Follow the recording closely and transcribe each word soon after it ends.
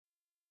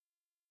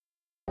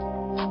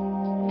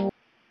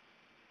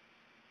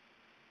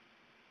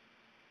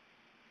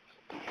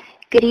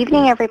Good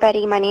evening,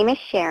 everybody. My name is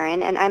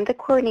Sharon, and I'm the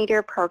coordinator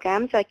of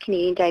programs at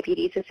Canadian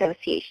Diabetes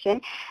Association,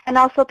 and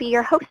also be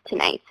your host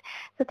tonight.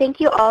 So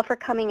thank you all for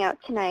coming out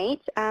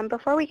tonight.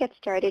 Before we get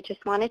started,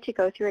 just wanted to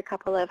go through a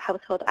couple of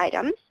household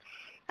items.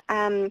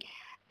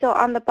 So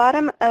on the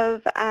bottom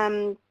of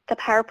the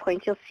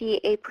PowerPoint, you'll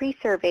see a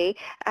pre-survey.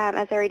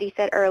 As I already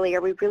said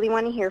earlier, we really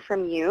want to hear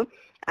from you.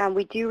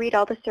 We do read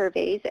all the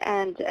surveys,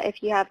 and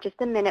if you have just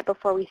a minute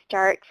before we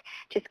start,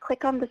 just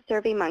click on the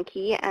Survey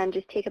Monkey and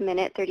just take a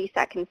minute, 30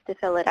 seconds to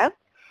fill it out.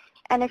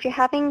 And if you're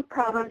having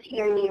problems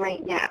hearing me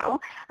right now,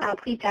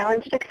 please dial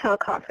into the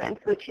teleconference,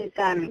 which is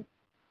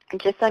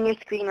just on your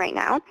screen right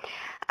now.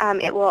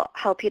 It will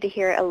help you to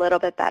hear a little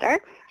bit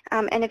better.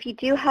 And if you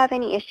do have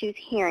any issues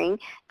hearing,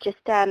 just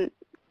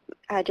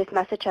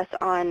message us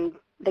on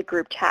the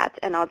group chat,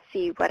 and I'll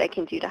see what I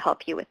can do to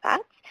help you with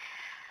that.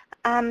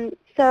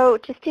 So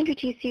just to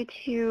introduce you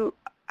to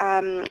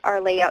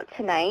our layout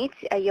tonight,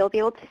 you'll be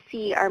able to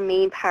see our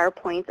main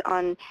PowerPoint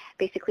on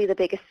basically the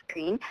biggest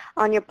screen.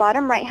 On your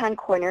bottom right-hand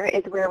corner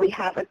is where we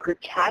have a group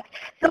chat.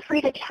 Feel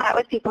free to chat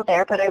with people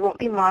there, but I won't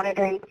be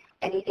monitoring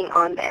anything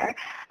on there.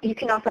 You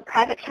can also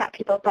private chat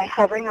people by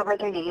hovering over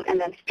their name and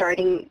then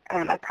starting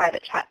a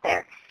private chat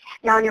there.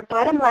 Now on your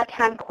bottom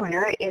left-hand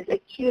corner is a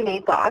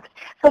Q&A box.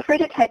 Feel free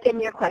to type in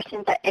your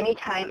questions at any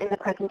time in the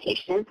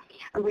presentation.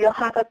 We'll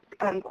have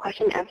a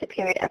question and answer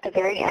period at the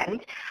very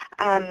end,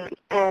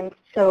 and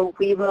so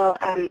we will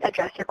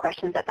address your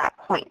questions at that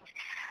point.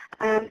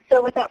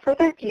 So without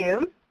further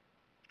ado,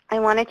 I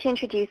wanted to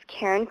introduce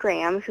Karen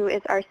Graham, who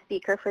is our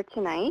speaker for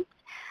tonight.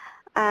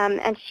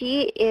 And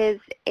she is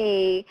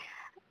a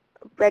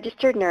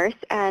registered nurse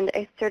and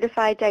a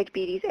certified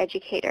diabetes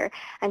educator,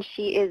 and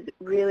she is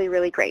really,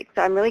 really great.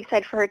 So I'm really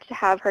excited for her to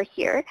have her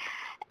here.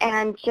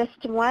 And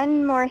just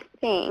one more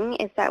thing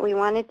is that we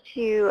wanted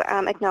to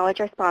acknowledge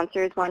our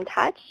sponsors, One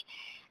Touch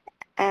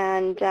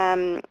and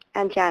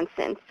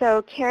Janssen.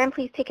 So Karen,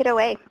 please take it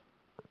away.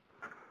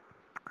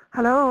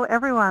 Hello,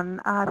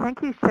 everyone.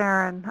 Thank you,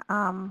 Sharon,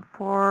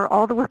 for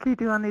all the work you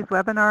do on these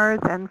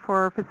webinars and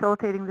for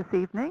facilitating this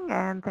evening.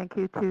 And thank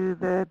you to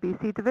the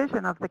BC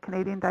Division of the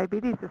Canadian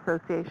Diabetes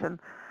Association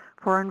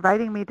for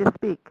inviting me to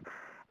speak.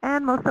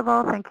 And most of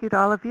all, thank you to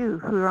all of you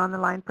who are on the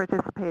line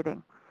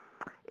participating.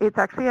 It's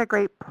actually a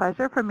great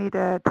pleasure for me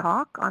to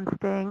talk on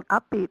staying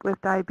upbeat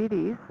with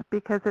diabetes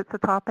because it's a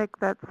topic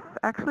that's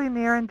actually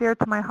near and dear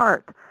to my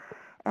heart.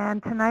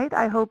 And tonight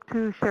I hope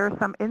to share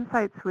some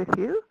insights with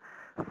you.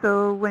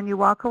 So when you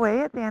walk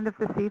away at the end of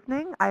this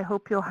evening, I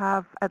hope you'll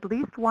have at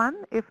least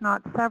one, if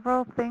not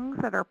several, things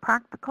that are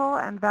practical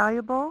and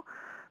valuable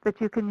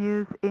that you can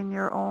use in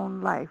your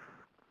own life.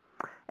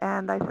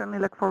 And I certainly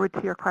look forward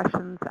to your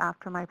questions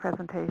after my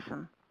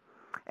presentation.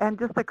 And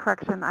just a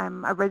correction,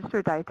 I'm a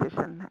registered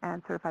dietitian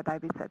and certified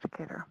diabetes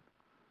educator.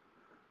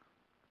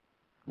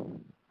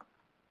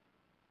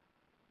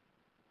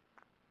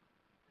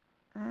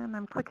 And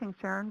I'm clicking,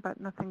 Sharon,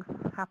 but nothing's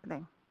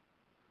happening.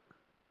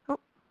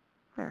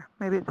 There,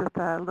 maybe it's just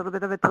a little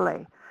bit of a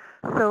delay.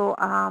 So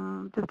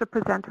just a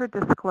presenter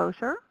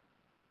disclosure.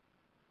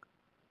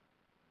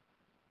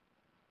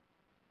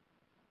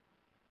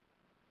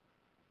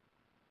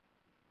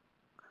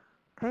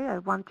 Okay, I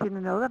want you to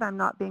know that I'm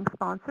not being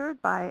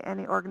sponsored by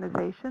any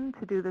organization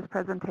to do this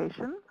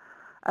presentation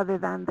other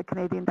than the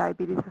Canadian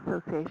Diabetes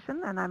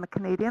Association, and I'm a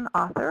Canadian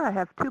author. I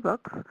have 2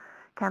 books,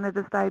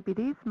 Canada's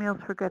Diabetes, Meals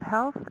for Good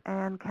Health,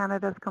 and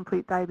Canada's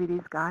Complete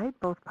Diabetes Guide,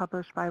 both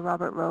published by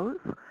Robert Rose.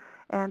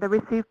 And I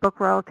receive book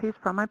royalties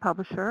from my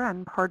publisher,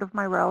 and part of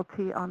my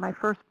royalty on my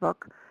first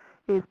book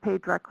is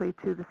paid directly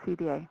to the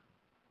CDA.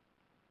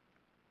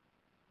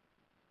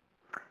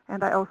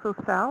 And I also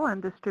sell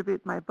and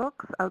distribute my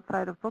books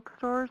outside of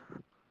bookstores.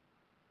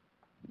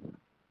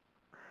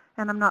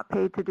 And I'm not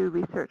paid to do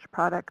research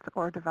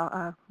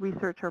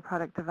or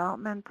product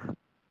development.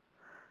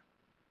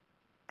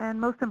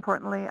 And most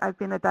importantly, I've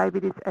been a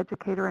diabetes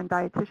educator and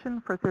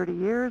dietitian for 30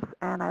 years,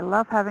 and I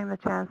love having the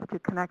chance to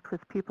connect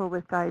with people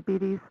with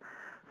diabetes.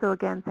 So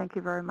again, thank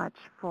you very much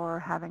for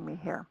having me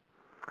here.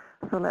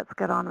 So let's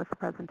get on with the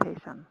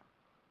presentation.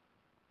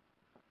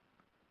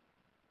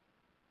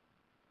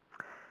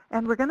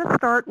 And we're going to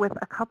start with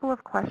a couple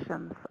of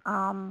questions.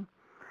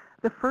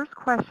 The first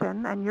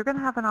question, and you're going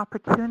to have an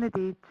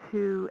opportunity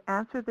to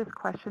answer this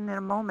question in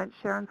a moment.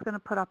 Sharon's going to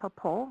put up a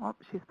poll. Oh,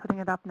 she's putting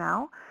it up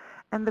now.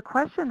 And the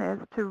question is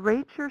to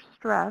rate your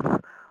stress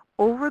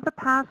over the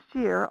past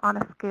year on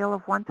a scale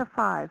of 1 to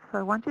 5. So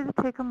I want you to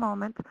take a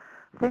moment,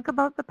 think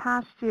about the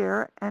past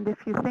year, and if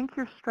you think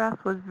your stress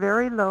was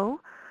very low,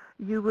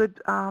 you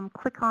would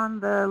click on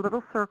the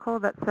little circle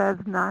that says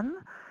none.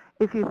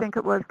 If you think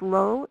it was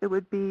low, it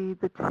would be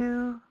the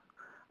 2,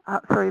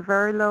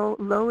 very low.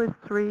 Low is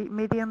 3,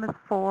 medium is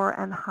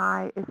 4, and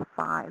high is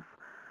 5.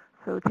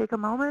 So take a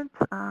moment.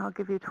 I'll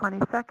give you 20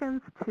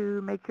 seconds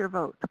to make your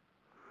vote.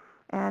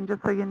 And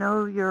just so you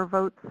know, your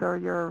votes or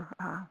your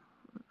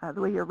the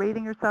way you're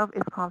rating yourself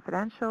is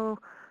confidential.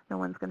 No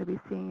one's going to be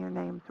seeing your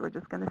names. We're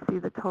just going to see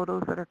the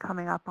totals that are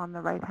coming up on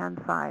the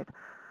right-hand side.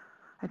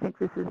 I think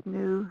this is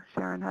new.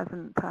 Sharon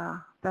hasn't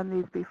done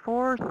these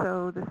before,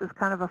 so this is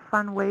kind of a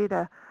fun way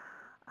to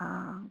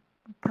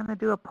kind of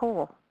do a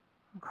poll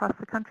across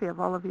the country of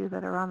all of you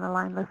that are on the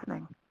line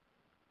listening.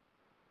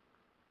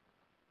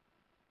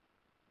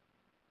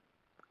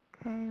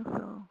 Okay,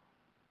 so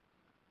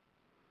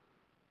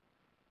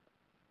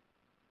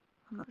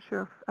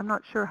I'm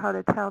not sure how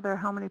to tell there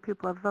how many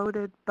people have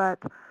voted, but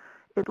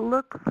it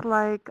looks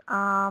like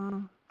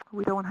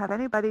we don't have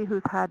anybody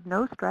who's had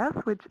no stress,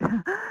 which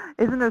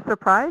isn't a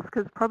surprise,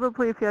 because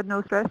probably if you had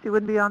no stress, you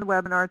wouldn't be on the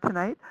webinar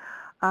tonight.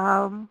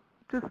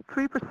 Just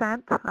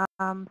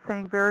 3%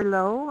 saying very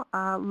low.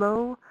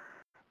 Low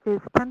is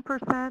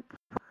 10%,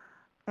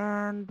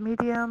 and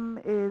medium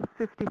is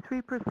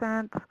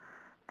 53%,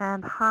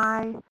 and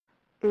high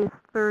is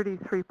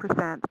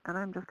 33%. And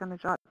I'm just going to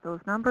jot those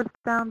numbers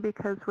down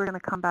because we're going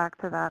to come back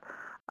to that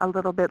a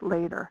little bit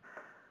later.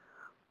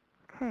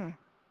 Okay,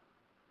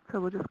 so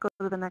we'll just go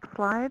to the next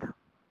slide.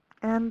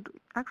 And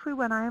actually,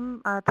 when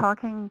I'm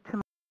talking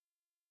to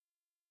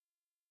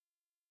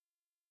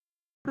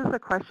this is a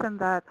question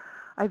that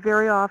I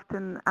very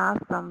often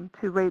ask them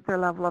to rate their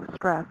level of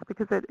stress,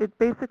 because it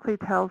basically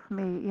tells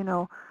me, you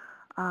know,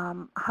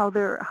 how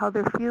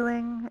they're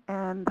feeling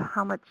and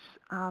how much,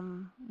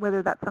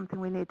 whether that's something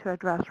we need to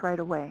address right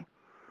away.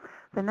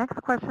 The next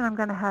question I'm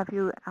going to have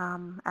you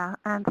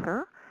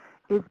answer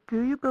is,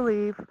 do you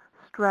believe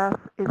stress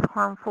is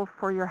harmful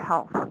for your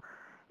health?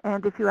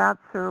 And if you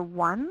answer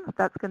 1,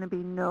 that's going to be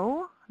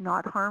no,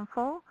 not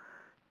harmful.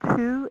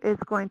 2 is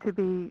going to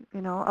be,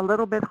 you know, a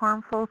little bit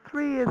harmful.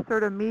 3 is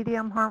sort of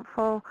medium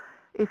harmful.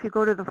 If you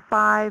go to the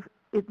 5,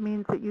 it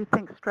means that you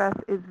think stress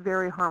is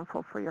very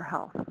harmful for your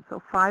health. So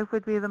 5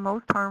 would be the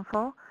most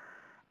harmful.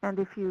 And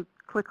if you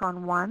click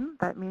on 1,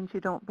 that means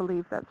you don't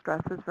believe that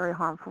stress is very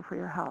harmful for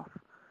your health.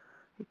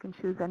 You can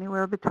choose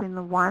anywhere between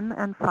the 1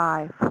 and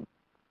 5.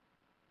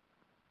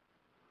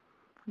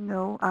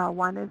 No,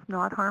 1 is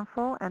not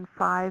harmful, and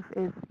 5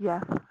 is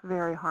yes,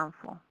 very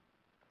harmful.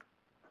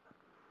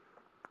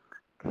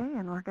 Okay,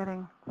 and we're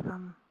getting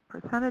some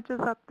percentages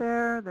up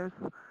there. There's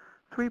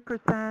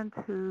 3%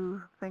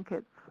 who think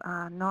it's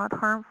not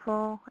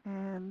harmful,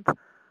 and let's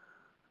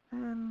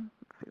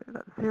see, we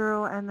got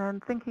 0. And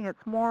then thinking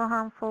it's more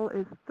harmful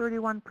is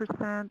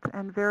 31%,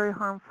 and very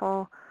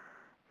harmful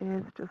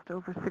is just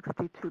over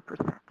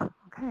 62%.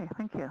 Okay,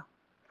 thank you.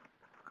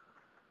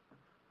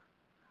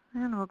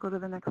 And we'll go to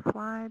the next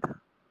slide.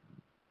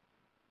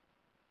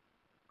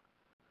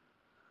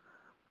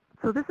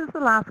 So this is the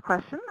last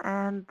question,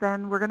 and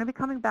then we're going to be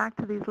coming back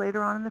to these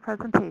later on in the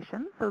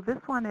presentation. So this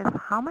one is,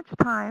 how much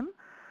time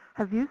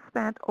have you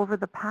spent over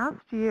the past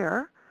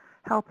year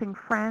helping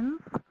friends,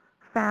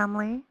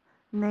 family,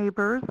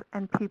 neighbors,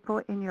 and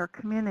people in your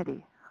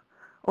community?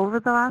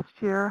 Over the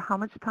last year, how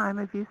much time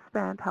have you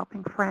spent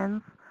helping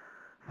friends,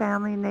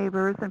 family,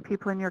 neighbors, and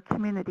people in your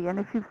community? And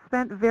if you've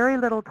spent very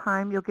little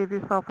time, you'll give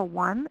yourself a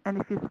 1, and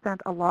if you've spent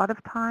a lot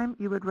of time,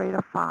 you would rate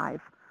a 5.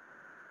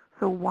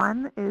 So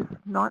 1 is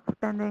not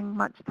spending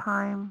much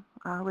time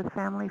with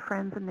family,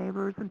 friends, and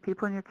neighbors and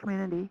people in your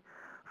community.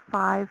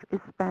 5 is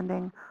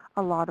spending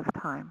a lot of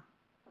time.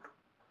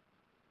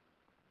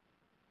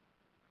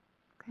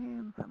 Okay,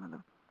 and some of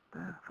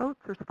the votes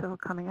are still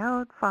coming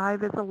out.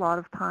 5 is a lot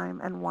of time,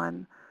 and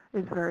 1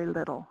 is very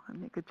little,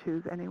 and you could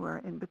choose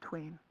anywhere in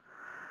between.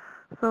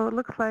 So it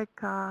looks like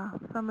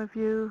some of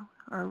you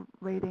are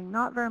rating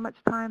not very much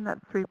time.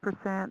 That's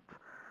 3%,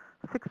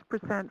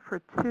 6%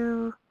 for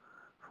 2,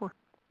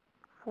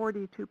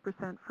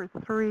 42% for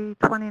 3,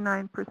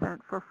 29%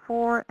 for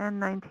 4, and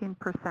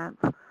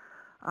 19%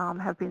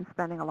 have been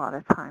spending a lot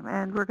of time.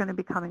 And we're going to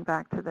be coming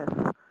back to this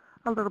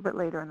a little bit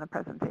later in the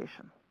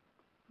presentation.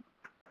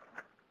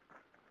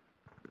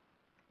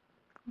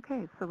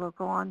 Okay, so we'll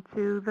go on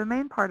to the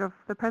main part of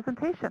the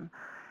presentation.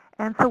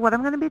 And so what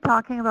I'm going to be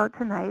talking about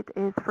tonight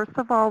is, first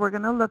of all, we're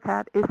going to look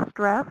at, is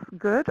stress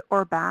good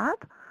or bad?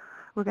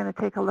 We're going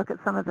to take a look at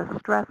some of the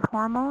stress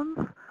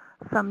hormones,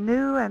 some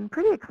new and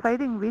pretty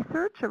exciting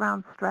research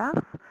around stress,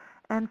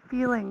 and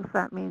feelings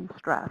that mean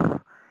stress.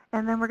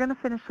 And then we're going to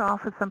finish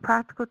off with some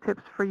practical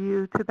tips for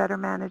you to better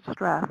manage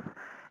stress.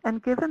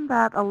 And given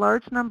that a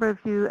large number of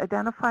you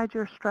identified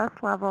your stress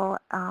level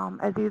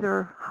as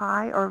either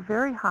high or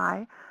very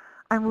high,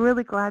 I'm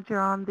really glad you're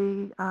on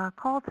the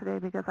call today,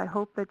 because I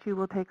hope that you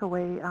will take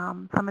away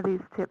some of these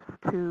tips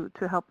to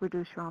help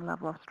reduce your own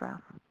level of stress.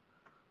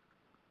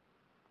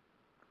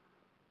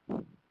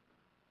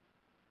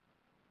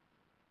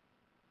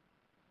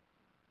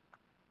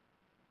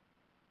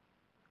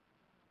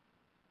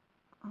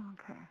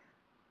 Okay.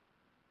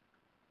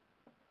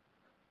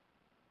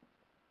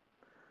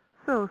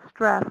 So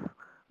stress,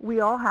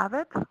 we all have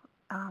it.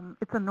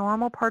 It's a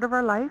normal part of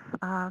our life.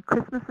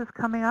 Christmas is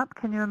coming up.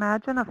 Can you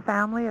imagine a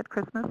family at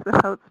Christmas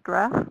without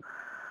stress?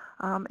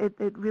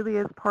 It really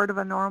is part of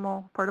a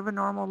normal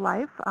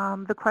life.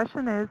 The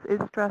question is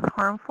stress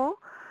harmful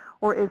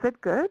or is it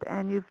good?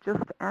 And you've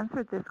just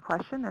answered this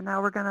question, and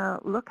now we're going to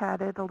look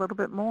at it a little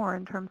bit more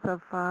in terms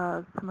of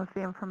some of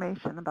the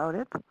information about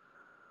it.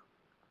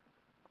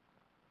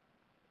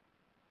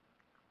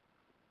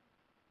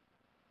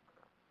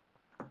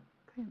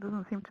 Okay, it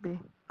doesn't seem to be.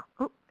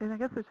 Oh, and I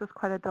guess there's just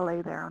quite a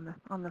delay there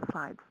on the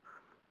slides.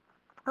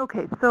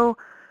 Okay, so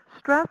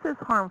stress is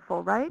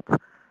harmful, right?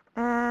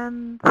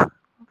 And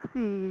let's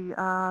see,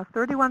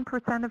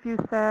 31% of you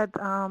said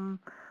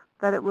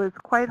that it was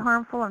quite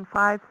harmful, and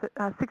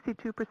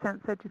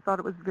 62% said you thought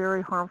it was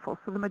very harmful.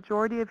 So the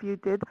majority of you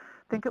did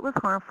think it was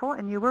harmful,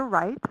 and you were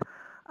right,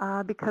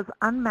 because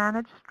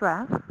unmanaged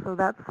stress, so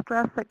that's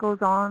stress that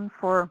goes on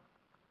for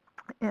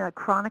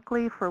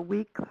chronically for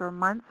weeks or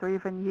months or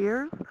even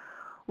years,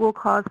 will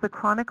cause the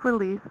chronic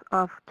release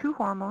of two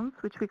hormones,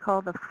 which we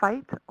call the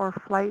fight or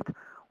flight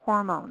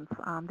hormones.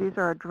 These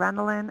are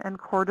adrenaline and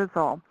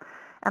cortisol.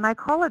 And I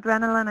call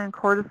adrenaline and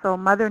cortisol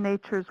Mother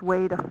Nature's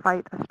way to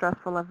fight a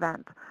stressful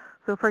event.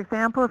 So for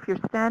example, if you're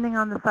standing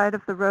on the side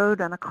of the road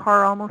and a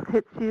car almost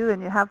hits you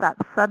and you have that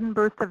sudden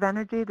burst of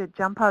energy to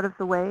jump out of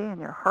the way and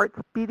your heart's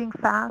beating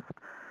fast,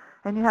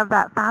 and you have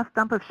that fast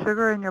dump of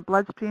sugar in your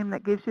bloodstream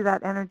that gives you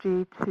that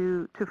energy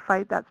to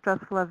fight that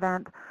stressful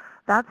event,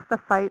 that's the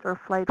fight or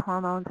flight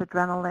hormones,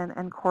 adrenaline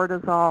and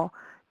cortisol,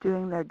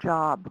 doing their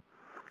job.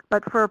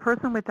 But for a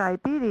person with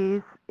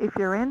diabetes, if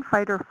you're in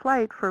fight or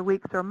flight for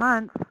weeks or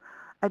months,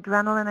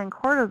 adrenaline and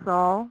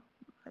cortisol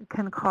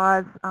can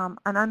cause an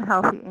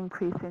unhealthy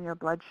increase in your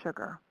blood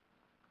sugar.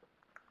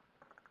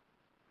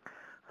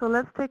 So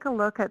let's take a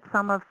look at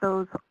some of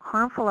those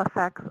harmful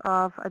effects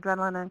of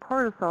adrenaline and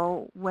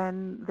cortisol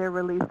when they're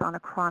released on a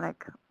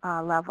chronic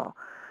level.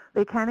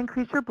 They can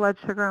increase your blood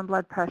sugar and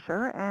blood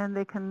pressure, and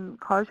they can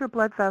cause your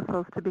blood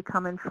vessels to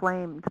become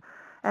inflamed.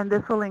 And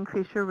this will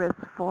increase your risk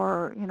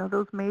for,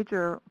 those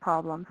major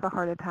problems, the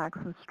heart attacks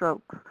and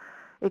strokes.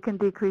 It can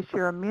decrease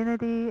your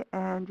immunity,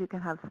 and you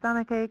can have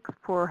stomach aches,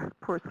 poor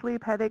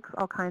sleep, headaches,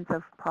 all kinds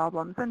of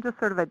problems, and just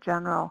sort of a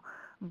general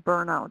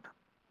burnout.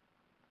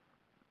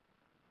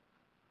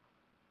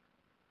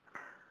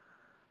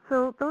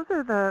 So those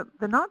are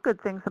the not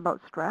good things about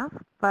stress,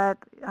 but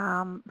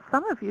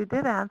some of you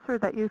did answer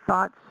that you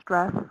thought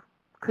stress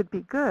could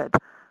be good.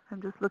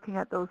 I'm just looking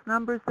at those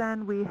numbers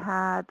then. We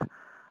had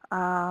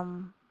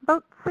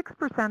about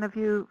 6% of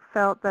you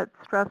felt that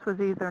stress was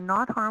either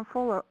not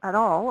harmful at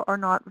all or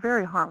not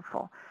very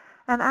harmful.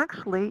 And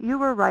actually, you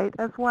were right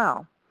as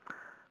well.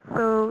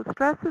 So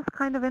stress is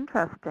kind of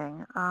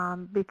interesting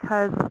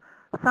because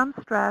some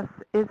stress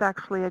is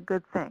actually a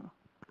good thing.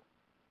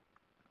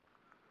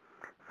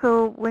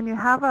 So when you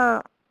have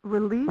a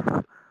release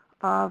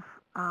of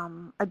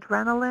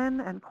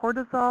adrenaline and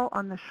cortisol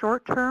on the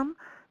short term,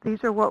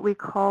 these are what we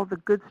call the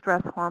good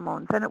stress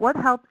hormones. And it's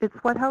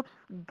what helps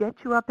get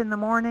you up in the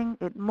morning.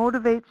 It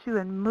motivates you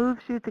and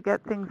moves you to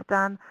get things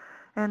done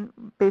and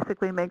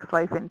basically makes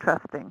life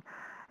interesting.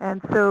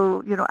 And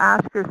so,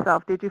 ask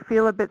yourself, did you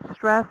feel a bit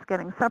stressed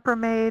getting supper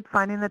made,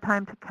 finding the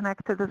time to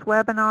connect to this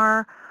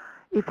webinar?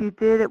 If you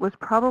did, it was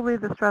probably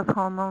the stress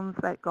hormones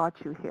that got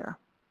you here.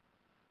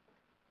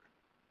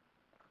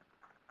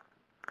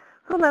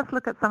 So let's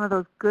look at some of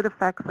those good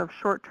effects of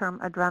short-term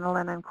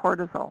adrenaline and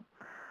cortisol.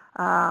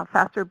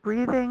 Faster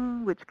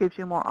breathing, which gives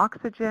you more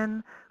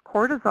oxygen.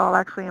 Cortisol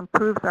actually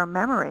improves our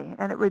memory,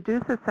 and it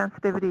reduces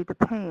sensitivity to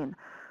pain.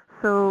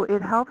 So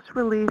it helps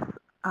release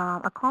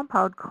a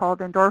compound called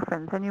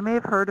endorphins, and you may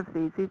have heard of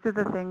these. These are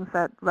the things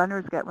that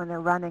runners get when they're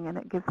running, and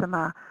it gives them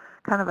a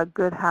kind of a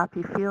good,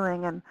 happy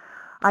feeling. And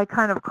I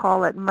kind of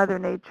call it Mother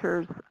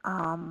Nature's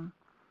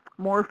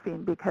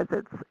morphine, because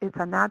it's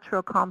a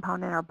natural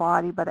compound in our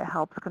body, but it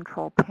helps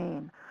control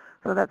pain.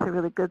 So that's a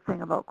really good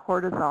thing about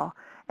cortisol.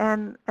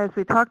 And as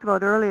we talked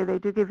about earlier, they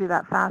do give you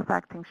that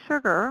fast-acting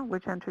sugar,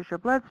 which enters your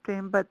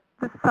bloodstream, but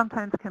this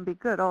sometimes can be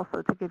good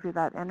also to give you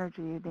that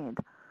energy you need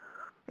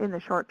in the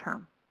short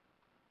term.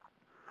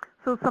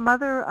 So some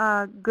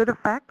other good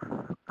effects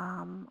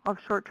of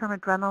short-term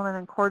adrenaline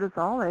and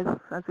cortisol is,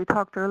 as we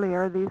talked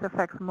earlier, these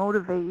effects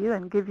motivate you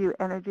and give you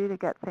energy to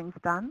get things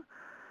done.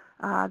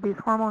 These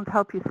hormones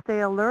help you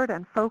stay alert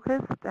and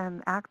focused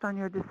and act on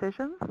your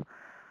decisions.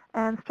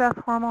 And stress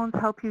hormones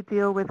help you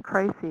deal with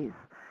crises.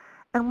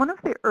 And one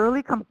of the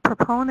early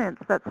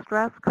proponents that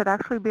stress could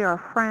actually be our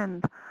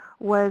friend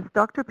was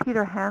Dr.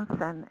 Peter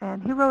Hansen.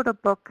 And he wrote a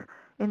book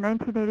in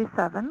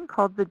 1987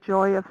 called The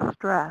Joy of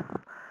Stress.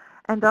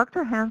 And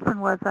Dr.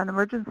 Hansen was an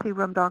emergency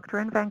room doctor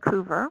in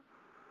Vancouver.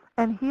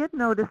 And he had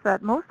noticed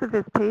that most of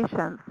his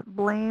patients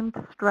blamed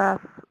stress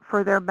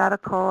for their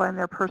medical and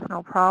their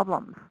personal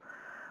problems.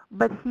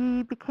 But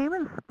he became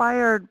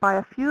inspired by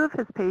a few of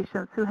his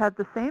patients who had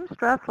the same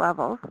stress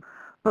levels,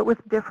 but with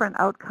different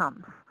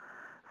outcomes.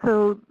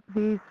 So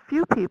these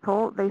few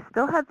people, they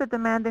still had the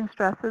demanding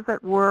stresses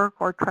at work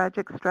or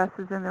tragic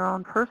stresses in their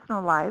own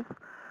personal lives,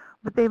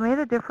 but they made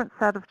a different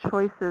set of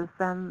choices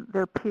than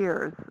their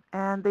peers.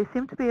 And they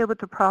seemed to be able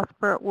to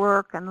prosper at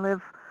work and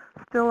live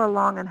still a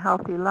long and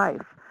healthy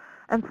life.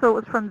 And so it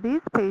was from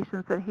these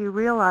patients that he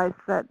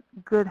realized that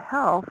good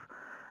health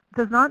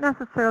does not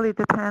necessarily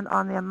depend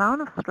on the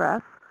amount of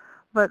stress,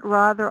 but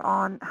rather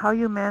on how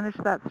you manage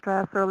that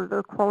stress or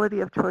the quality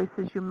of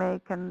choices you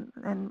make and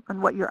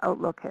what your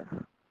outlook is.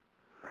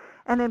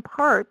 And in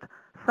part,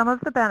 some of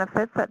the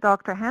benefits that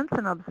Dr.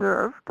 Hansen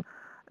observed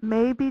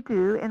may be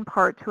due in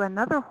part to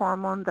another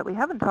hormone that we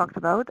haven't talked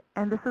about,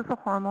 and this is a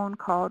hormone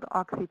called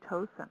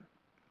oxytocin.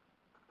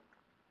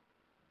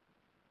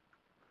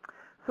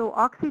 So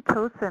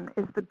oxytocin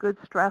is the good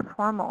stress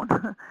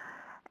hormone,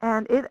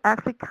 and it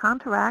actually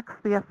counteracts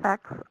the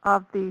effects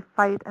of the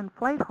fight and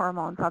flight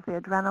hormones of the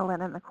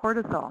adrenaline and the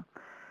cortisol.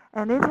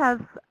 And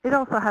it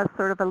also has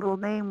sort of a little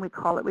name we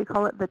call it. We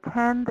call it the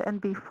tend and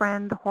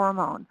befriend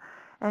hormone.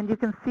 And you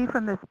can see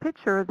from this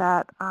picture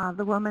that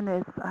the woman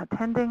is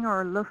tending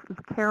or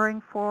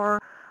caring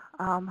for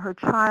her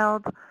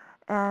child.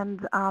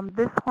 And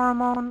this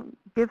hormone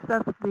gives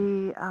us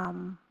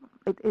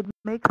it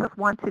makes us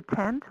want to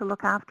tend, to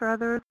look after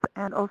others,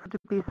 and also to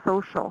be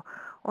social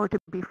or to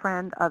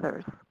befriend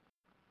others.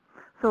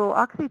 So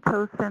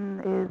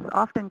oxytocin is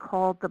often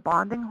called the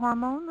bonding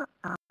hormone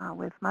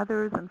with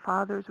mothers and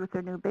fathers with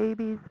their new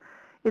babies.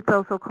 It's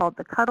also called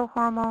the cuddle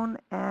hormone,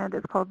 and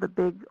it's called the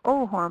big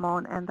O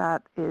hormone, and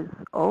that is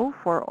O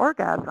for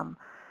orgasm.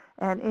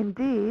 And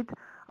indeed,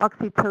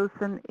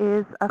 oxytocin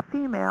is a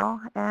female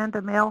and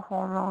a male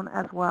hormone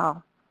as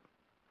well.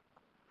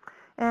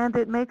 And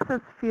it makes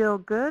us feel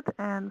good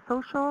and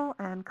social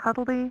and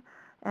cuddly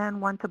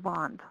and want to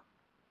bond.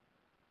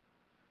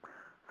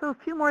 So a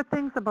few more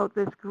things about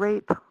this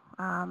great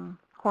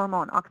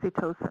hormone,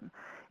 oxytocin.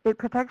 It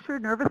protects your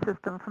nervous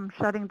system from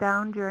shutting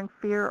down during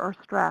fear or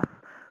stress.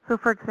 So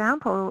for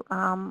example,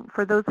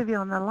 for those of you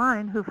on the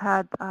line who've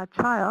had a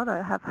child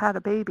or have had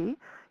a baby,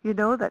 you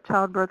know that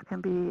childbirth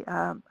can be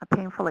a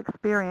painful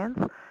experience.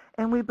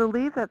 And we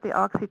believe that the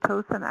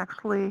oxytocin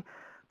actually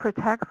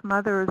protects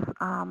mothers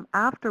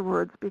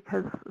afterwards,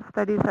 because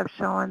studies have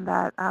shown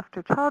that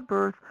after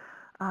childbirth,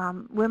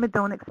 women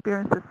don't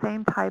experience the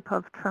same type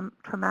of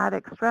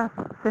traumatic stress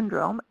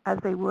syndrome as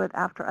they would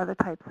after other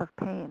types of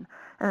pain.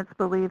 And it's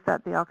believed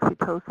that the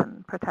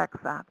oxytocin protects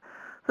that.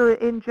 So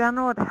in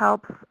general, it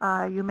helps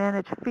you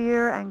manage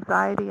fear,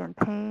 anxiety, and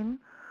pain.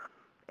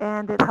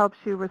 And it helps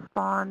you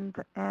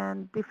respond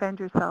and defend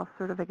yourself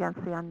sort of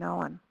against the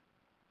unknown.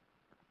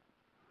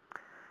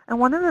 And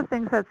one of the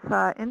things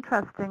that's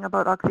interesting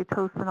about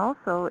oxytocin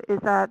also is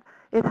that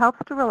it helps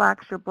to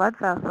relax your blood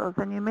vessels.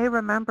 And you may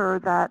remember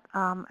that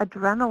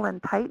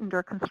adrenaline tightened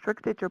or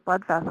constricted your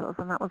blood vessels,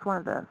 and that was one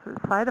of the sort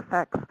of side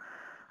effects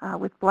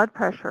with blood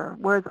pressure,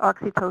 whereas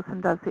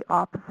oxytocin does the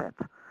opposite.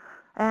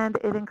 And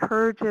it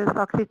encourages,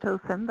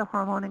 oxytocin, the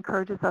hormone,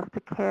 encourages us to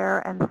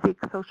care and seek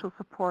social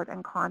support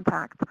and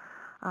contact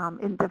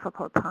in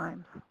difficult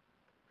times.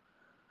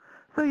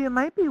 So you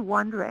might be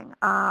wondering,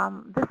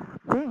 this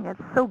thing,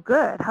 it's so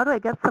good. How do I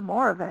get some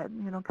more of it?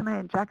 You know, can I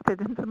inject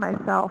it into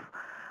myself?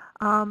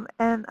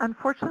 And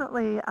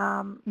unfortunately,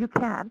 you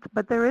can't,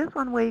 but there is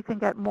one way you can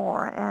get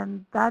more,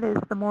 and that is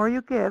the more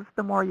you give,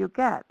 the more you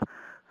get.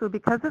 So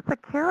because it's a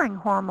caring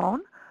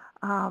hormone,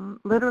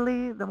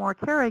 literally the more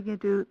caring you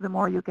do, the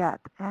more you get.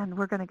 And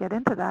we're going to get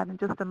into that in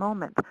just a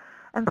moment.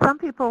 And some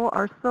people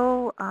are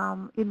so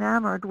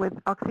enamored with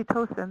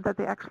oxytocin that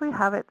they actually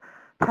have it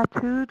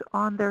tattooed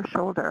on their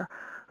shoulder.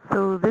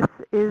 So this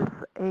is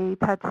a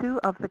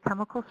tattoo of the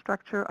chemical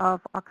structure of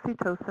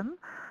oxytocin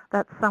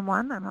that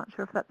someone, I'm not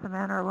sure if that's a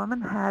man or a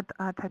woman, had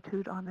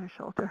tattooed on their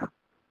shoulder.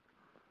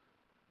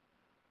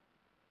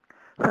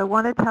 So I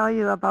want to tell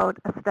you about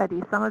a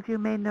study. Some of you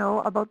may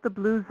know about the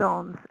blue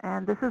zones,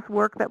 and this is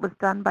work that was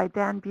done by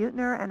Dan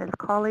Buettner and his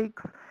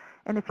colleagues.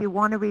 And if you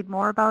want to read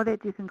more about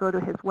it, you can go to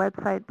his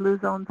website,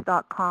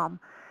 bluezones.com.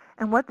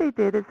 And what they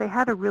did is they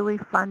had a really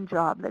fun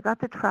job. They got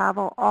to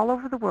travel all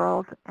over the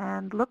world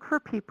and look for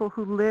people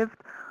who lived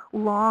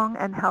long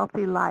and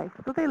healthy lives.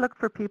 So they looked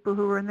for people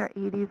who were in their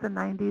 80s and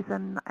 90s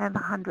and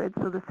 100s,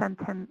 so the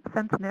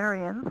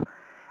centenarians.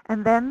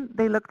 And then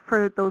they looked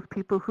for those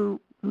people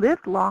who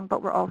lived long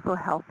but were also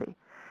healthy.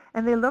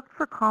 And they looked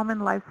for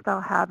common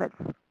lifestyle habits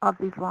of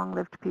these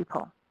long-lived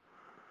people.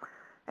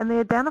 And they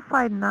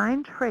identified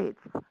 9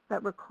 traits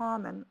that were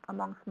common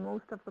amongst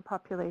most of the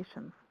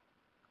populations.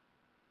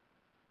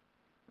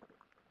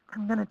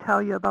 I'm going to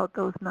tell you about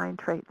those 9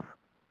 traits.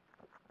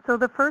 So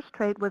the first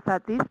trait was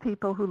that these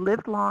people who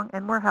lived long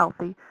and were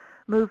healthy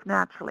moved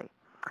naturally.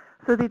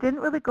 So they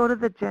didn't really go to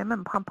the gym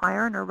and pump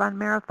iron or run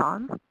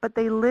marathons, but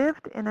they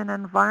lived in an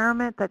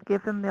environment that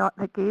gave them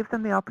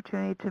the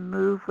opportunity to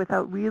move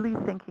without really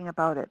thinking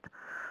about it.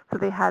 So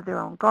they had their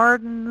own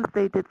gardens,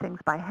 they did things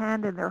by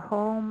hand in their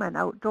home and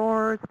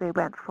outdoors, they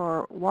went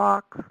for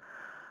walks,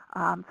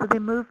 so they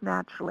moved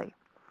naturally.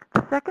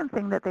 The second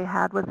thing that they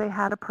had was they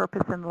had a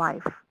purpose in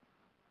life.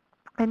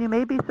 And you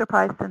may be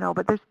surprised to know,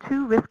 but there's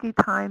 2 risky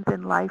times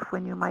in life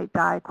when you might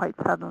die quite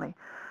suddenly.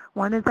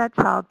 One is at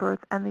childbirth,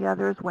 and the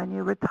other is when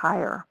you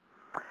retire.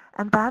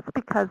 And that's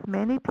because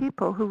many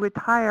people who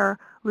retire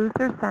lose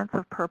their sense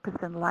of purpose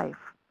in life.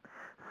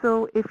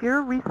 So if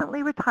you're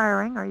recently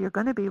retiring, or you're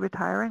going to be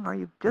retiring, or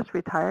you've just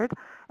retired,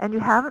 and you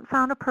haven't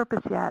found a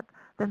purpose yet,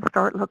 then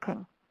start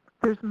looking.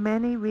 There's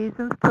many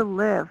reasons to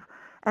live.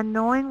 And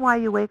knowing why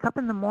you wake up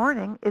in the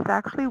morning is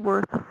actually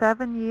worth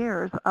 7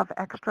 years of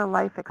extra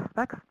life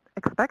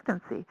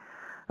expectancy.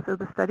 So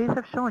the studies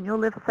have shown you'll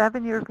live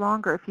 7 years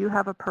longer if you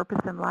have a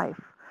purpose in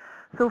life.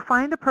 So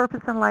find a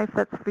purpose in life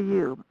that's for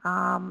you.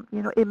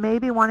 It may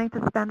be wanting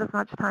to spend as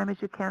much time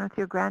as you can with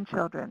your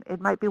grandchildren. It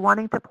might be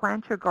wanting to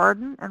plant your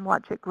garden and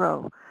watch it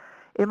grow.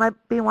 It might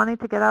be wanting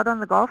to get out on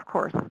the golf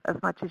course as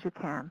much as you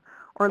can,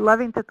 or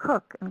loving to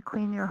cook and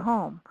clean your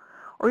home,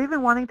 or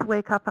even wanting to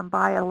wake up and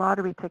buy a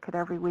lottery ticket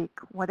every week.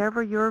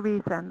 Whatever your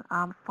reason,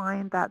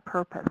 find that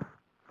purpose.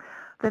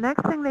 The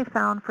next thing they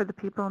found for the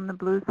people in the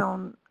blue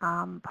zone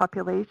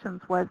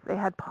populations was they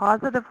had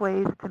positive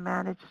ways to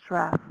manage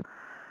stress.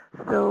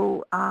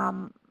 So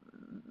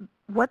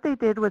what they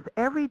did was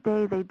every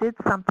day they did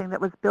something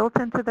that was built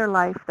into their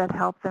life that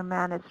helped them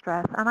manage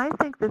stress. And I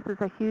think this is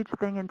a huge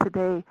thing in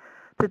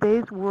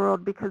today's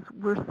world, because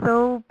we're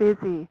so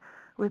busy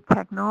with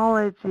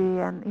technology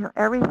and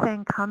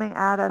everything coming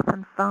at us,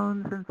 and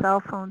phones and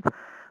cell phones,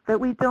 that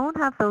we don't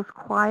have those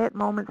quiet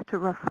moments to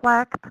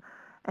reflect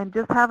and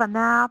just have a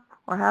nap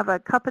or have a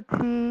cup of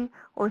tea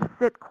or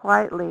sit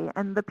quietly.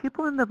 And the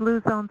people in the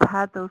blue zones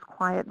had those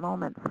quiet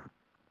moments.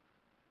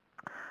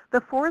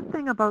 The fourth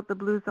thing about the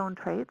blue zone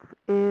traits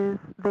is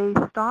they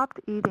stopped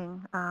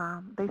eating.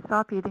 They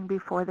stopped eating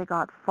before they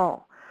got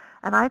full.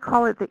 And I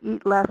call it the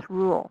eat less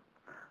rule.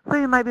 So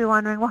you might be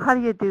wondering, well, how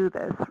do you do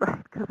this,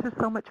 right? Because there's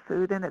so much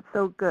food and it's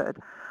so good.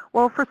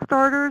 Well, for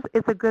starters,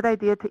 it's a good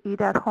idea to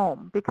eat at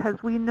home, because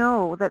we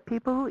know that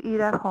people who eat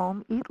at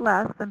home eat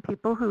less than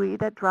people who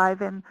eat at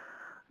drive-in,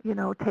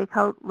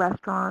 takeout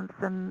restaurants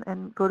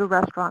and go to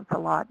restaurants a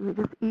lot. We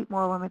just eat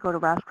more when we go to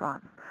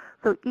restaurants.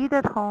 So eat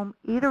at home,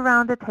 eat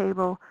around a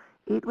table,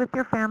 eat with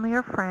your family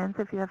or friends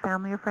if you have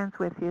family or friends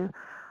with you.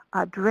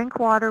 Drink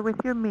water with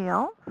your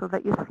meal so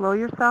that you slow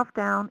yourself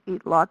down.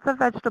 Eat lots of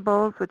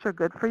vegetables, which are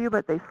good for you,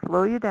 but they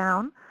slow you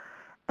down.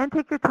 And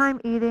take your time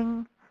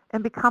eating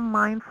and become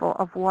mindful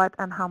of what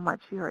and how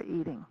much you are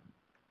eating.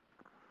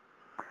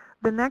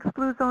 The next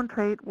blue zone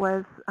trait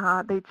was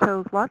they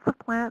chose lots of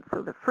plants,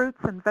 so the fruits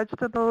and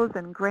vegetables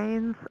and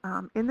grains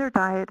in their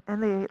diet,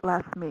 and they ate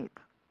less meat.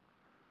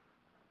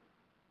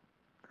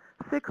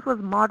 6 was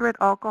moderate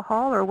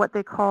alcohol, or what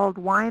they called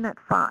wine at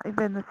 5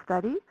 in the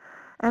study.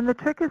 And the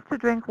trick is to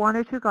drink 1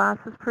 or 2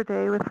 glasses per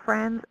day with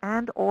friends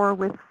and or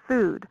with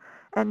food.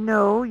 And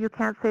no, you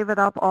can't save it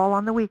up all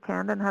on the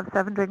weekend and have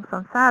 7 drinks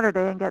on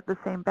Saturday and get the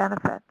same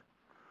benefit.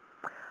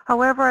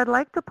 However, I'd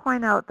like to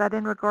point out that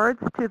in regards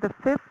to the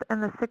 5th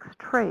and the 6th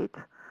trait,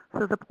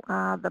 so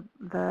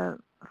the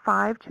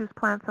 5, choose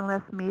plants and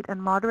less meat,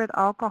 and moderate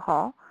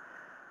alcohol,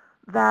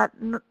 that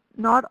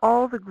not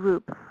all the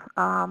groups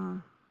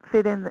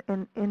fit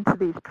into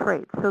these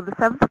traits. So the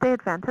Seventh-day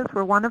Adventists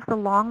were one of the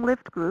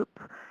long-lived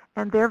groups,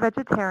 and they're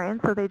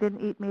vegetarians, so they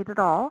didn't eat meat at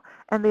all,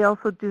 and they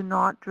also do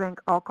not drink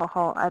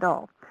alcohol at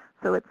all.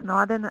 So it's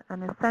not an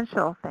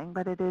essential thing,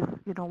 but it is,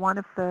 one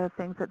of the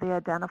things that they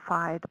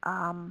identified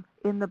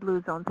in the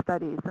Blue Zone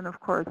studies. And of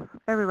course,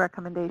 every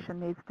recommendation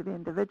needs to be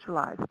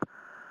individualized.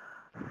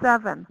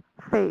 7,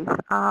 faith.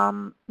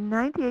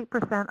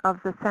 98% of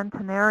the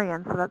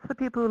centenarians, so that's the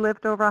people who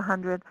lived over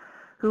 100,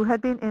 who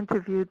had been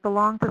interviewed,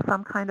 belonged to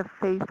some kind of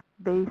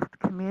faith-based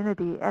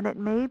community. And it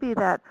may be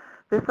that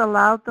this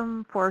allowed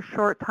them for a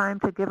short time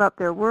to give up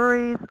their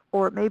worries,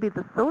 or maybe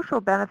the social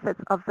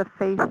benefits of the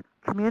faith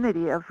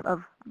community, of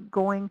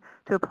going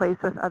to a place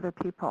with other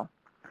people.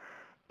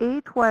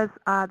 8 was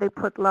they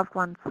put loved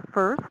ones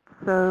first,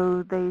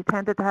 so they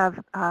tended to have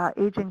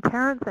aging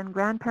parents and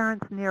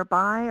grandparents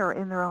nearby or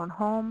in their own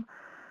home.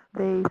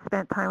 They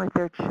spent time with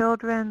their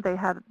children. They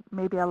had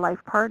maybe a life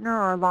partner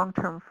or a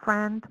long-term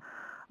friend.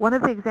 One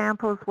of the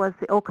examples was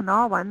the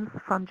Okinawans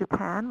from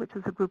Japan, which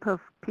is a group of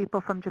people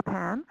from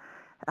Japan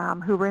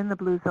who were in the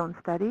Blue Zone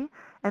study.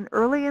 And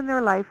early in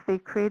their life, they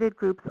created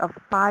groups of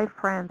 5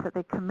 friends that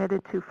they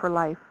committed to for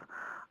life.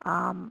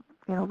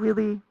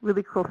 Really,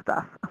 really cool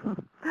stuff.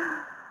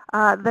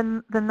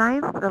 Then the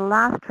 9th, the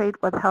last trait,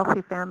 was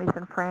healthy families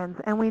and friends.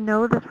 And we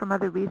know this from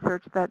other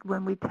research that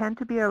when we tend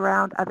to be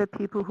around other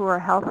people who are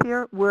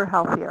healthier, we're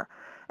healthier.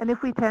 And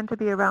if we tend to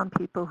be around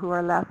people who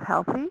are less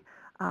healthy,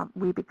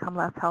 we become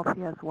less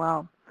healthy as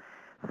well.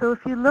 So if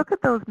you look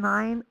at those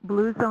 9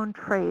 Blue Zone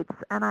traits,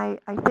 and I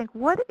think,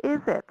 what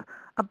is it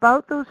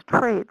about those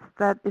traits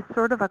that is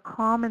sort of a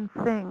common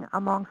thing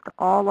amongst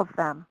all of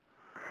them?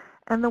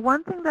 And the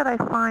one thing that I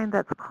find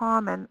that's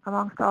common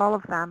amongst all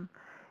of them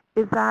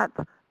is that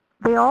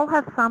they all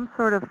have some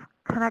sort of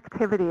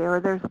connectivity, or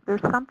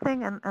there's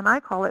something, and I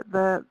call it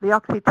the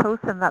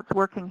oxytocin that's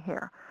working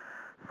here.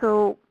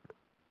 So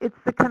it's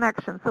the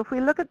connection. So if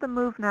we look at the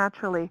move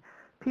naturally,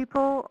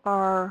 people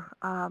are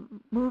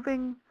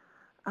moving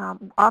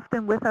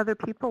often with other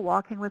people,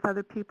 walking with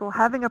other people.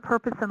 Having a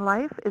purpose in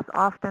life is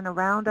often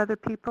around other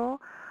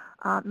people.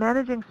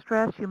 Managing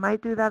stress, you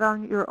might do that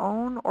on your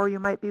own, or you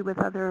might be with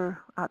other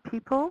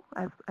people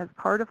as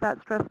part of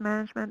that stress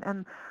management.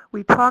 And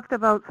we talked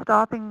about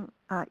stopping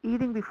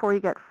eating before you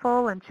get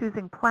full and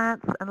choosing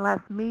plants and less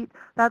meat.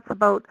 That's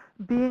about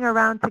being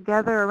around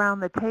together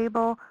around the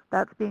table.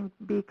 That's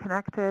be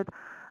connected.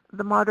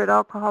 the moderate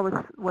alcohol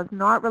was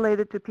not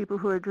related to people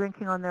who are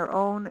drinking on their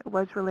own. It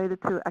was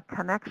related to a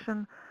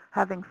connection.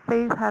 Having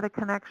faith had a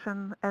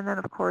connection. And then,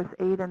 of course,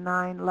 8 and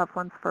 9, loved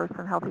ones first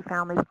and healthy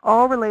families,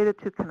 all related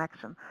to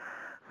connection.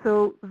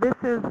 So this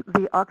is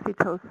the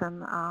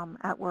oxytocin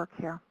at work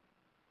here.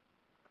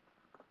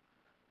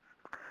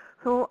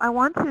 So I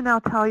want to now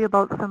tell you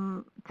about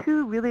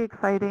two really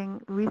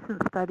exciting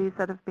recent studies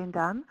that have been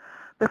done.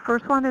 The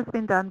first one has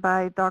been done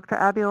by Dr.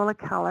 Abiola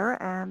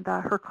Keller and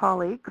her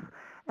colleagues,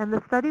 and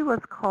the study was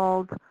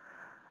called,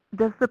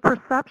 Does the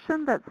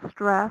Perception That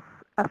Stress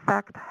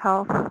Affect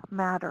Health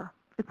Matter?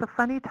 It's a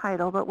funny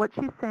title, but what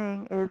she's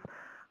saying is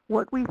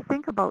what we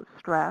think about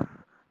stress,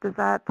 does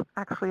that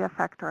actually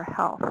affect our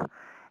health?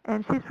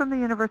 And she's from the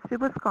University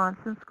of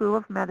Wisconsin School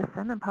of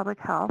Medicine and Public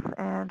Health,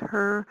 and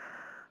her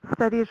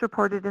study is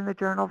reported in the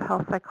Journal of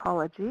Health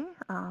Psychology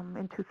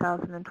in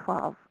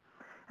 2012.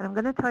 And I'm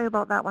going to tell you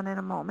about that one in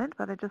a moment,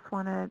 but I just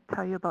want to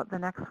tell you about the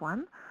next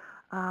one,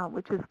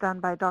 which is done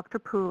by Dr.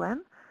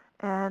 Poulin.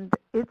 And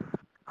it's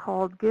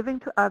called Giving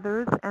to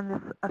Others and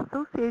this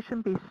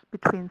association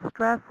between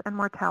stress and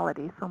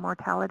mortality. So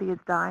mortality is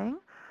dying.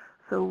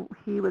 So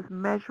he was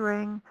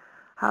measuring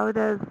how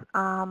does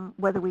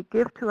whether we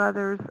give to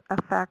others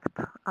affect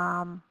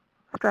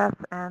stress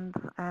and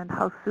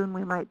how soon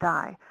we might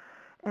die.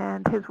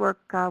 And his work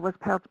was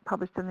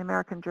published in the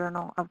American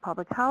Journal of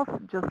Public Health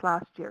just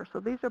last year. So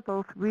these are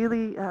both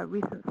really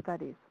recent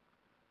studies.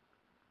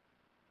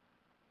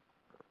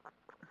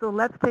 So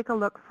let's take a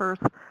look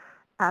first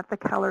at the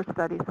Keller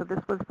study. So this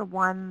was the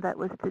one that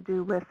was to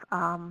do with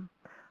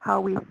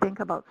how we think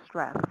about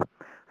stress.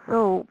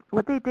 So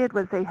what they did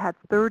was they had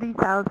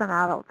 30,000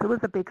 adults. It was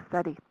a big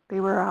study.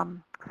 They were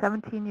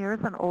 17 years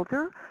and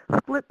older,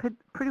 split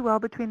pretty well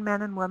between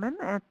men and women,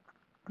 and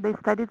they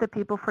studied the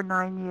people for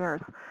 9 years.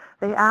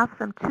 They asked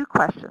them two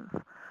questions.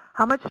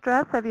 How much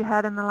stress have you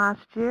had in the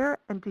last year,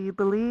 and do you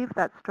believe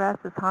that stress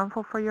is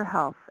harmful for your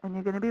health? And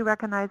you're going to be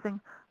recognizing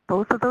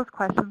both of those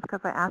questions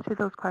because I asked you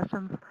those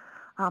questions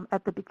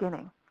at the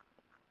beginning.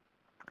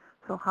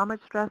 So how much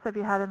stress have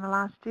you had in the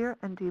last year,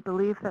 and do you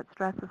believe that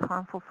stress is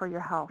harmful for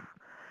your health?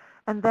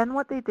 And then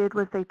what they did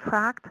was they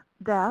tracked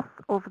deaths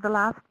over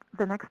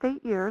the next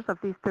 8 years of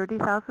these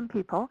 30,000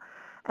 people,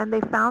 and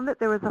they found that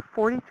there was a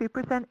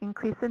 43%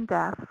 increase in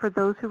deaths for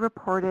those who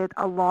reported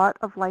a lot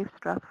of life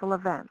stressful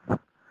events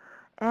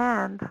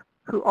and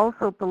who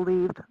also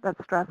believed that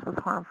stress was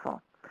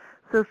harmful.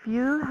 So if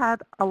you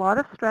had a lot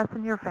of stress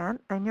in your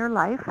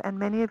life, and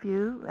many of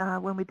you,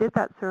 when we did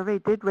that survey,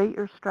 did rate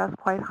your stress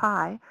quite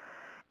high,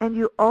 and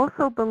you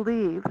also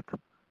believed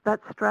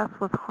that stress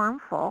was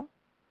harmful,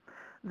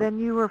 then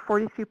you were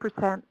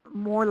 43%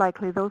 more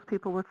likely, those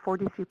people were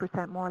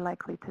 43% more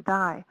likely to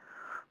die.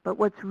 But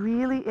what's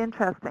really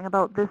interesting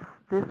about this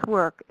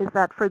work is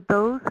that for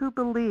those who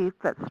believed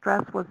that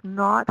stress was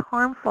not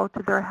harmful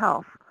to their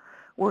health,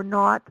 were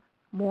not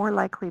more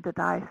likely to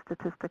die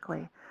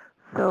statistically.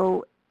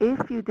 So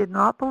if you did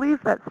not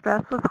believe that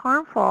stress was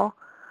harmful,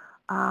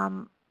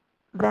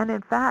 then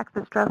in fact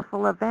the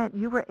stressful event,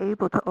 you were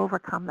able to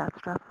overcome that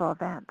stressful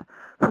event.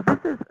 So this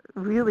is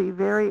really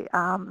very,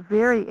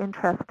 very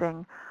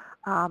interesting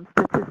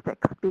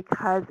statistics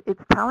because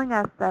it's telling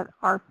us that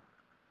our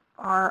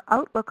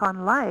outlook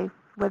on life,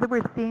 whether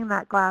we're seeing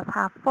that glass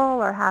half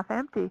full or half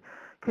empty,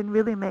 can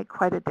really make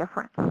quite a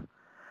difference.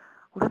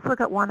 Let's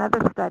look at one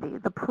other study,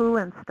 the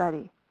Poulin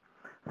study.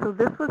 So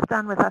this was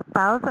done with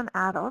 1,000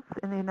 adults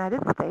in the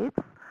United States,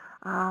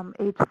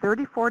 aged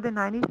 34 to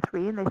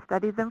 93, and they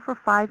studied them for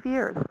 5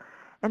 years.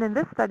 And in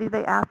this study,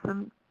 they asked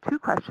them two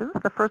questions.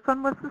 The first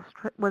one was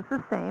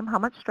the same, how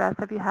much stress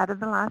have you had in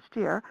the last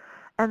year?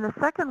 And the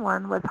second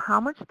one was, how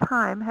much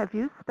time have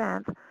you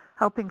spent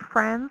helping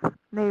friends,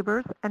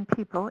 neighbors, and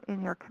people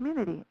in your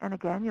community? And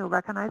again, you'll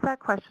recognize that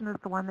question as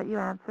the one that you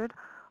answered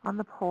on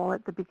the poll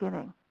at the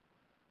beginning.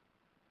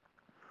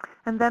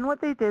 And then what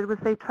they did was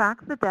they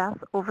tracked the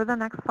deaths over the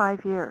next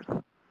 5 years.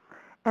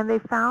 And they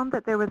found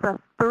that there was a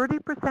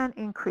 30%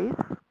 increase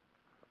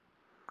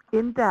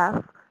in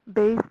deaths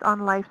based on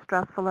life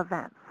stressful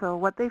events. So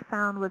what they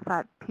found was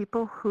that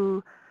people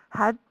who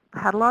had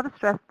a lot of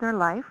stress in their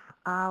life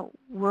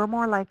were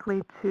more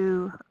likely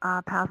to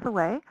pass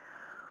away.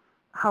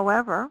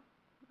 However,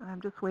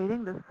 I'm just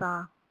waiting. This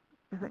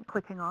isn't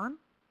clicking on.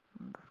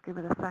 Let's give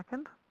it a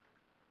second.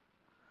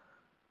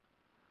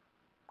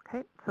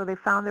 Okay, so they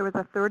found there was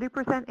a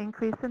 30%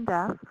 increase in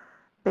deaths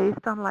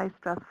based on life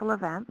stressful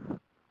events.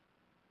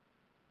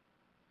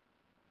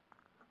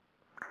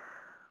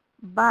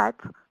 But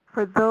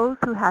for those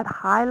who had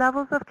high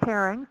levels of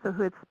caring, so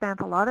who had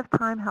spent a lot of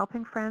time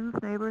helping friends,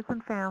 neighbors,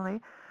 and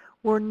family,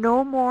 were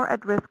no more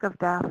at risk of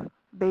death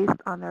based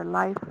on their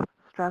life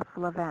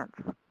stressful events.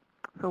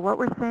 So what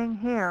we're saying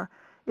here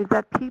is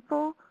that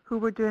people who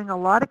were doing a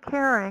lot of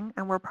caring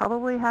and were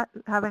probably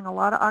having a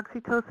lot of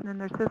oxytocin in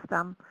their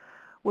system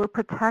were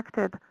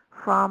protected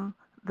from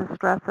the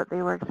stress that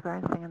they were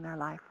experiencing in their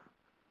life.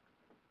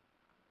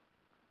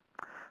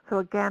 So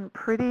again,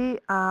 pretty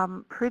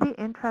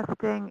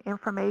interesting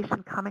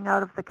information coming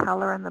out of the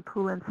Keller and the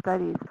Poulin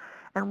studies.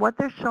 And what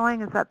they're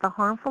showing is that the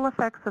harmful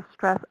effects of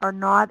stress are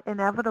not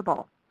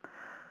inevitable,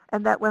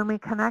 and that when we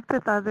connect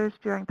with others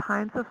during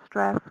times of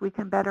stress, we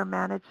can better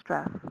manage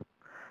stress.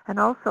 And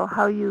also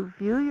how you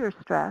view your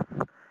stress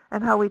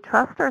and how we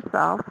trust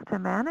ourselves to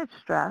manage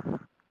stress.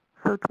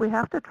 So we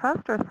have to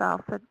trust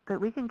ourselves that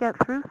we can get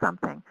through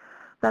something,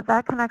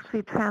 that can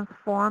actually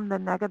transform the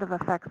negative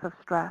effects of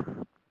stress.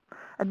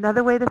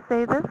 Another way to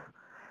say this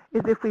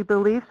is if we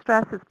believe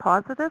stress is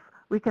positive,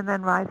 we can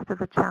then rise to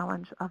the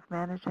challenge of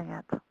managing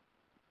it.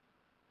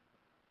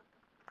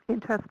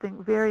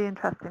 Interesting, very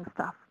interesting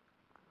stuff.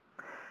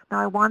 Now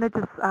I wanted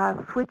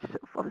to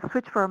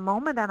switch for a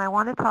moment, and I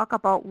want to talk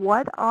about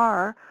what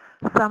are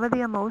some of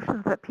the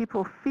emotions that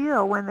people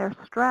feel when they're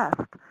stressed,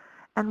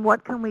 and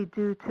what can we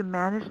do to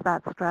manage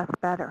that stress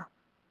better.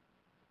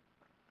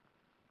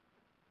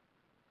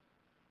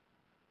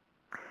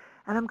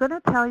 And I'm going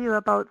to tell you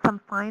about some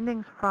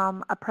findings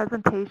from a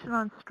presentation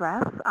on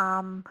stress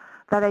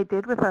that I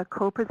did with a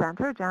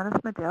co-presenter, Janice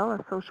Medill,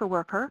 a social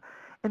worker.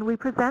 And we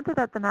presented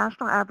at the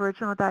National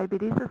Aboriginal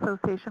Diabetes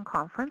Association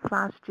conference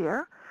last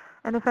year.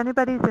 And if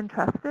anybody's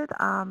interested,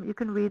 you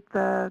can read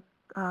the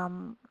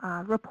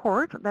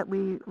report that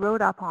we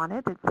wrote up on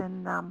it. It's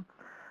in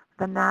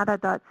the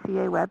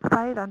nada.ca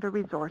website under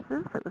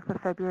resources. It was the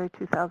February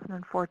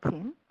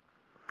 2014.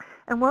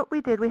 And what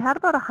we did, we had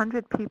about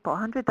 100 people,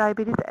 100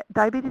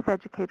 diabetes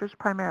educators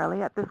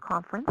primarily at this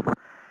conference,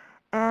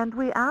 and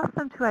we asked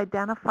them to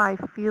identify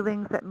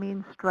feelings that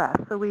mean stress.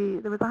 So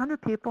there was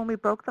 100 people, and we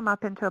broke them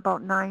up into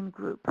about 9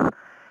 groups.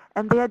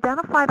 And they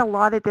identified a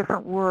lot of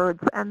different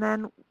words, and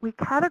then we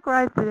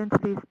categorized it into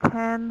these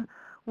 10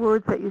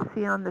 words that you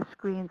see on the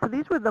screen. So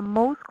these were the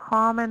most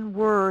common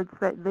words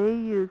that they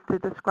used to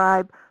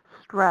describe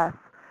stress.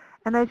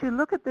 And as you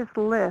look at this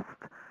list,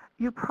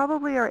 you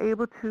probably are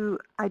able to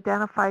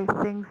identify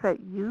things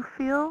that you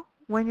feel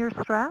when you're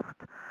stressed.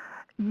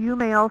 You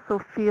may also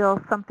feel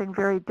something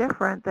very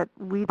different that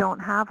we don't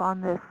have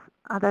on this,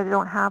 that I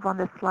don't have on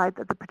this slide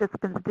that the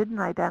participants didn't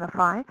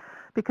identify,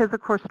 because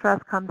of course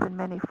stress comes in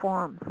many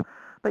forms.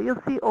 But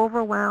you'll see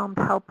overwhelmed,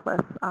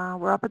 helpless.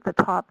 We're up at the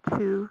top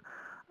 2.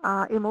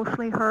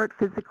 Emotionally hurt,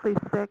 physically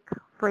sick,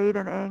 afraid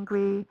and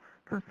angry,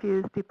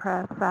 confused,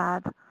 depressed,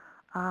 sad,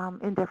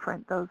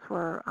 indifferent. Those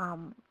were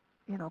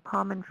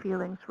common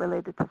feelings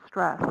related to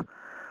stress.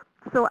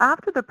 So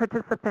after the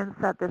participants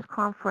at this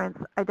conference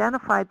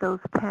identified those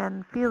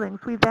 10 feelings,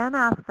 we then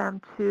asked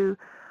them to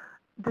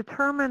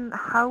determine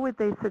how would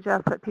they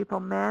suggest that people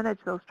manage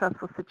those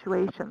stressful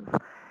situations.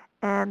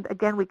 And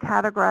again, we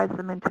categorized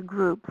them into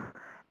groups.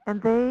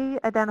 And they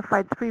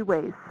identified 3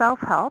 ways: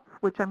 self-help,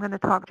 which I'm going to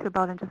talk to you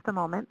about in just a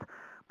moment,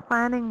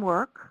 planning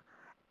work,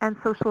 and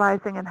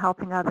socializing and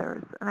helping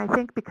others. And I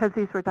think because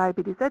these were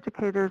diabetes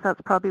educators,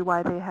 that's probably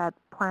why they had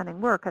planning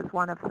work as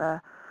one of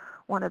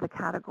the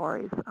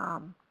categories.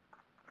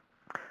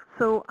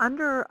 So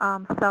under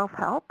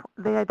self-help,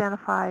 they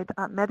identified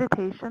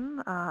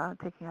meditation,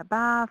 taking a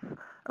bath,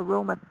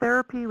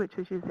 aromatherapy, which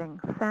is using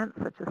scents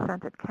such as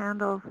scented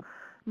candles,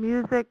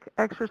 music,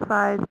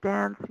 exercise,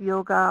 dance,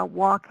 yoga,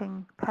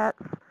 walking,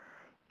 pets,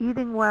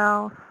 eating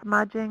well,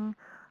 smudging,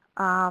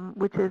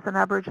 which is an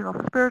Aboriginal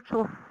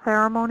spiritual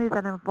ceremony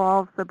that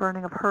involves the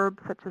burning of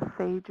herbs such as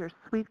sage or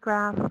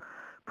sweetgrass,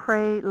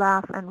 pray,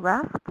 laugh, and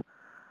rest.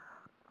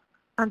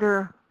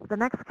 Under the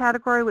next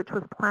category, which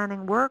was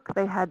planning work,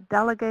 they had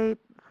delegate,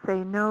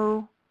 say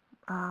no,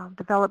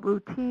 develop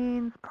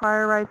routines,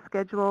 prioritize,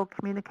 schedule,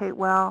 communicate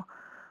well,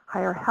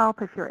 hire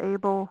help if you're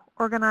able,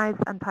 organize,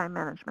 and time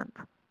management.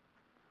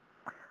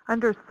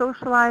 Under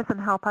socialize and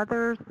help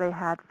others, they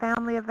had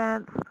family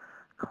events,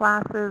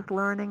 classes,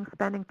 learning,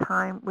 spending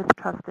time with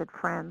trusted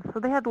friends. So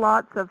they had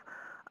lots of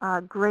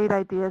great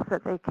ideas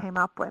that they came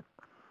up with.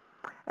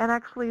 And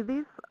actually,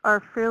 these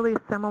are fairly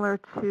similar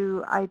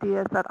to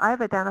ideas that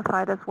I've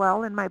identified as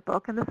well in my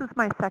book. And this is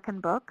my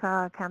second book,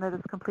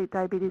 Canada's Complete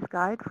Diabetes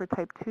Guide for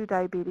Type 2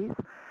 Diabetes.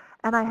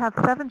 And I have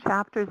 7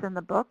 chapters in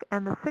the book,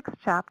 and the 6th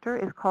chapter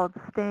is called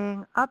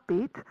Staying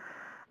Upbeat.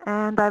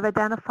 And I've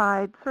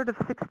identified sort of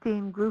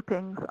 16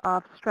 groupings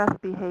of stress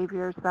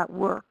behaviors that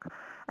work.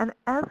 And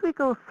as we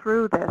go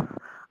through this,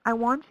 I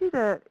want you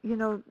to,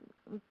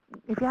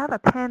 if you have a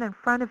pen in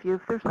front of you,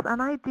 if there's an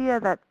idea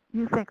that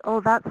you think, oh,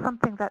 that's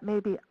something that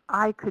maybe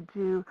I could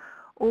do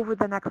over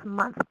the next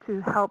month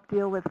to help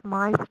deal with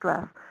my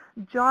stress,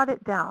 jot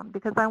it down,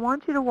 because I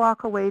want you to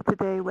walk away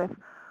today with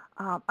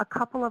a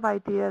couple of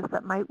ideas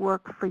that might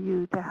work for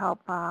you to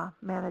help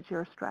manage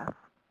your stress.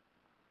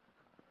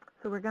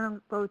 So we're going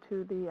to go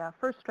to the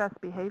first stress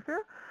behavior,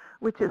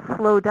 which is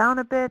slow down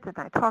a bit. And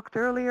I talked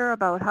earlier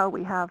about how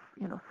we have,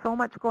 so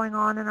much going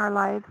on in our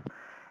lives.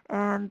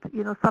 And,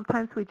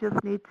 sometimes we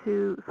just need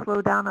to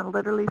slow down and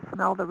literally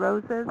smell the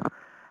roses.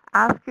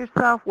 Ask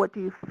yourself, what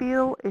do you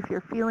feel if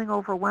you're feeling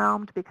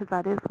overwhelmed? Because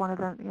that is one of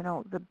the,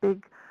 the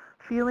big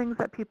feelings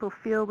that people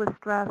feel with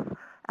stress.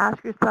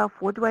 Ask yourself,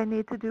 what do I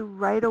need to do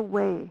right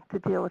away to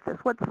deal with this?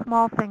 What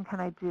small thing can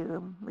I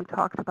do? We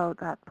talked about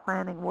that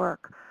planning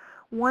work.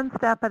 One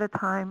step at a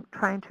time,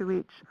 trying to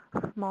reach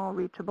small,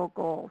 reachable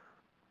goals.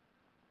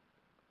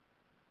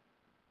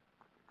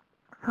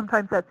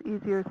 sometimes that's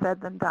easier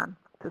said than done,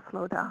 to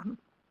slow down.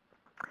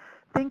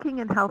 Thinking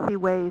in healthy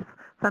ways.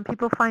 Some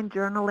people find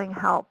journaling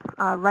helps,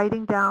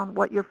 writing down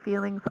what your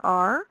feelings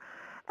are,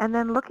 and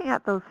then looking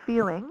at those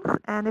feelings,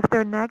 and if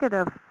they're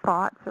negative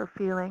thoughts or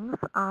feelings,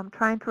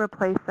 trying to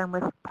replace them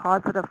with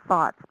positive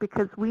thoughts,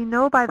 because we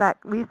know by that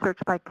research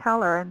by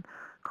Keller and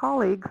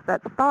colleagues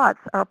that thoughts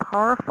are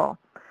powerful.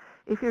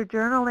 If you're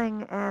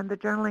journaling and the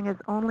journaling is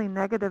only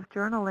negative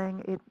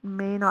journaling, it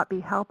may not be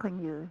helping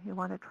you. You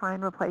want to try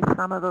and replace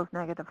some of those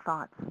negative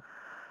thoughts.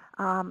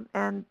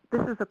 And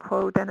this is a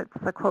quote, and it's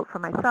a quote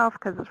from myself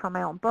because it's from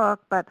my own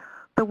book, but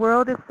the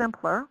world is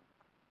simpler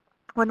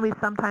than we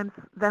sometimes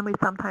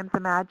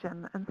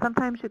imagine. And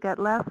sometimes you get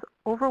less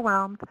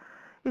overwhelmed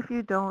if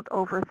you don't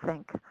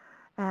overthink.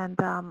 And,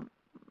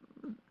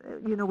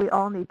 we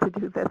all need to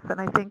do this.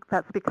 And I think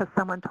that's because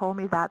someone told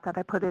me that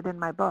I put it in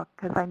my book,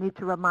 because I need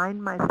to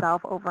remind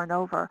myself over and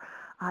over,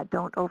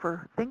 don't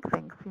overthink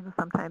things.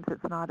 Sometimes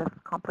it's not as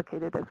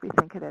complicated as we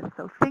think it is.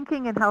 So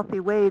thinking in healthy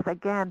ways,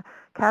 again,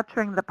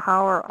 capturing the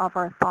power of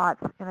our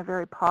thoughts in a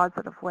very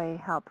positive way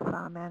helps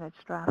manage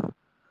stress.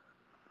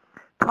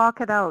 Talk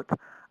it out.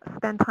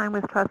 Spend time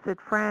with trusted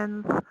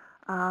friends.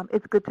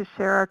 It's good to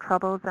share our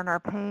troubles and our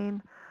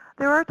pain.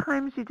 There are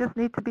times you just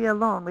need to be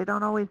alone. We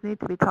don't always need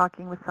to be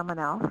talking with someone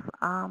else,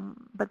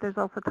 but there's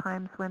also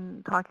times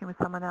when talking with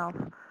someone else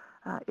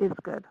is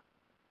good.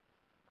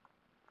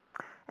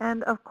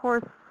 And of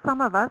course,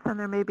 some of us, and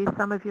there may be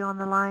some of you on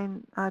the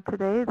line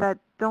today that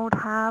don't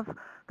have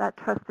that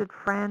trusted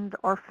friend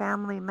or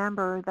family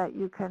member that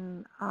you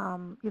can,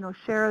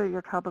 share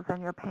your troubles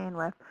and your pain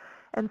with.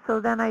 And so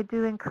then I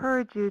do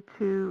encourage you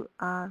to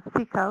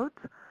seek out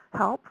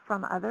help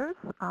from others.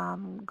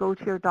 Go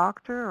to your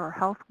doctor or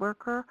health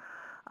worker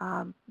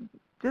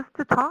just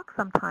to talk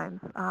sometimes,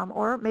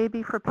 or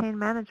maybe for pain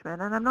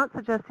management. And I'm not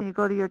suggesting you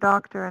go to your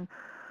doctor and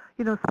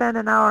spend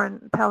an hour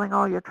in telling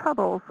all your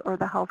troubles, or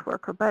the health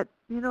worker. But,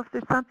 if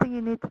there's something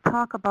you need to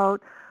talk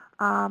about,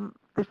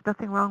 there's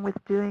nothing wrong with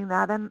doing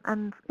that.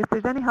 And if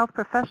there's any health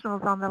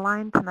professionals on the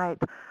line tonight,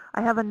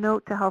 I have a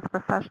note to health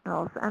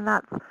professionals, and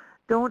that's,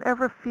 don't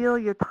ever feel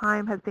your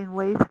time has been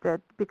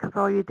wasted because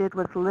all you did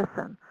was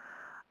listen.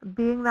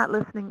 Being that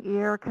listening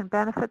ear can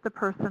benefit the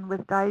person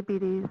with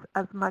diabetes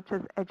as much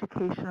as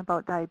education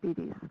about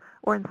diabetes,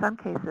 or in some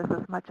cases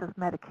as much as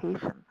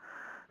medication.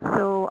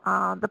 So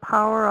the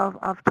power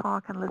of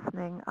talk and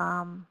listening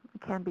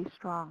can be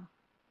strong.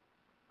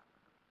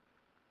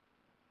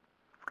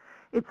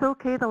 It's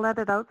okay to let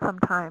it out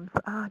sometimes.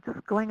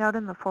 Just going out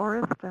in the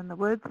forest and the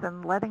woods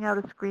and letting out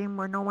a scream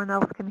where no one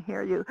else can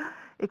hear you.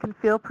 It can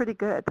feel pretty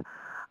good.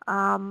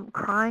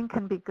 Crying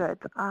can be good.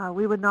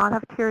 We would not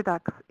have tear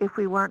ducts if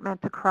we weren't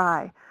meant to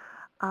cry.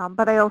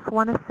 But I also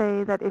want to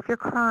say that if you're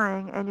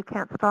crying and you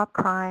can't stop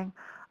crying,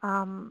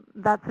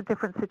 that's a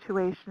different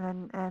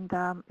situation, and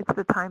it's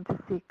the time to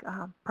seek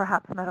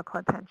perhaps medical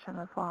attention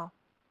as well.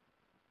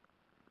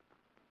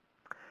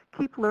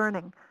 Keep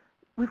learning.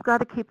 We've got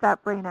to keep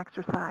that brain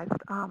exercised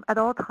at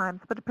all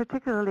times, but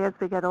particularly as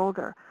we get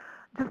older.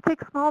 Just take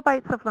small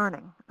bites of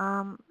learning.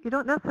 You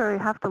don't necessarily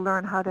have to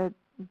learn how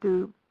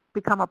to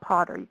become a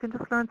potter. You can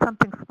just learn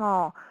something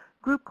small.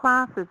 Group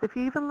classes, if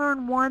you even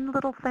learn one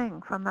little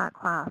thing from that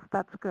class,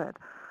 that's good.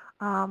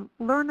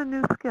 Learn a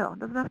new skill. It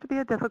doesn't have to be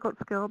a difficult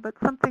skill, but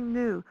something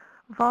new.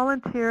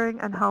 Volunteering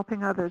and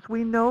helping others.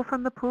 We know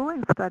from the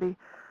pooling study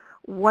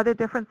what a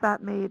difference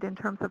that made in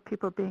terms of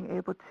people being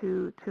able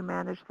to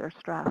manage their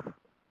stress.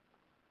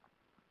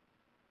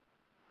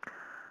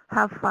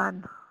 Have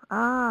fun.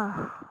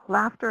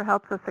 Laughter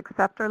helps us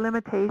accept our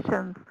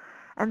limitations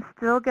and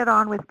still get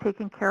on with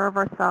taking care of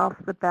ourselves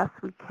the best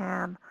we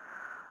can.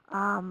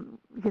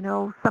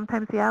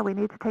 Sometimes, we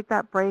need to take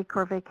that break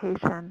or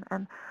vacation.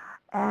 And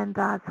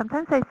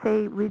sometimes I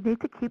say we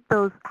need to keep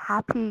those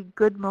happy,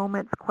 good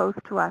moments close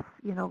to us.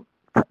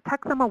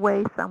 Tuck them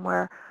away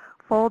somewhere,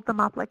 fold them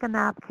up like a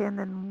napkin,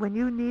 and when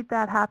you need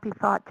that happy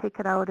thought, take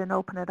it out and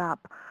open it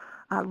up.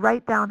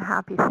 Write down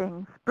happy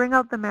things. Bring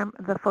out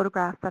the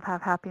photographs that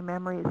have happy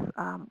memories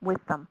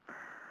with them.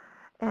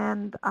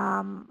 And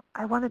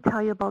I want to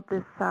tell you about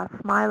this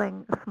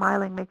smiling.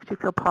 Smiling makes you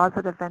feel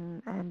positive,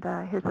 and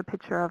here's a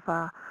picture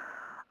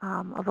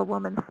of a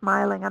woman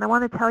smiling. And I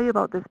want to tell you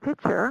about this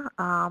picture.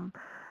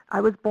 I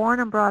was born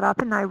and brought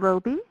up in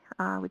Nairobi,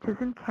 which is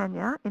in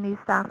Kenya, in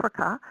East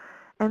Africa.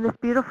 And this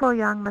beautiful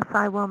young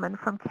Maasai woman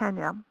from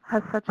Kenya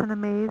has such an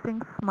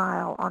amazing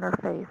smile on her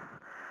face.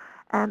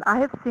 And I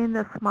have seen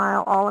this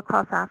smile all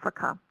across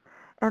Africa.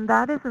 And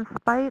that is in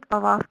spite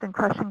of often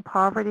crushing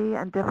poverty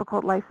and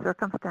difficult life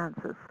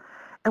circumstances.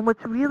 And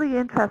what's really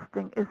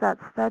interesting is that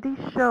studies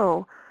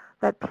show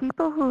that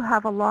people who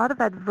have a lot of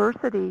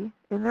adversity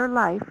in their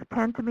life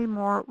tend to be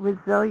more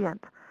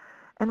resilient.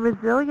 And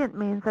resilient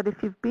means that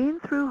if you've been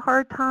through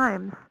hard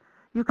times,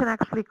 you can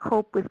actually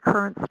cope with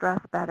current stress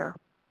better.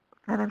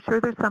 And I'm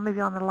sure there's some of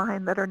you on the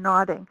line that are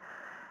nodding.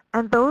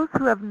 And those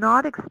who have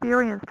not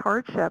experienced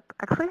hardship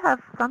actually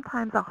have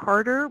sometimes a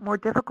harder, more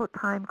difficult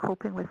time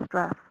coping with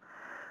stress.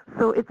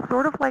 So it's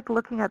sort of like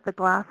looking at the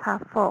glass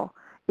half full.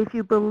 If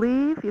you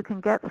believe you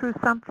can get through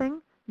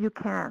something, you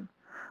can.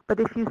 But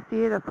if you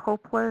see it as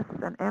hopeless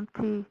and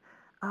empty,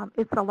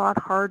 it's a lot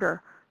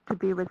harder to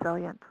be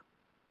resilient.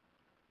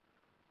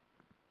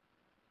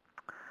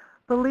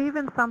 Believe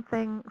in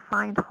something,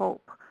 find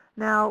hope.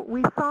 Now,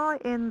 we saw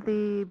in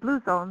the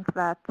blue zones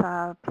that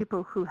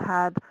people who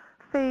had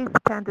faith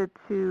tended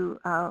to,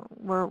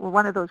 were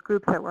one of those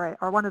groups that were,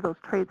 or one of those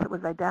traits that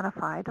was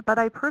identified. But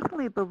I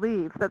personally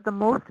believe that the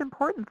most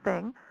important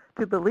thing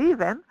to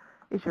believe in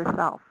is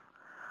yourself.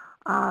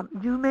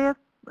 You may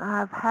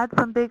have had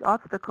some big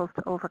obstacles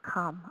to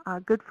overcome.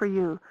 Good for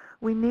you.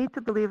 We need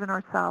to believe in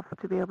ourselves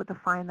to be able to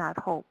find that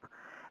hope.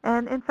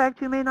 And in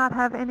fact, you may not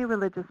have any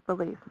religious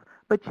beliefs,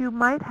 but you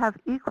might have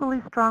equally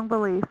strong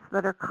beliefs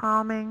that are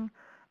calming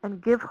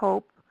and give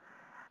hope.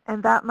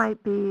 And that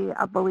might be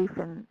a belief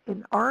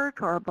in art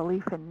or a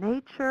belief in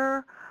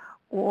nature,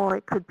 or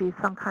it could be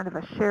some kind of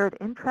a shared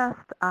interest.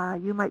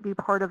 You might be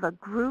part of a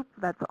group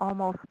that's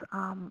almost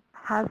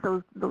has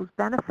those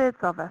benefits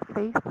of a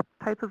faith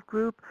type of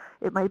group.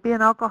 It might be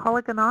an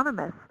Alcoholic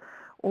Anonymous,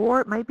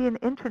 or it might be an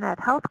internet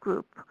health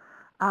group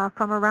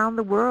from around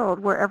the world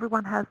where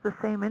everyone has the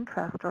same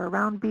interest, or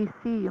around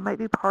BC. You might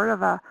be part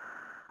of a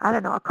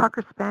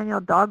Cocker Spaniel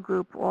dog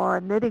group, or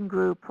a knitting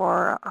group,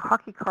 or a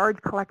hockey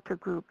card collector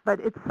group. But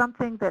it's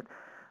something that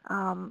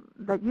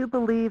that you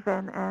believe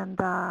in, and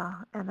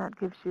that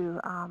gives you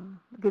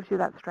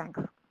that strength.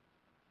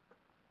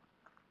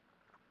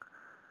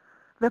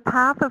 The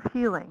path of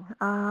healing.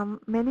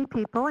 Many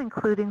people,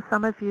 including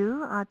some of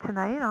you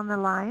tonight on the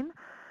line,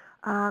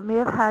 may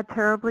have had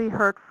terribly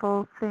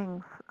hurtful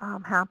things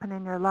happen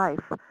in your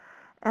life.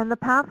 And the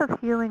path of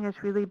healing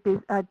is really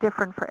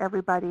different for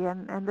everybody,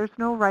 and there's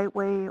no right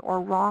way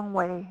or wrong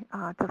way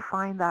to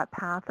find that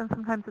path, and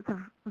sometimes it's a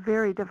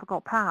very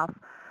difficult path.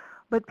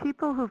 But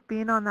people who've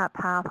been on that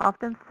path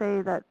often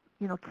say that,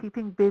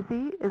 keeping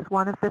busy is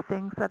one of the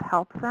things that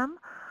helps them.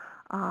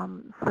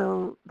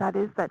 So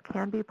that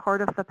can be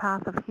part of the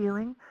path of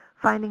healing.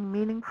 Finding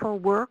meaningful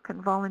work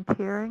and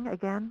volunteering,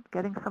 again,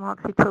 getting some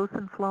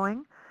oxytocin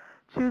flowing.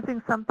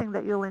 Choosing something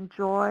that you'll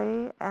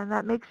enjoy and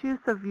that makes use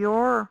of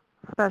your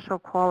special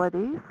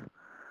qualities,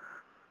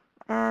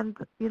 and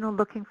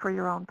looking for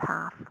your own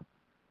path.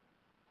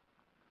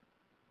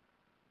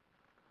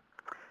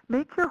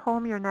 Make your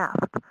home your nest.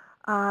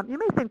 You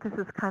may think this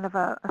is kind of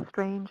a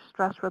strange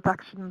stress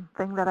reduction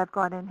thing that I've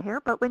got in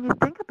here, but when you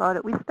think about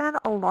it, we spend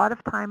a lot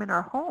of time in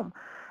our home.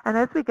 And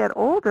as we get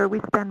older, we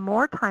spend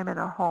more time in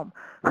our home.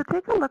 So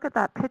take a look at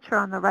that picture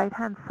on the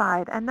right-hand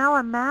side, and now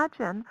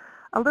imagine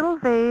a little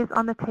vase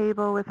on the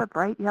table with a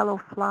bright yellow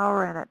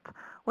flower in it.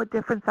 What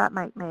difference that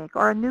might make.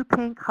 Or a new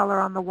paint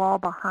color on the wall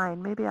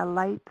behind, maybe a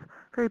light,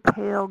 very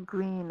pale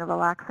green, a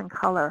relaxing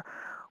color.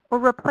 Or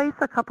replace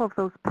a couple of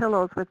those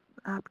pillows with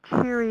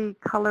cheery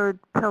colored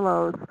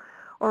pillows,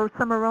 or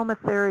some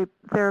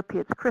aromatherapy.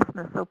 It's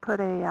Christmas, so put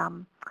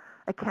a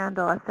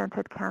candle, a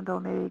scented candle,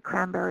 maybe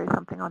cranberry,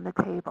 something on the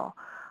table.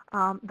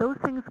 Those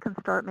things can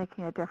start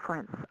making a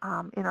difference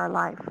in our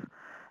life.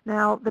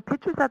 Now, the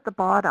pictures at the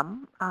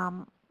bottom,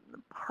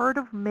 part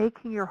of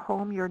making your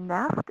home your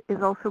nest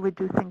is also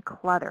reducing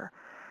clutter.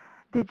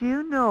 Did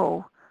you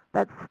know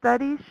that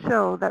studies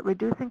show that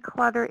reducing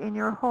clutter in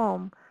your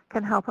home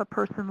can help a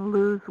person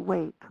lose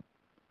weight?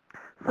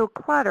 So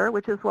clutter,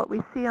 which is what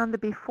we see on the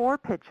before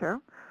picture,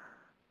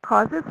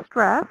 causes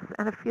stress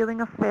and a feeling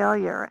of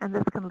failure, and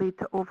this can lead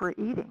to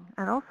overeating.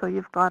 And also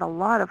you've got a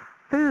lot of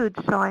food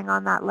showing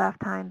on that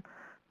left-hand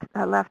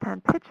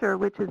picture,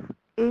 which is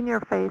in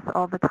your face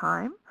all the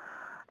time.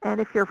 And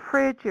if your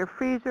fridge, your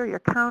freezer, your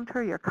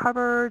counter, your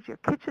cupboards, your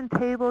kitchen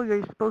table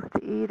you're supposed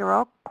to eat are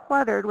all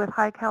cluttered with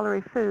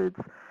high-calorie foods,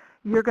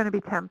 you're going to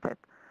be tempted.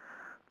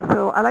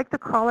 So I like to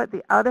call it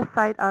the out of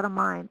sight, out of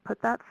mind.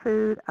 Put that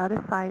food out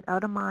of sight,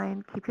 out of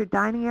mind. Keep your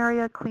dining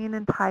area clean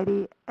and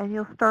tidy, and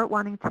you'll start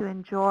wanting to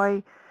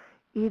enjoy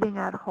eating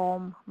at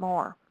home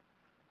more.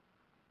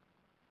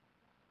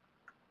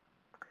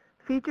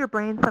 Feed your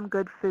brain some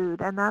good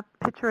food. And that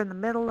picture in the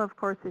middle, of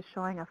course, is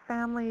showing a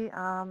family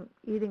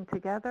eating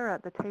together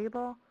at the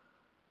table.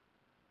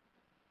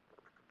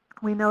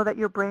 We know that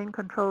your brain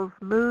controls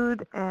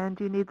mood, and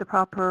you need the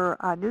proper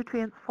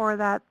nutrients for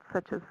that,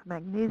 such as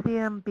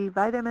magnesium, B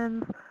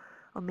vitamins,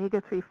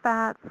 omega-3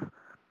 fats,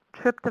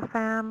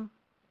 tryptophan.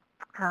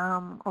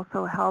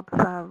 Also helps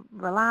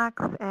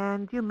relax,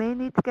 and you may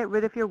need to get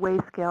rid of your weigh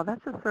scale.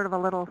 That's just sort of a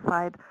little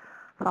side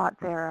thought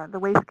there. The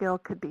weigh scale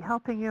could be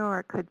helping you, or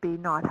it could be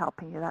not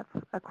helping you.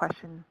 That's a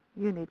question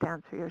you need to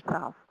answer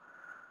yourself.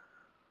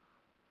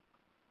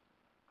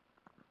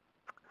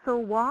 So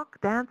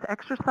walk, dance,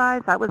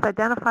 exercise, that was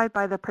identified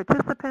by the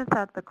participants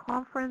at the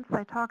conference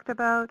I talked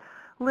about.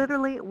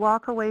 Literally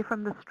walk away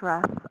from the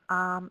stress.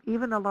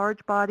 Even a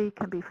large body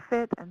can be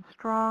fit and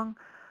strong.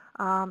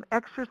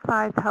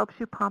 Exercise helps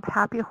you pump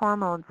happy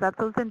hormones. That's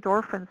those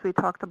endorphins we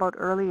talked about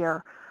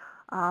earlier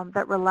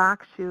that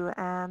relax you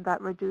and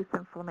that reduce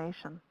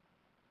inflammation.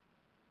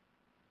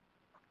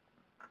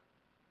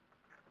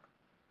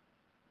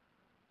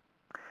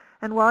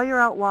 And while you're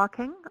out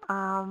walking,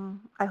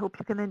 I hope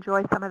you can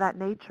enjoy some of that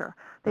nature.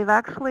 They've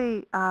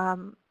actually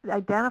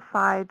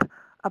identified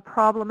a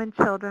problem in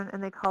children,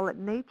 and they call it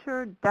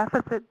nature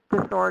deficit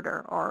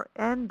disorder, or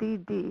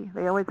NDD.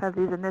 They always have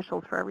these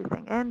initials for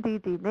everything.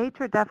 NDD,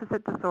 nature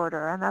deficit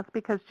disorder, and that's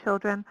because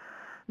children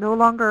no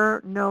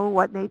longer know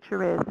what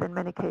nature is in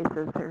many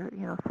cases. They're,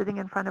 sitting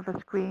in front of a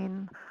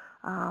screen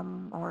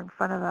or in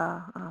front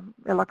of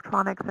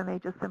electronics, and they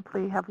just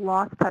simply have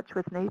lost touch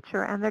with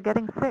nature, and they're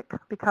getting sick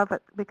because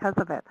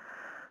of it.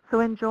 So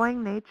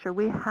enjoying nature,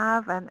 we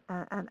have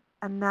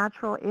a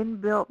natural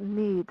inbuilt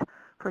need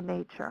for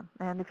nature.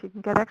 And if you can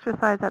get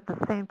exercise at the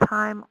same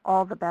time,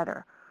 all the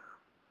better.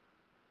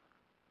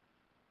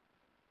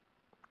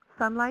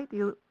 Sunlight,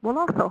 you will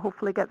also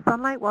hopefully get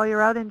sunlight while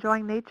you're out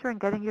enjoying nature and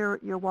getting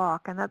your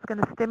walk. And that's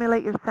going to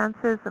stimulate your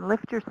senses and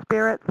lift your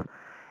spirits.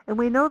 And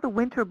we know the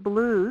winter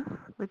blues,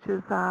 which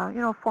is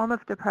a form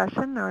of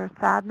depression or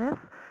sadness,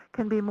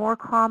 can be more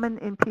common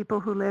in people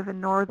who live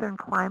in northern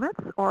climates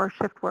or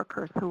shift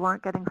workers who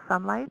aren't getting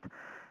sunlight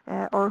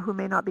or who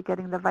may not be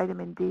getting the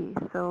vitamin D.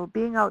 So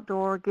being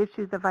outdoor gives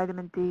you the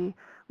vitamin D,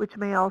 which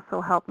may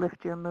also help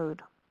lift your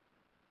mood.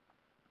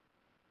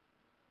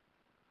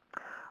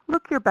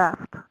 Look your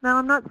best. Now,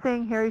 I'm not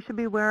saying here you should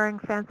be wearing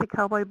fancy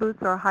cowboy boots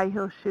or high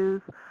heel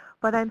shoes,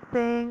 but I'm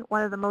saying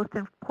one of the most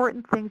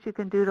important things you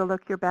can do to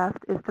look your best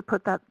is to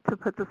put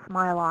the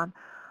smile on.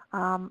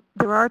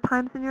 There are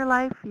times in your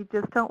life you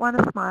just don't want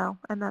to smile,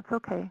 and that's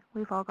okay.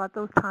 We've all got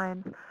those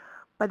times.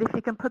 But if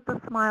you can put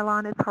the smile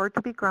on, it's hard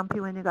to be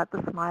grumpy when you got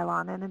the smile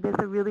on, and it is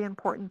a really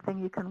important thing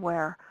you can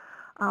wear.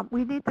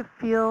 We need to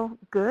feel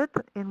good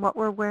in what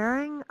we're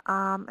wearing.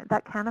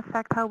 That can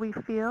affect how we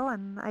feel,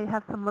 and I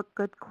have some look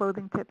good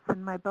clothing tips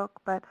in my book.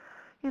 But,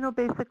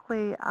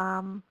 basically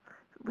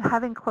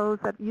having clothes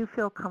that you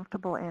feel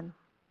comfortable in.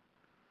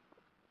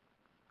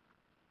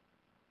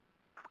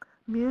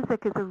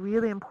 Music is a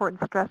really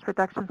important stress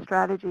reduction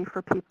strategy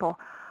for people.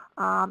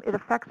 It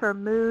affects our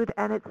mood,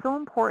 and it's so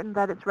important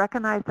that it's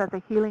recognized as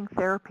a healing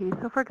therapy.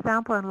 So, for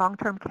example, in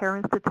long-term care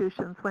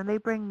institutions, when they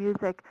bring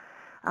music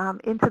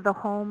into the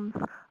homes,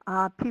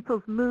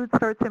 people's mood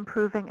starts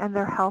improving and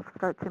their health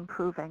starts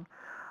improving.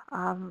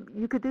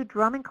 You could do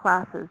drumming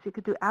classes. You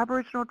could do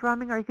Aboriginal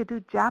drumming, or you could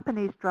do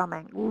Japanese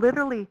drumming.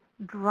 Literally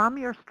drum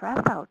your stress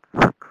out.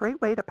 It's a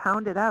great way to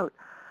pound it out.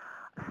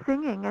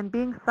 Singing and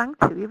being sung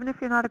to, even if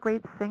you're not a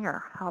great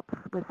singer, helps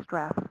with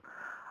stress.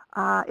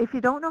 If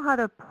you don't know how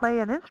to play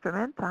an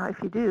instrument, if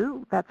you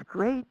do, that's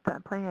great.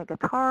 Playing a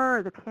guitar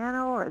or the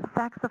piano or the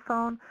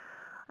saxophone.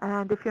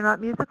 And if you're not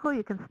musical,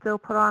 you can still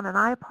put on an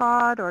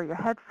iPod or your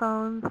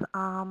headphones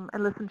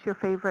and listen to your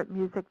favorite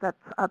music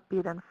that's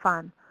upbeat and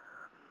fun.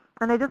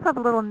 And I just have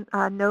a little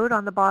note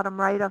on the bottom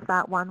right of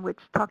that one which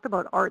talked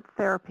about art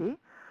therapy,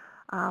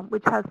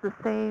 which has the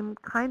same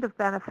kind of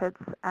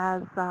benefits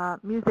as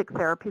music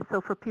therapy.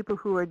 So for people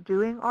who are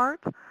doing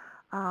art,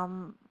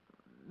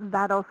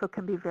 that also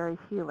can be very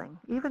healing.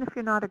 Even if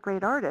you're not a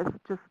great artist,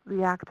 just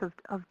the act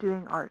of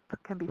doing art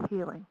can be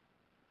healing.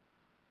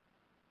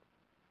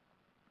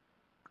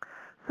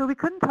 So we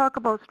couldn't talk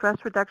about stress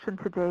reduction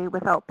today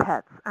without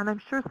pets. And I'm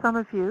sure some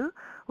of you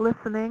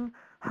listening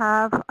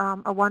have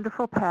a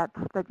wonderful pet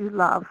that you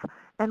love.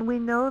 And we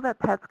know that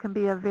pets can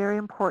be a very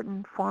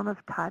important form of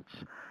touch.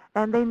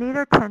 And they need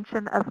our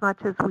attention as much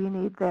as we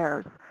need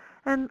theirs.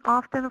 And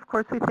often, of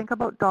course, we think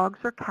about dogs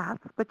or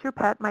cats, but your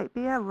pet might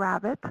be a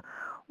rabbit,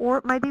 or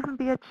it might even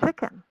be a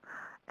chicken.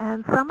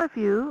 And some of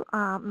you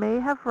may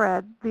have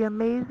read the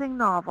amazing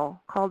novel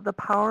called The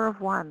Power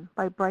of One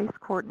by Bryce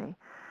Courtenay.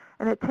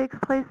 And it takes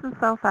place in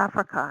South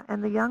Africa.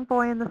 And the young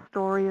boy in the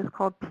story is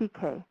called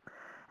PK.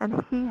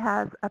 And he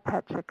has a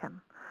pet chicken.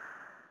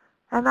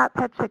 And that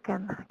pet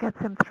chicken gets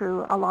him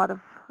through a lot of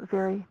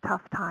very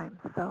tough times.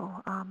 So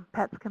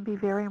pets can be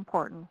very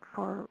important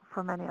for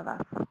many of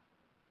us.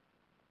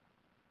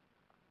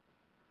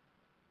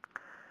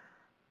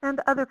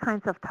 And other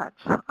kinds of touch.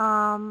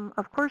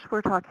 Of course,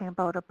 we're talking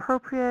about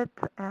appropriate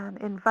and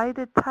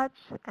invited touch,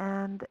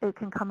 and it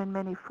can come in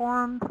many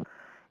forms.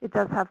 It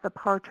does have the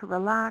power to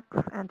relax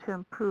and to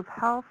improve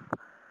health.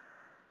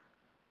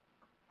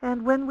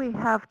 And when we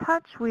have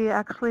touch, we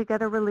actually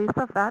get a release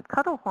of that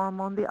cuddle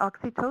hormone, the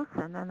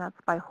oxytocin, and that's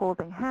by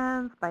holding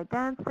hands, by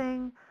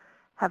dancing,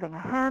 having a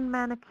hand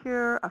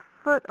manicure, a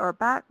foot or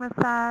back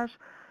massage,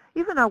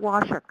 even a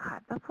washer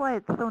cut. That's why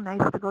it's so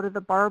nice to go to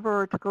the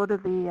barber or to go to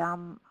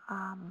the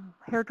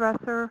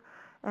hairdresser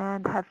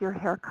and have your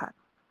hair cut.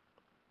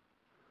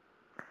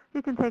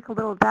 You can take a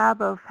little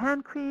dab of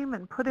hand cream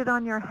and put it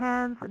on your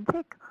hands and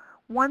take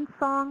one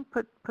song,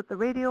 put the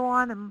radio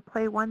on and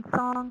play one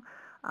song,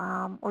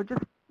 or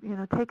just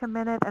take a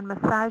minute and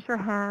massage your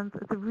hands.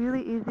 It's a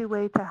really easy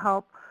way to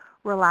help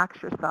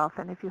relax yourself.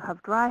 And if you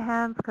have dry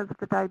hands because of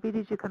the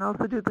diabetes, you can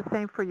also do the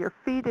same for your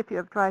feet. If you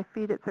have dry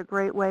feet, it's a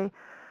great way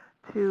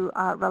to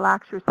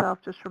relax yourself.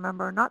 Just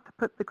remember not to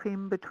put the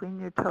cream between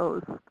your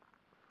toes.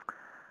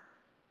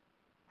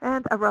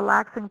 And a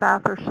relaxing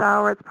bath or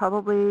shower, it's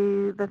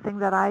probably the thing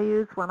that I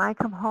use when I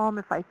come home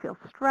if I feel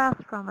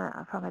stressed from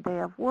a day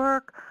of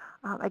work.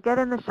 I get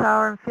in the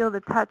shower and feel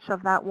the touch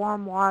of that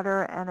warm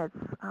water, and it's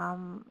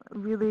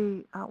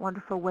really a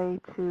wonderful way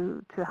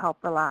to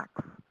help relax.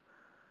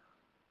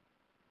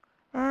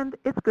 And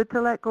it's good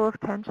to let go of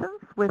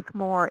tensions with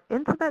more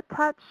intimate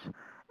touch.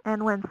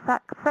 And when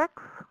sex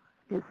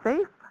is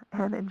safe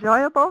and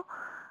enjoyable,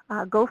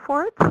 go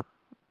for it,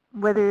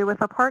 whether you're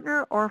with a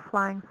partner or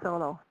flying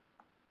solo.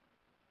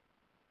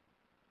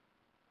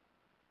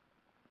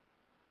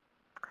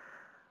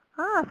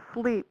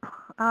 Sleep.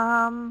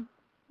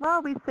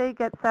 Well, we say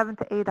get 7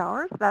 to 8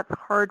 hours. That's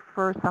hard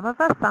for some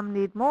of us. Some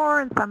need more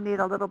and some need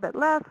a little bit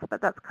less,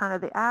 but that's kind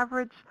of the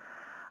average.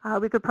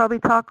 We could probably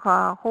talk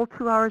a whole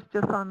 2 hours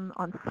just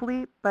on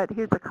sleep, but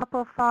here's a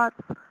couple of thoughts.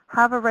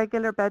 Have a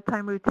regular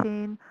bedtime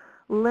routine.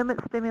 Limit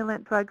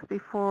stimulant drugs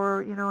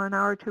before, an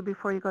hour or two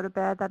before you go to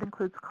bed. That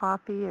includes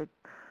coffee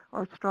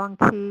or strong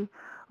tea.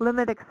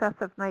 Limit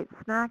excessive night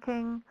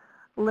snacking.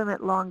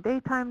 Limit long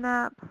daytime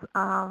naps.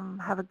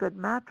 Have a good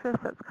mattress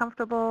that's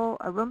comfortable,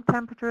 a room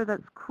temperature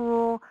that's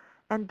cool,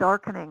 and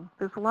darkening.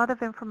 There's a lot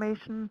of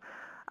information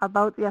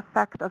about the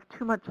effect of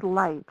too much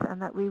light and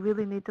that we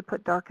really need to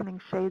put darkening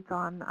shades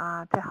on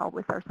to help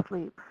with our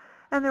sleep.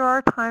 And there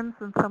are times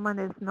when someone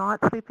is not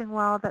sleeping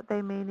well that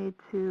they may need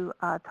to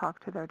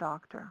talk to their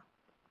doctor,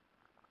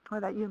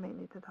 or that you may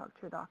need to talk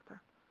to your doctor.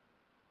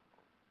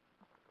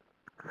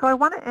 So I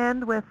want to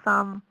end with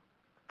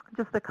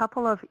just a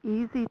couple of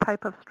easy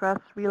type of stress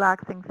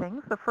relaxing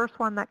things. The first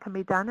one that can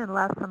be done in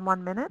less than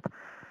 1 minute,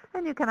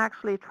 and you can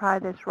actually try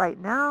this right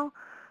now.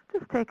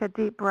 Just take a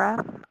deep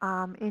breath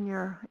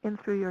in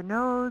through your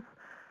nose,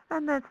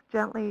 and then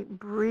gently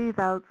breathe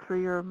out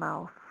through your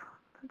mouth.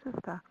 So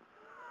just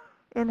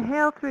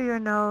inhale through your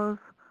nose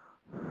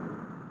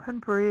and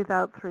breathe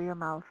out through your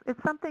mouth.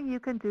 It's something you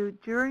can do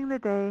during the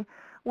day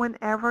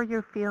whenever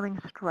you're feeling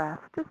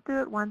stressed. Just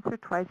do it once or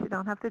twice. You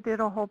don't have to do it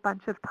a whole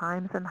bunch of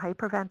times and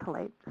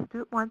hyperventilate. Just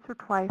do it once or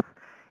twice.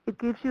 It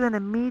gives you an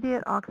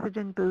immediate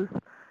oxygen boost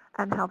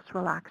and helps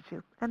relax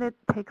you. And it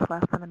takes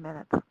less than a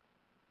minute.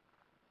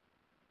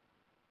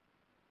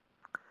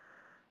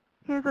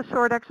 Here's a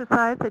short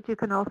exercise that you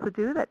can also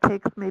do that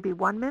takes maybe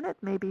 1 minute,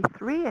 maybe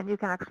 3, and you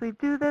can actually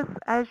do this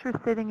as you're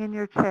sitting in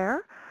your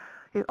chair,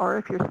 or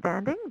if you're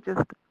standing,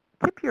 just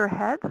tip your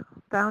head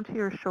down to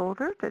your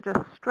shoulder to just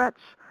stretch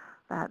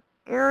that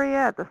area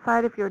at the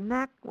side of your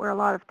neck where a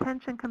lot of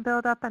tension can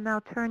build up, and now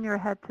turn your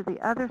head to the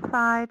other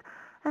side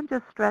and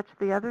just stretch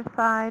the other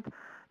side.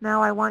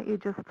 Now I want you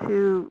just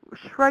to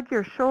shrug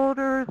your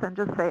shoulders and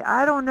just say,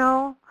 I don't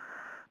know.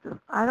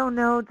 I don't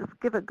know. Just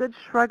give a good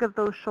shrug of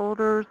those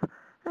shoulders.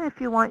 And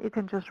if you want, you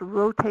can just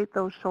rotate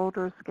those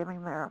shoulders,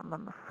 giving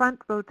them a front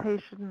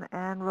rotation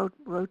and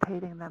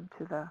rotating them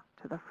to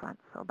the front.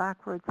 So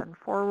backwards and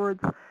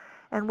forwards.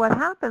 And what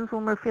happens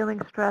when we're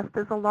feeling stressed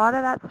is a lot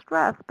of that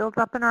stress builds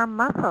up in our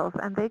muscles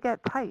and they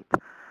get tight.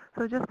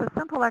 So just a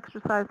simple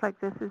exercise like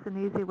this is an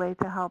easy way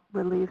to help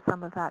relieve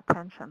some of that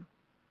tension.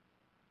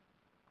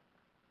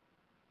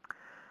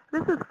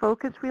 This is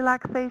focus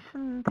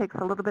relaxation. It takes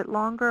a little bit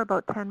longer,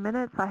 about 10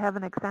 minutes. I have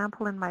an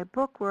example in my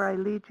book where I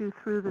lead you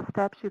through the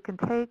steps you can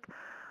take.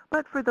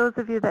 But for those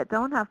of you that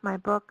don't have my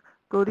book,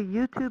 go to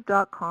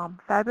youtube.com,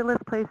 fabulous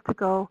place to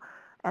go,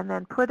 and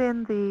then put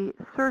in the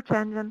search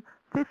engine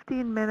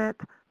 15-minute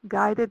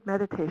guided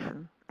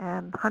meditation.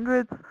 And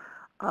hundreds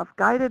of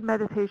guided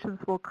meditations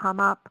will come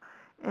up,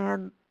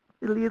 and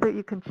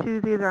you can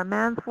choose either a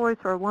man's voice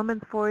or a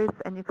woman's voice,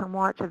 and you can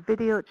watch a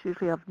video. It's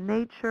usually of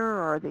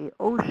nature or the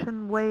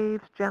ocean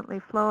waves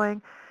gently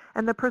flowing,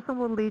 and the person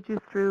will lead you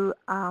through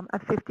a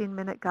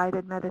 15-minute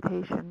guided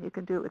meditation. You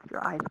can do it with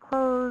your eyes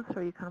closed,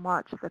 or you can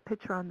watch the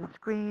picture on the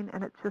screen,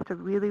 and it's just a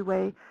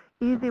really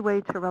easy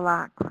way to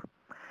relax.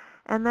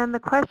 And then the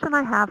question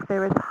I have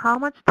there is, how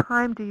much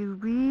time do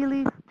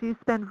you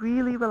spend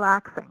really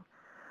relaxing?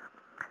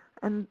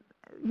 And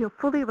you're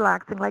fully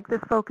relaxing, like this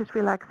focus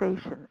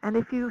relaxation. And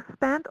if you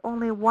spent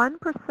only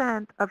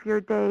 1% of your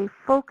day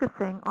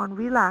focusing on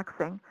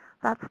relaxing,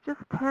 that's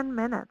just 10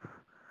 minutes.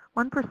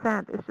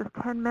 1% is just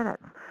 10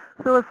 minutes.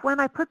 So if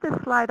when I put this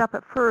slide up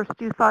at first,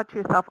 you thought to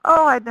yourself,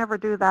 oh, I'd never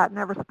do that,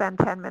 never spend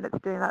 10 minutes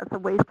doing that, it's a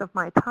waste of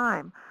my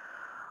time.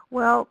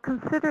 Well,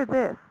 consider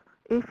this.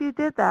 If you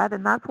did that,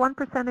 and that's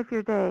 1% of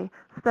your day,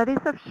 studies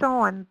have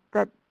shown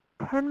that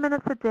 10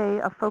 minutes a day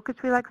of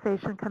focused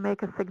relaxation can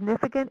make a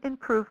significant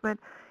improvement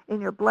in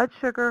your blood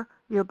sugar,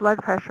 your blood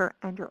pressure,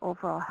 and your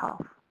overall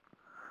health.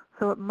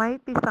 So it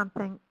might be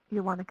something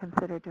you want to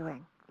consider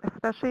doing,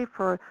 especially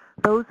for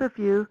those of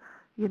you,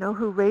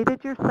 who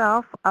rated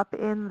yourself up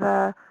in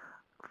the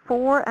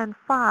 4 and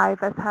 5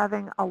 as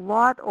having a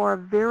lot or a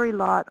very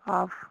lot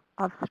of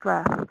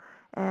stress.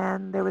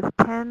 And there was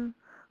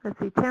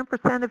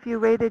 10% of you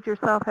rated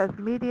yourself as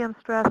medium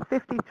stress,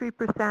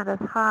 53%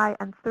 as high,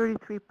 and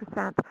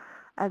 33%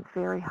 as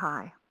very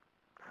high.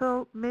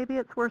 So maybe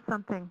it's worth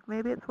something.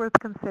 Maybe it's worth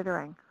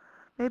considering.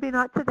 Maybe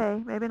not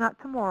today, maybe not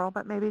tomorrow,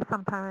 but maybe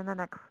sometime in the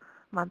next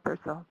month or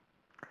so.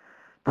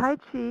 Tai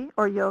Chi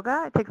or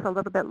yoga, it takes a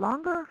little bit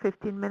longer,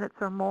 15 minutes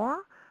or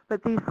more,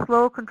 but these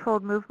slow,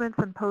 controlled movements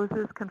and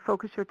poses can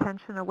focus your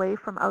attention away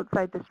from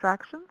outside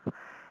distractions.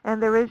 And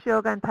there is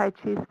yoga and Tai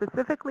Chi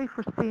specifically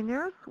for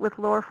seniors with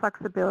lower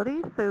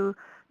flexibility. So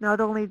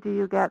not only do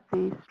you get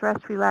the stress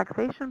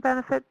relaxation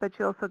benefit, but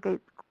you also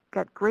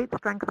get great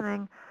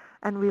strengthening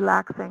and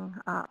relaxing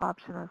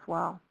option as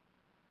well.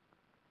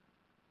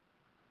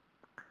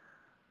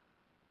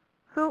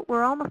 So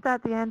we're almost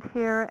at the end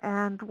here,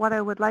 and what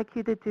I would like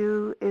you to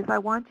do is I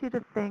want you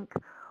to think,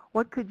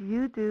 what could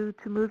you do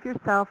to move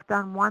yourself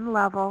down one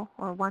level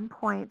or 1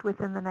 point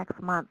within the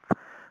next month?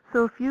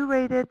 So if you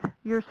rated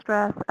your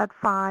stress at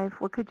 5,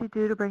 what could you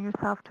do to bring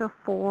yourself to a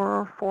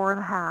 4 or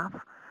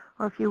 4.5?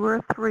 Or if you were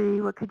a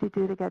 3, what could you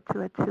do to get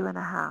to a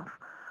 2.5?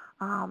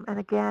 And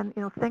again,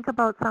 think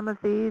about some of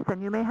these,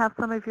 and you may have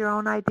some of your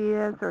own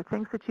ideas or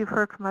things that you've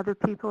heard from other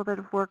people that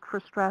have worked for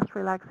stress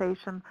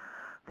relaxation.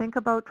 Think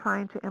about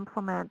trying to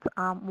implement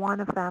one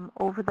of them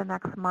over the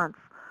next month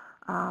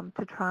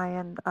to try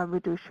and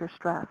reduce your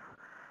stress.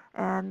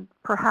 And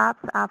perhaps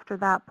after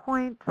that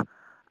point,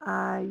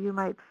 you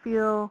might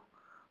feel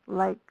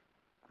like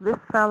this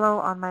fellow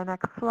on my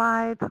next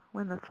slide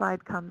when the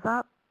slide comes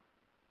up.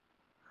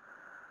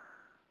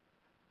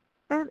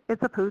 And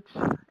it's a pooch,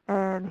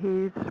 and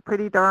he's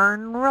pretty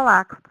darn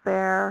relaxed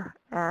there.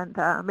 And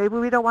maybe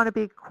we don't want to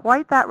be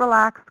quite that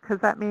relaxed because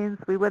that means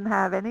we wouldn't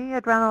have any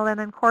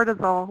adrenaline and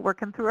cortisol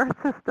working through our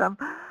system.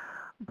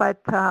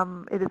 But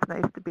it is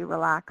nice to be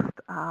relaxed,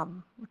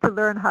 to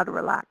learn how to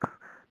relax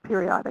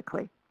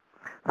periodically.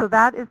 So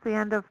that is the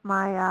end of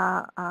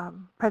my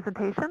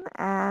presentation,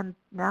 and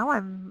now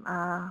I'm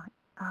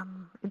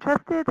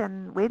interested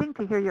and waiting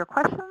to hear your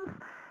questions,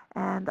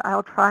 and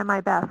I'll try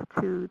my best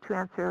to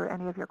answer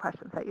any of your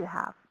questions that you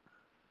have.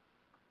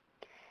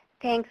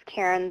 Thanks,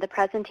 Karen. The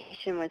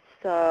presentation was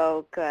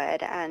so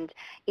good, and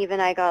even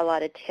I got a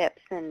lot of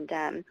tips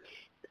and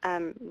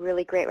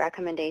really great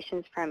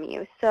recommendations from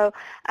you. So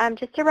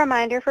just a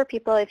reminder for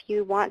people, if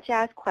you want to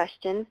ask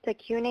questions, the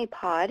Q&A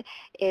pod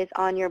is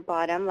on your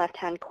bottom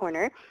left-hand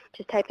corner.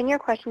 Just type in your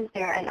questions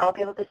there, and I'll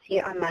be able to see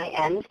it on my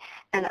end,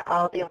 and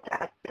I'll be able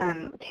to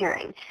ask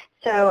Karen.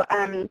 So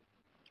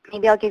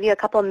maybe I'll give you a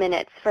couple of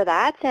minutes for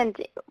that, and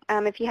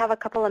if you have a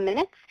couple of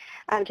minutes,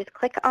 just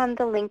click on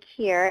the link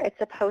here. It's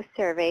a post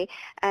survey,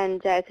 and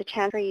it's a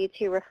chance for you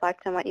to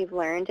reflect on what you've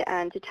learned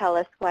and to tell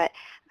us what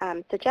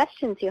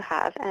suggestions you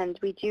have. And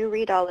we do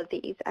read all of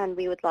these, and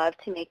we would love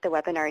to make the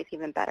webinars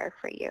even better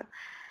for you.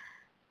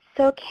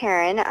 So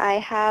Karen, I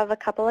have a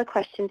couple of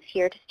questions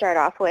here to start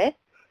off with.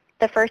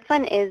 The first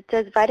one is,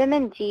 does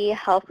vitamin D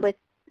help with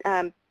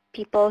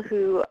people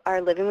who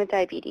are living with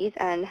diabetes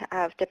and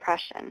have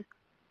depression?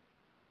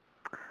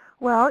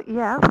 Well,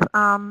 yes.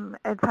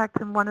 In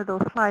fact, in one of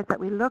those slides that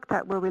we looked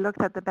at, where we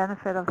looked at the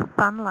benefit of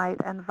sunlight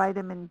and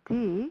vitamin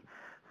D,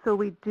 so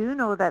we do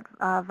know that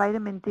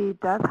vitamin D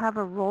does have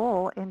a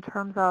role in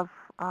terms of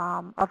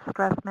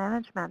stress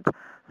management.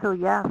 So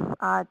yes,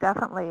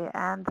 definitely.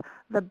 And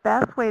the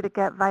best way to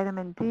get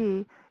vitamin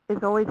D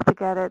is always to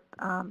get it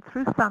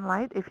through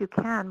sunlight if you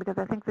can, because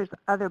I think there's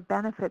other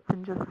benefits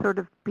in just sort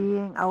of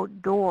being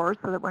outdoors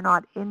so that we're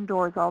not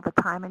indoors all the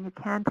time. And you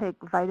can take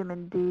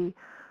vitamin D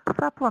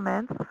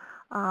supplements,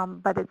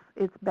 but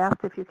it's best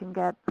if you can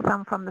get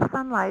some from the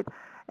sunlight.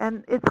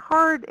 And it's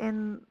hard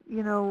in,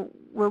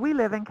 where we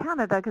live in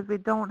Canada because we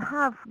don't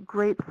have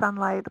great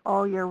sunlight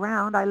all year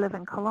round. I live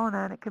in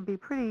Kelowna, and it can be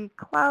pretty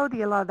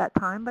cloudy a lot of that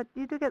time, but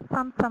you do get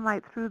some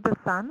sunlight through the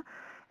sun.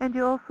 And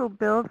you also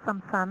build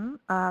some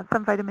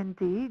vitamin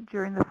D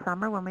during the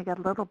summer when we get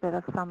a little bit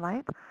of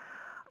sunlight.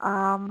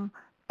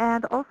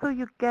 And also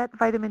you get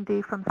vitamin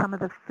D from some of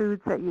the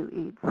foods that you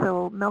eat.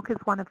 So milk is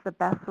one of the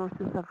best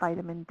sources of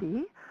vitamin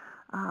D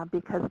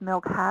because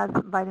milk has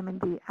vitamin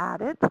D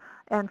added.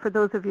 And for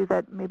those of you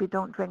that maybe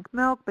don't drink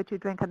milk, but you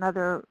drink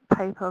another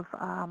type of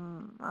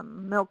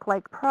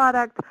milk-like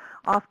product,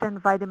 often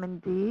vitamin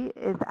D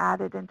is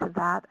added into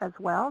that as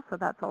well. So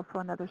that's also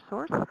another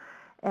source.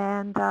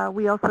 And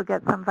we also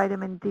get some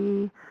vitamin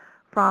D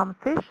from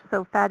fish,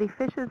 so fatty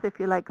fishes, if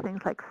you like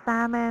things like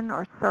salmon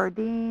or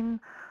sardine,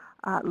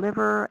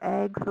 liver,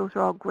 eggs, those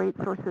are all great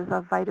sources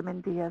of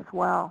vitamin D as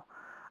well.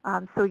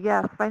 So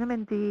yes,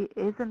 vitamin D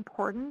is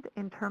important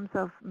in terms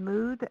of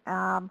mood.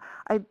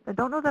 I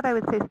don't know that I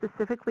would say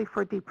specifically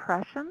for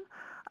depression,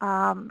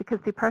 because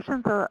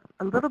depression's a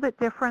little bit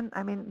different.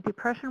 I mean,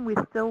 depression, we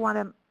still want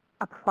to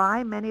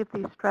apply many of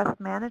these stress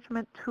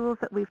management tools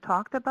that we've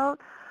talked about,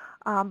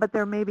 but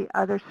there may be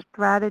other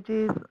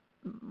strategies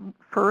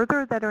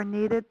further that are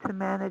needed to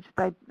manage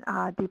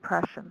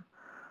depression.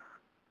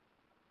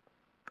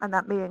 And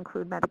that may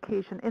include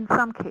medication in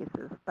some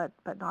cases, but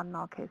not in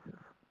all cases.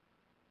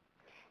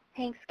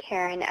 Thanks,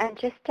 Karen. And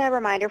just a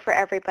reminder for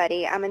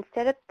everybody,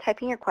 instead of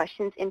typing your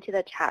questions into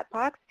the chat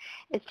box,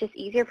 it's just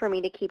easier for me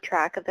to keep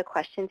track of the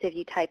questions if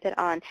you type it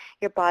on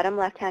your bottom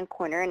left-hand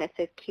corner and it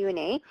says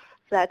Q&A.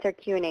 So that's our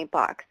Q&A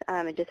box.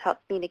 It just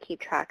helps me to keep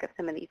track of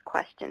some of these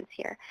questions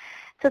here.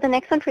 So the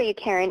next one for you,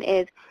 Karen,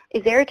 is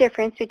there a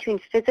difference between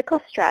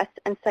physical stress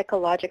and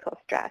psychological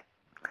stress?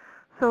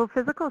 So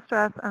physical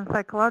stress and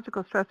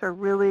psychological stress are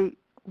really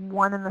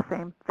one and the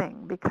same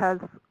thing because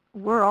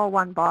we're all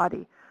one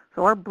body.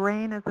 So our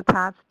brain is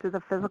attached to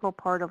the physical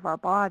part of our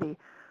body.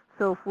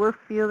 So if we're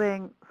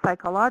feeling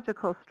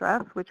psychological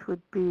stress, which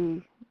would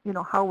be,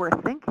 how we're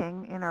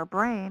thinking in our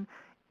brain,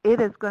 it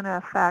is going to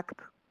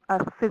affect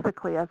us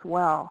physically as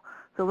well.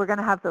 So we're going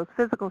to have those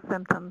physical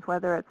symptoms,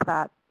 whether it's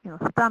that,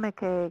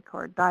 stomach ache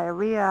or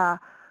diarrhea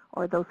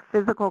or those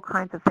physical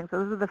kinds of things.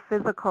 Those are the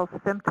physical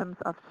symptoms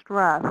of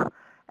stress.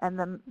 And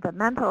the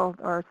mental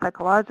or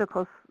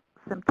psychological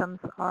symptoms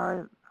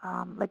are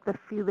like the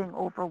feeling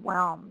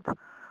overwhelmed.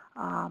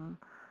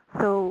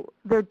 So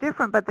they're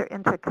different, but they're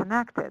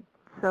interconnected.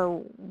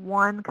 So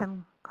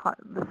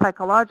the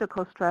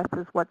psychological stress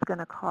is what's going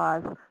to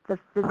cause the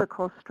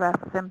physical stress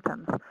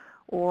symptoms,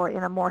 or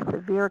in a more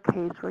severe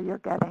case where you're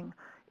getting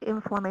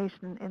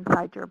inflammation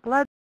inside your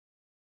blood.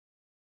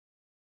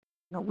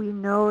 We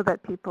know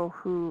that people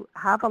who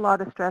have a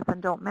lot of stress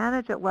and don't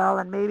manage it well,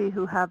 and maybe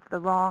who have the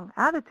wrong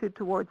attitude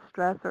towards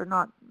stress, or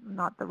not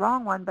the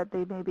wrong one, but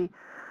they maybe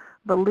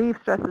believe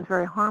stress is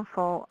very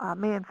harmful,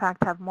 may in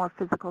fact have more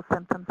physical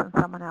symptoms than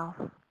someone else.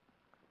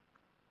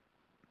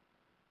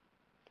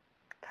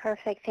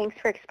 Perfect. Thanks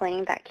for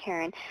explaining that,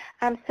 Karen.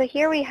 So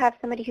here we have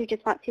somebody who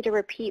just wants you to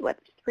repeat what's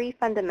 3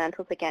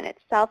 fundamentals again.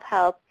 It's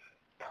self-help,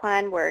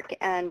 plan work,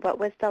 and what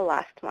was the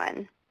last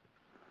one?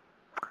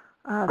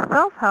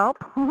 Self-help.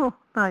 No,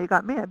 you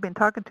got me. I've been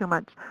talking too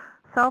much.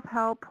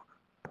 Self-help,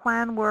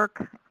 plan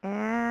work,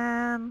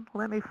 and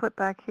let me flip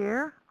back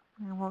here,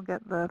 and we'll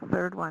get the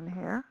third one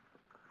here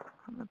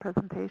from the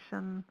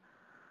presentation.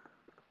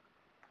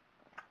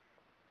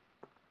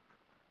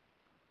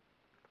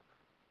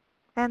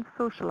 And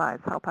socialize,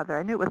 help other.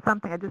 I knew it was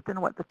something, I just didn't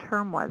know what the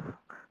term was.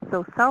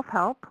 So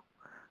self-help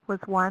was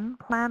 1,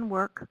 plan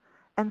work,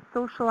 and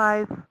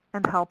socialize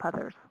and help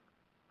others.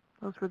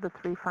 Those were the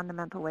 3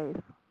 fundamental ways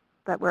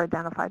that were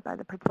identified by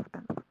the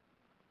participants.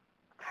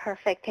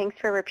 Perfect. Thanks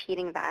for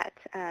repeating that.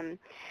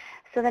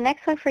 So the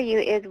next one for you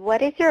is,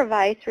 what is your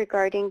advice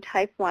regarding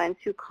type 1s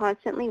who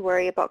constantly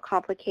worry about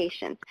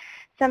complications?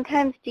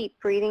 Sometimes deep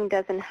breathing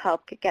doesn't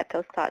help get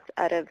those thoughts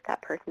out of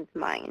that person's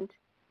mind.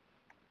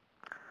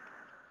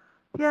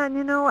 Yeah,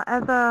 and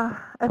as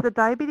a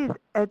diabetes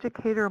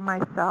educator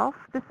myself,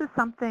 this is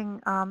something,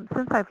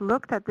 since I've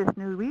looked at this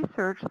new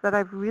research, that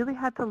I've really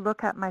had to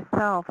look at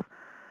myself,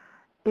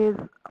 is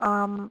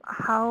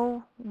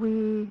how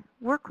we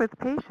work with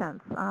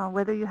patients,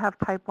 whether you have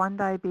type 1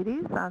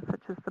 diabetes,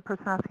 such as the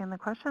person asking the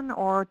question,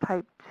 or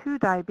type 2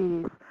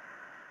 diabetes.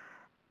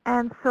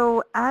 And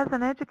so as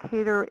an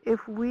educator,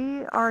 if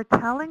we are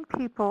telling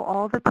people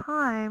all the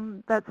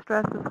time that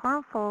stress is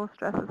harmful,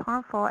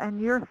 and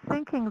you're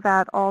thinking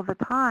that all the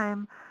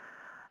time,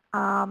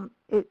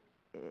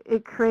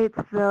 it creates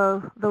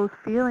those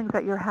feelings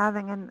that you're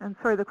having. And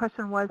sorry, the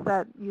question was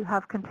that you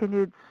have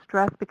continued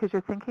stress because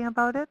you're thinking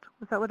about it?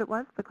 Was that what it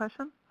was, the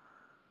question?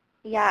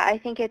 Yeah, I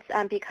think it's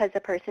because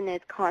the person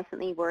is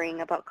constantly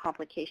worrying about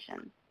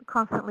complications.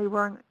 Constantly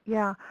worrying,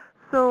 yeah.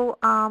 So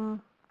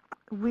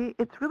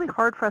it's really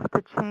hard for us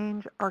to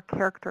change our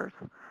characters.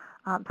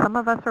 Some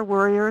of us are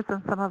worriers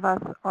and some of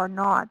us are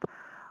not.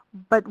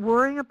 But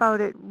worrying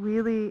about it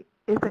really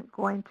isn't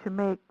going to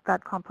make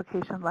that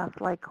complication less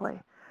likely.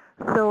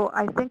 So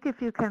I think if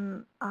you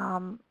can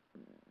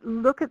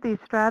look at these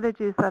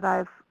strategies that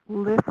I've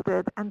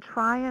listed and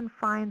try and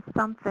find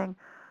something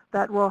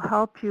that will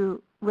help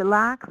you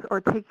relax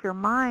or take your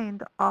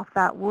mind off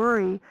that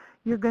worry,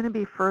 you're going to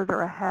be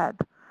further ahead.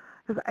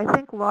 Because I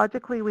think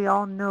logically we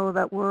all know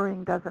that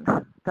worrying doesn't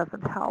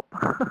help,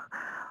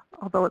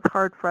 although it's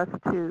hard for us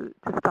to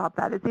stop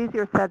that. It's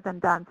easier said than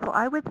done. So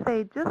I would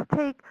say just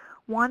take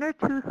 1 or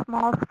 2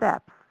 small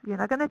steps. You're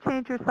not going to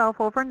change yourself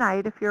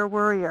overnight if you're a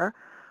worrier,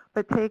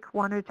 but take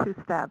 1 or 2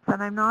 steps.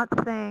 And I'm not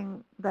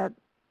saying that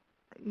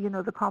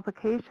the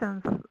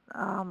complications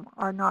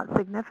are not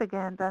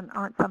significant and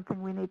aren't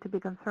something we need to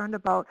be concerned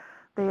about.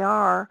 They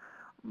are.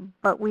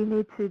 But we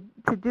need to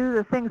do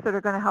the things that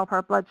are going to help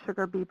our blood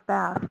sugar be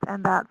best,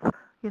 and that's,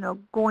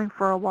 going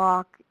for a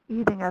walk,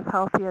 eating as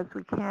healthy as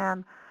we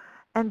can,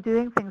 and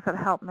doing things that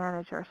help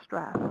manage our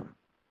stress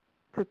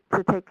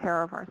to take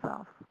care of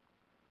ourselves.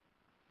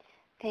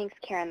 Thanks,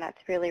 Karen. That's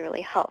really,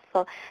 really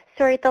helpful.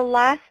 Sorry,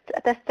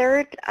 the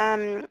third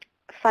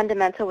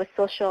fundamental was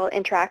social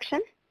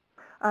interaction?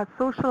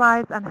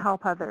 Socialize and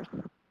help others.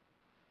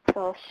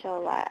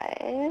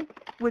 Socialize.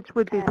 Which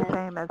would be the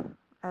same as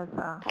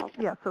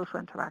social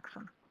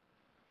interaction.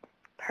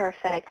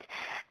 Perfect.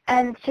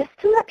 And just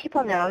to let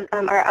people know,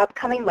 our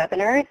upcoming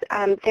webinars,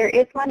 there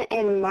is one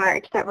in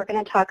March that we're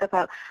going to talk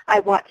about I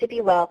Want to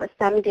Be Well, but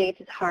Some Days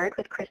It's Hard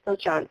with Crystal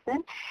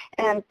Johnson.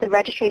 And the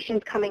registration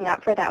is coming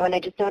up for that one. I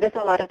just noticed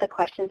a lot of the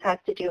questions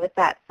have to do with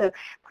that. So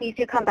please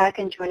do come back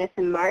and join us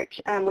in March.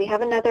 We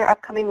have another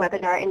upcoming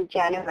webinar in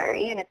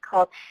January, and it's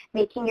called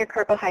Making Your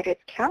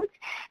Carbohydrates Count.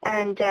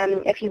 And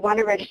if you want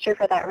to register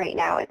for that right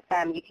now, it's,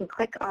 you can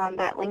click on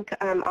that link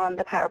on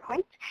the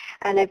PowerPoint.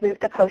 And I've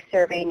moved the post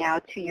survey now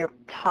to your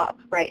top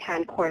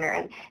right-hand corner,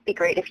 and it'd be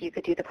great if you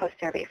could do the post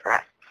survey for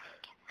us.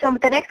 So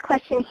the next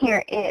question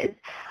here is,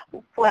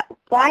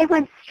 why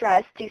when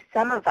stressed do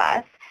some of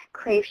us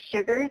crave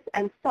sugars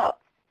and salts?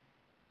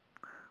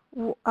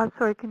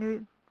 Sorry, can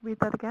you read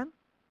that again?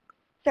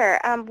 Sure.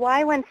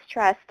 Why when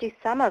stressed do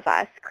some of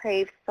us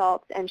crave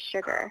salt and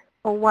sugar?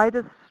 Well, why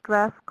does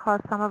stress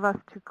cause some of us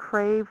to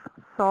crave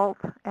salt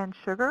and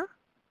sugar?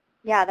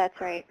 Yeah, that's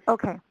right.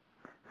 Okay.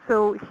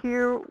 So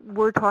here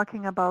we're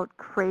talking about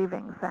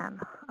cravings then,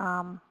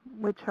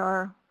 which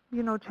are,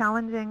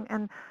 challenging.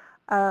 And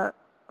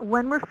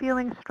when we're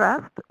feeling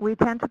stressed, we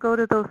tend to go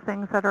to those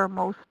things that are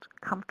most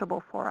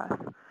comfortable for us.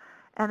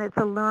 And it's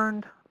a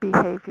learned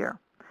behavior.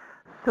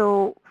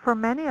 So for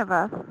many of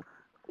us,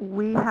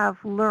 we have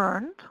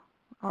learned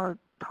or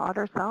taught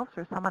ourselves,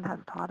 or someone has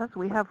taught us,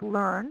 we have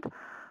learned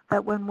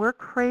that when we're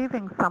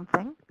craving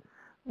something,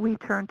 we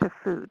turn to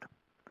food.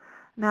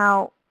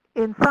 Now,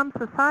 in some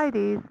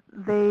societies,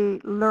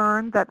 they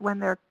learn that when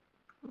they're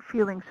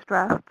feeling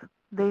stressed,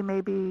 they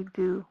maybe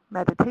do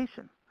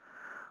meditation.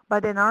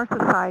 But in our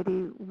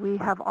society, we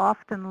have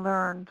often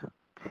learned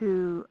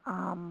to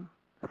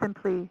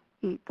simply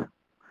eat.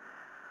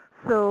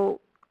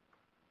 So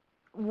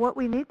what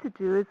we need to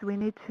do is we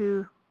need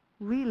to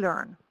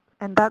relearn.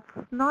 And that's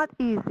not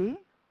easy.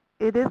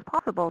 It is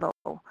possible,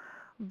 though.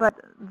 But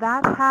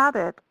that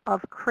habit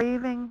of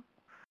craving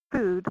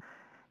food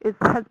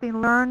has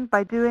been learned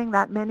by doing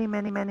that many,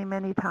 many, many,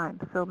 many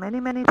times. So many,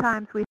 many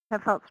times we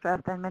have felt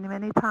stressed, and many,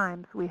 many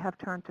times we have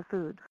turned to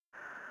food.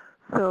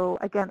 So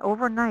again,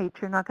 overnight,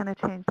 you're not going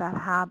to change that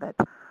habit.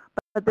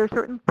 But there are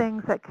certain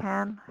things that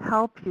can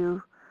help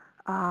you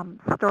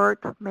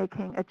start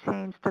making a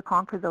change to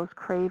conquer those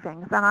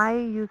cravings. And I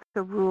use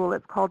the rule,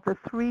 it's called the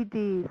 3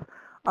 Ds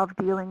of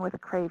dealing with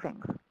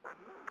cravings.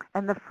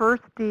 And the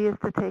first D is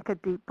to take a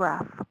deep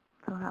breath.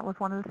 So that was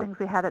one of the things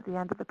we had at the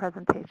end of the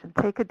presentation.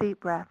 Take a deep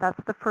breath. That's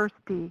the first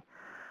D.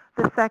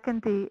 The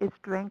second D is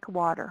drink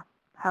water.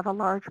 Have a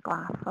large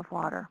glass of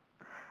water.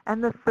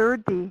 And the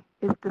third D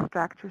is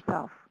distract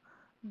yourself.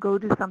 Go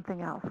do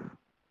something else.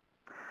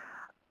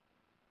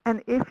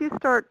 And if you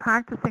start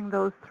practicing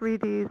those 3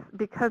 Ds,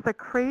 because a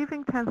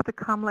craving tends to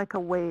come like a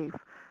wave,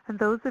 and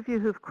those of you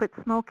who've quit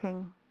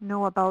smoking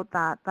know about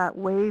that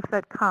wave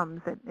that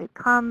comes. It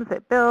comes,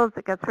 it builds,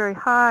 it gets very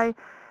high,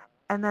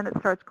 and then it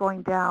starts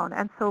going down.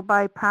 And so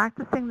by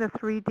practicing the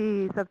 3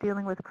 Ds of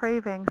dealing with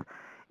cravings,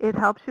 it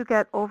helps you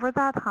get over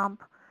that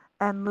hump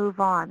and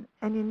move on.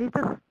 And you need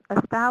to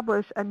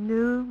establish a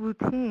new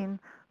routine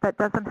that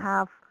doesn't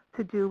have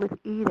to do with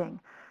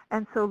eating.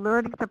 And so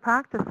learning to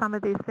practice some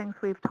of these things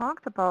we've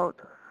talked about,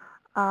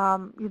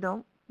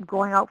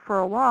 going out for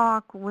a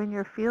walk when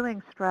you're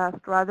feeling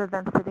stressed rather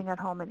than sitting at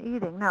home and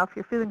eating. Now, if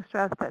you're feeling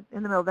stressed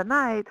in the middle of the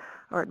night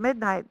or at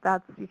midnight,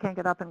 you can't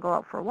get up and go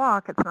out for a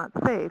walk. It's not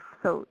safe.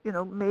 So,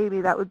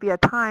 maybe that would be a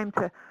time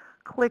to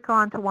click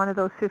on to one of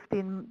those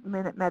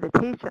 15-minute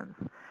meditations.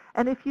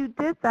 And if you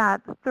did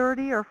that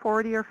 30 or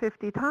 40 or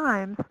 50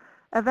 times,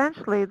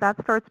 eventually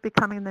that starts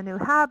becoming the new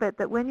habit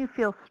that when you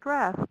feel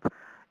stressed,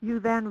 you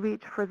then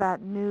reach for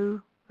that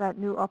new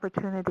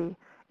opportunity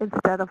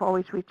instead of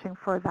always reaching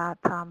for that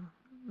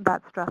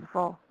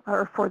stressful,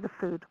 or for the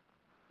food.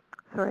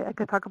 Sorry, I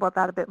could talk about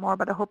that a bit more,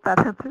 but I hope that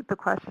answered the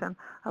question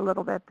a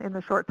little bit in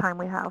the short time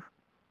we have.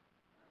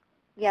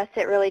 Yes,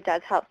 it really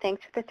does help.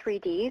 Thanks for the 3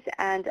 Ds,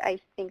 and I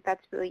think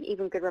that's really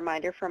even a good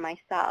reminder for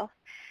myself.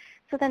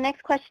 So the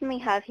next question we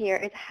have here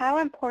is, how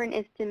important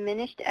is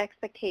diminished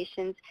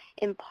expectations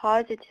in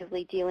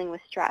positively dealing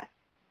with stress?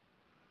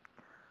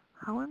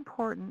 How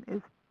important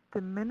is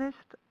diminished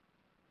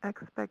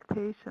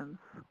expectations?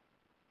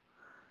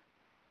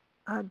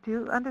 Do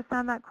you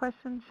understand that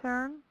question,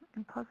 Sharon?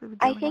 In positive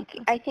dealing with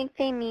stress? I think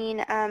they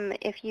mean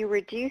if you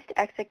reduced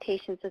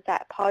expectations, does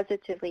that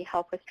positively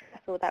help with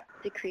stress, or will that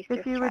decrease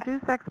your stress? If you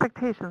reduce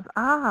expectations,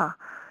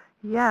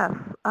 yes.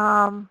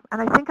 And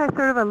I think I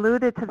sort of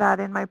alluded to that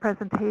in my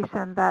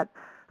presentation, that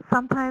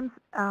sometimes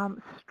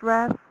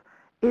stress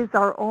is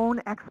our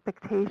own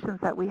expectations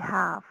that we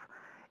have.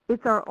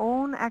 It's our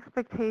own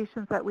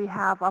expectations that we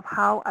have of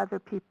how other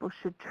people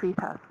should treat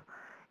us.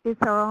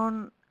 It's our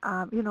own,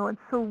 and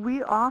so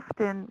we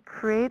often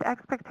create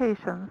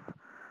expectations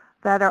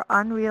that are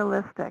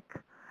unrealistic,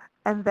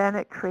 and then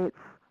it creates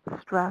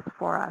stress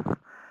for us.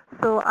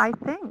 So I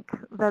think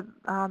that,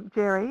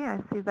 Jerry, I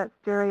see that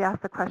Jerry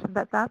asked the question,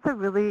 that's a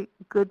really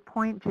good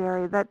point,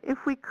 Jerry, that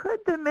if we could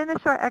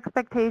diminish our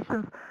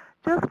expectations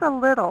just a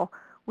little,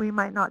 we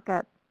might not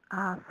get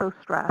so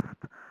stressed.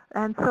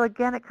 And so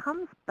again, it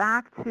comes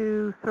back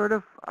to sort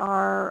of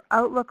our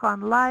outlook on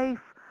life,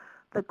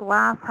 the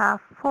glass half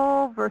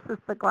full versus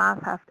the glass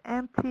half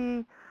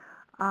empty,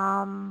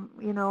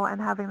 and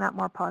having that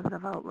more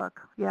positive outlook.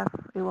 Yes,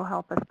 it will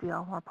help us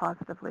deal more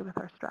positively with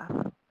our stress.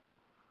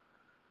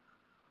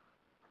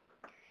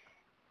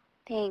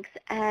 Thanks.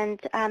 And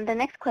the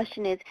next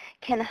question is,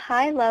 can a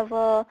high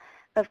level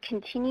of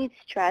continued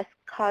stress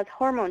cause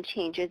hormone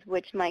changes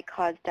which might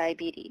cause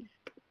diabetes?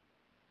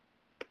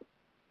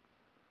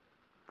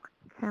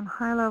 Can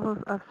high levels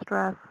of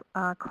stress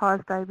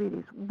cause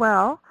diabetes?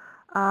 Well,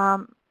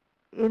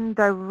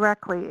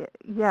 indirectly,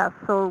 yes.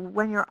 So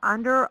when you're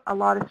under a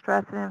lot of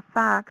stress, and in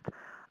fact,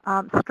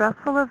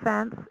 stressful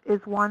events is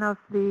one of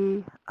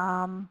the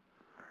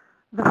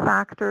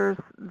factors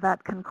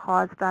that can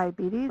cause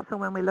diabetes. So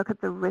when we look at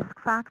the risk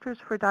factors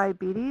for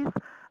diabetes,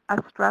 a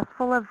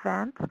stressful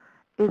event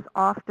is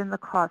often the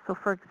cause. So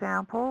for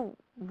example,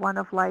 one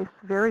of life's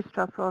very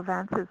stressful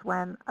events is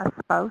when a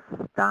spouse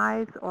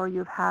dies, or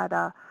you've had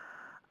a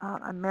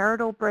a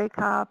marital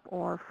breakup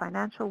or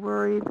financial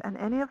worries, and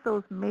any of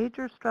those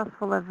major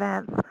stressful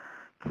events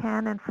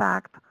can in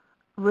fact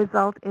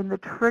result in the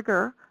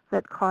trigger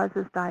that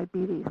causes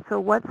diabetes. So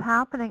what's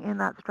happening in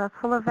that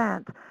stressful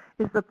event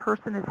is the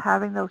person is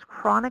having those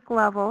chronic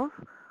levels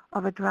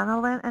of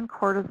adrenaline and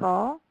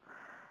cortisol,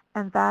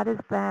 and that is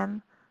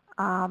then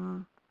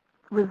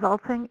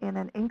resulting in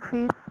an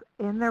increase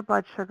in their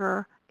blood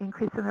sugar,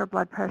 increase in their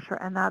blood pressure,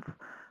 and that's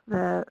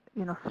the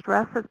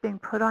stress that's being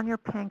put on your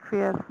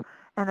pancreas,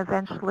 and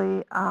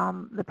eventually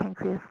the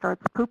pancreas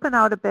starts pooping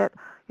out a bit,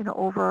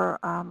 over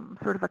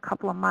sort of a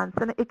couple of months.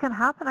 And it can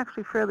happen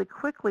actually fairly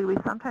quickly. We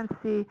sometimes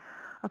see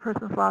a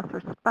person's lost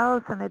their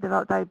spouse and they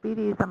develop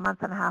diabetes a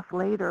month and a half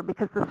later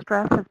because the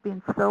stress has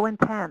been so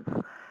intense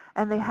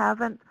and they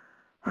haven't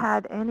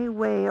had any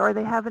way, or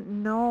they haven't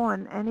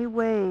known any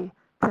way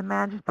to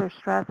manage their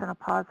stress in a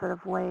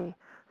positive way.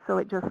 So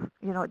it just,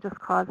 it just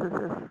causes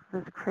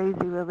this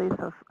crazy release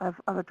of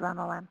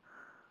adrenaline.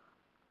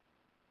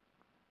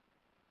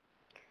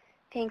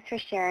 Thanks for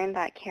sharing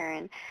that,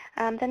 Karen.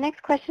 The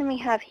next question we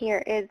have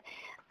here is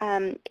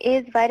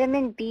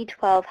vitamin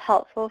B12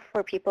 helpful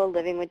for people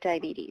living with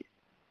diabetes?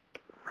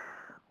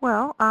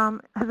 Well,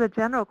 as a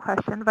general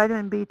question,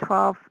 vitamin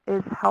B12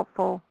 is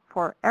helpful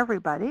for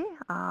everybody.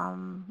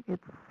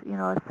 It's,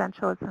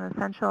 essential. It's an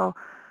essential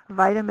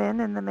vitamin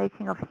in the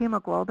making of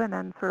hemoglobin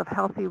and sort of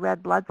healthy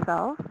red blood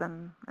cells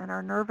and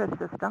our nervous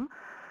system.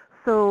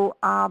 So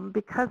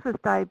because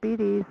with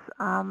diabetes,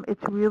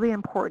 it's really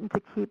important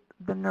to keep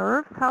the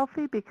nerves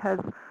healthy because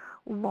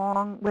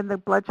when the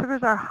blood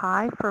sugars are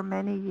high for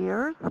many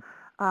years,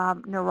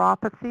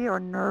 neuropathy or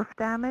nerve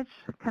damage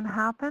can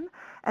happen.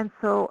 And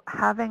so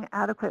having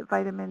adequate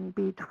vitamin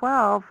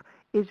B12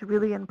 is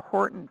really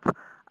important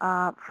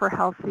for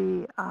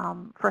healthy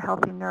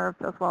nerves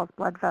as well as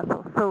blood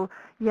vessels. So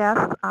yes,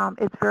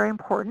 it's very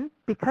important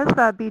because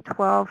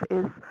B12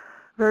 is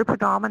very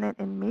predominant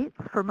in meats.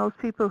 For most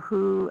people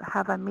who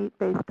have a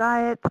meat-based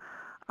diet,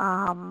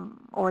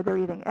 or they're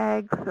eating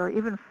eggs or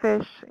even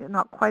fish,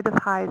 not quite as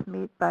high as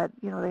meat, but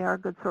they are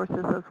good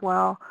sources as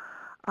well.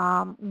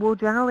 We'll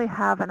generally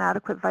have an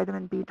adequate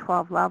vitamin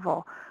B12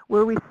 level.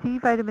 Where we see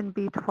vitamin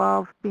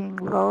B12 being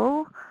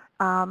low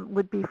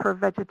would be for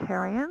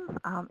vegetarians.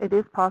 It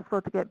is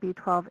possible to get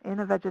B12 in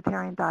a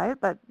vegetarian diet,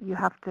 but you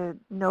have to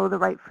know the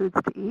right foods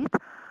to eat.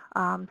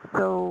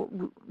 So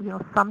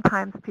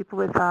sometimes people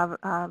with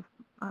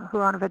who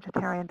are on a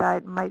vegetarian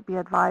diet might be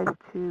advised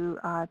to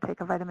take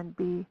a vitamin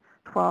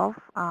B12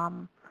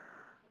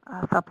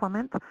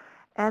 supplement.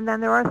 And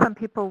then there are some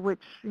people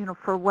which,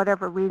 for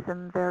whatever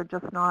reason, they're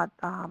just not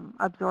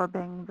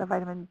absorbing the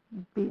vitamin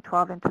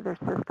B12 into their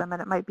system,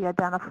 and it might be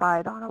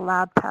identified on a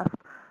lab test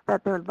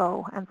that they're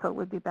low, and so it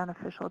would be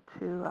beneficial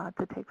to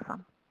take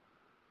some.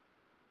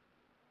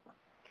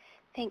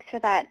 Thanks for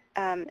that.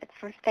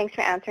 Thanks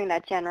for answering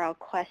that general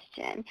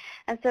question.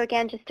 And so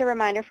again, just a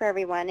reminder for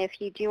everyone,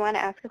 if you do want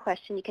to ask a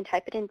question, you can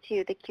type it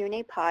into the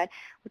Q&A pod,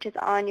 which is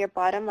on your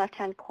bottom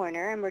left-hand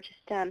corner. And we're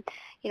just,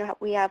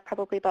 we have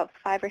probably about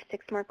 5 or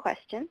 6 more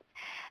questions.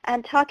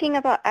 And talking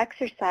about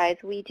exercise,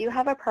 we do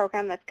have a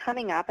program that's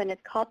coming up, and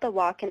it's called the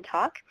Walk and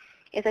Talk.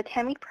 It's a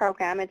 10-week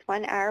program. It's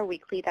 1 hour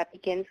weekly that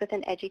begins with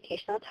an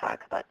educational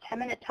talk, about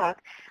 10-minute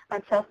talk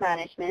on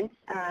self-management,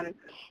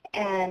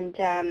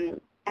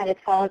 and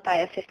it's followed by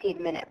a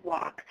 15-minute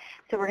walk.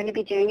 So we're going to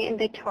be doing it in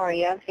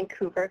Victoria,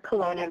 Vancouver,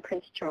 Kelowna, and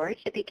Prince George.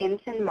 It begins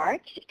in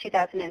March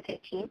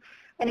 2015.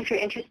 And if you're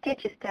interested,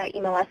 just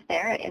email us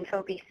there at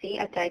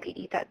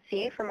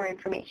infobc@diabetes.ca for more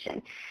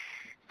information.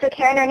 So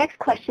Karen, our next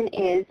question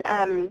is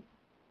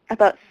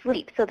about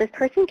sleep. So this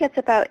person gets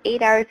about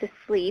 8 hours of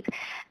sleep,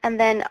 and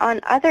then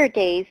on other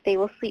days, they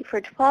will sleep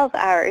for 12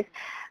 hours.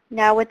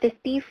 Now, would this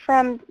be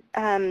from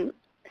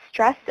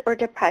stress or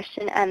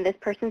depression? And this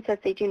person says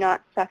they do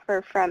not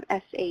suffer from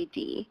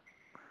SAD.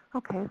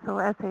 Okay, so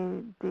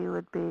SAD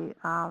would be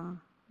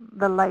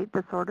the light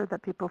disorder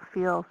that people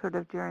feel sort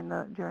of during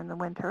the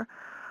winter.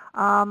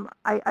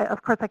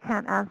 Of course, I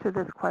can't answer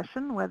this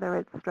question, whether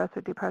it's stress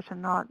or depression,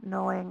 not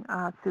knowing,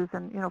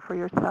 Susan, for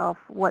yourself,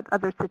 what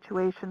other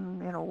situation,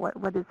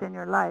 what is in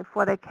your life.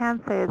 What I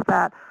can say is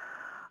that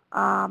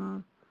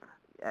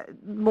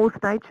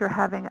most nights you're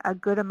having a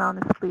good amount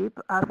of sleep.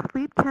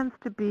 Sleep tends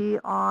to be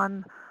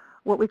on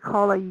what we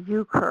call a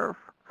U curve.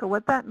 So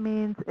what that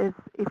means is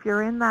if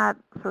you're in that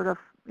sort of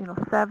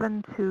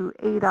 7 to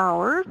 8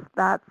 hours,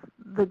 that's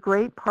the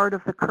great part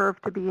of the curve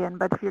to be in.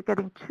 But if you're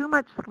getting too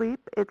much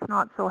sleep, it's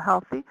not so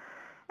healthy.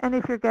 And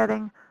if you're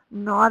getting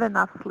not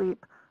enough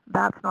sleep,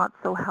 that's not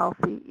so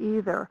healthy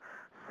either.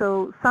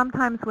 So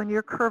sometimes when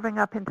you're curving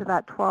up into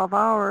that 12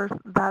 hours,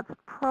 that's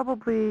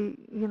probably,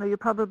 you're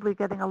probably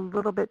getting a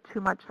little bit too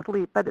much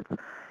sleep. But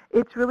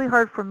it's really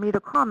hard for me to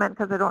comment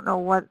because I don't know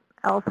what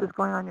else is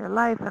going on in your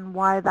life and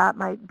why that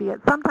might be it.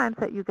 Sometimes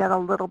that you get a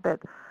little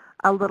bit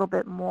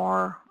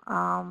more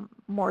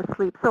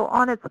sleep. So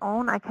on its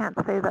own, I can't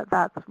say that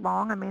that's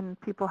wrong. I mean,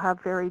 people have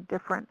very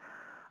different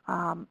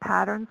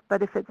patterns.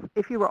 But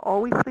if you were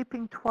always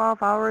sleeping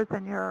 12 hours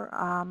and you're,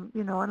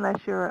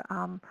 unless you're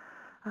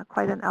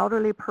quite an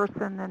elderly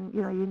person and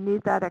you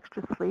need that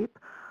extra sleep,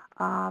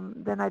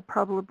 then I'd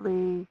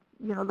probably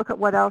look at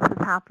what else is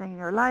happening in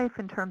your life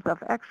in terms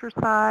of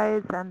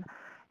exercise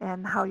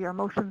and how your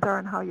emotions are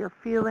and how you're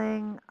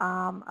feeling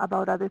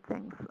about other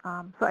things.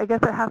 So I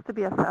guess it has to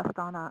be assessed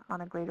on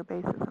a greater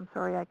basis. I'm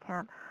sorry I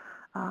can't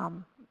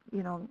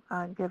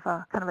give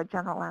a kind of a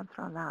general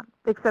answer on that,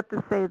 except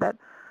to say that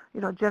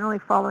generally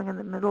falling in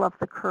the middle of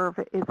the curve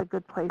is a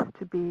good place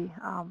to be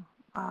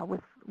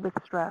with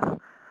stress.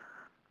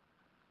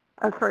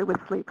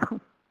 With sleep.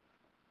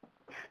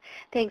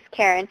 Thanks,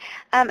 Karen.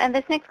 And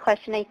this next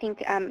question, I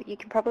think you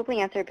can probably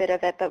answer a bit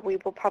of it, but we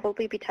will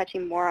probably be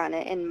touching more on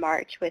it in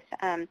March with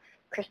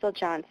Crystal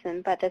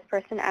Johnson. But this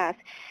person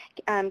asks,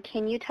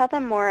 can you tell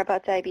them more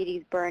about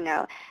diabetes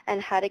burnout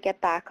and how to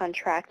get back on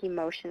track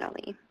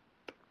emotionally?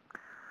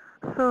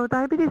 So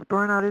diabetes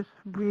burnout is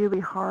really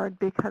hard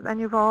because, and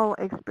you've all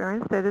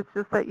experienced it, it's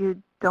just that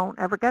you don't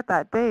ever get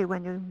that day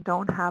when you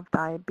don't have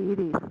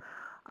diabetes.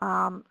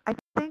 I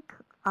think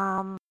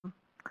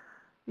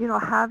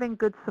having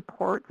good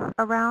supports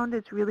around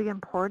is really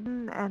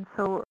important. And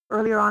so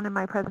earlier on in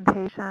my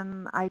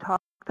presentation, I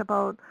talked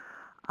about,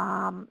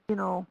 some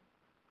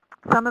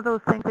of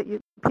those things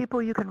that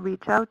people you can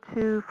reach out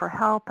to for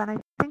help. And I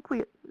think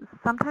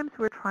sometimes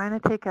we're trying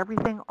to take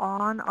everything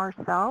on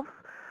ourselves.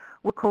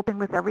 We're coping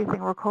with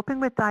everything. We're coping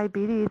with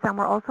diabetes, and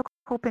we're also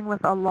coping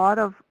with a lot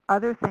of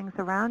other things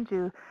around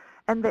you.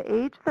 And the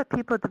age that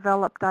people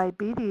develop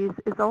diabetes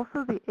is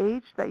also the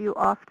age that you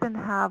often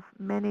have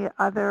many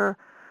other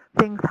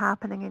things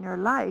happening in your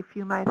life.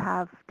 You might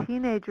have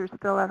teenagers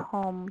still at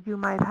home. You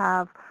might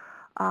have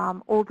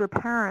older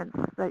parents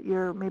that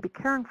you're maybe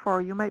caring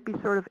for. You might be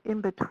sort of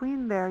in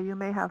between there. You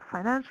may have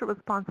financial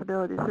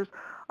responsibilities. There's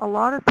a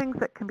lot of things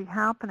that can be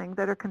happening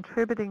that are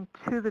contributing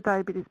to the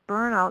diabetes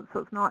burnout, so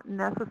it's not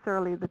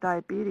necessarily the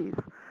diabetes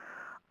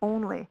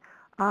only.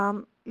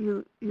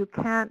 You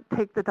can't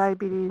take the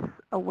diabetes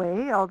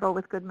away, although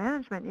with good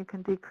management you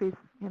can decrease,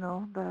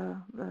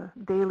 the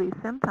daily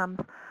symptoms.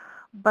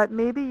 But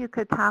maybe you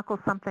could tackle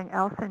something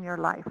else in your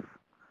life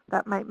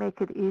that might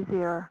make it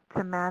easier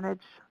to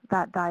manage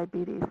that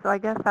diabetes. So I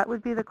guess that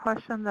would be the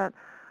question that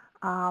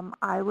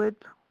I would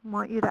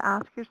want you to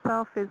ask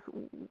yourself is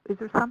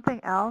there something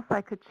else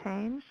I could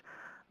change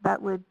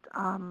that would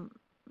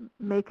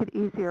make it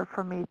easier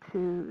for me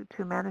to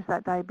manage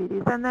that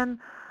diabetes? And then,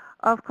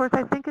 of course,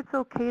 I think it's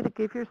okay to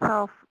give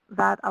yourself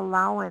that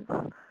allowance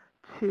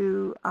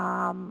to,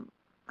 I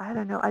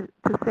don't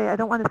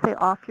don't want to say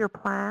off your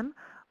plan,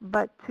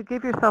 but to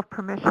give yourself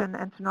permission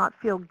and to not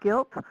feel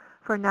guilt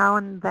for now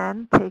and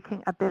then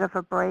taking a bit of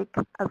a break,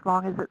 as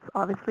long as it's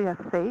obviously a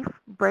safe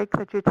break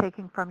that you're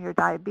taking from your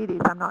diabetes.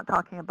 I'm not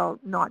talking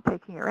about not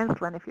taking your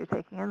insulin if you're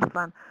taking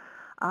insulin.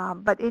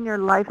 But in your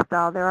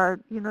lifestyle, there are,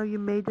 you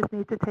may just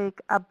need to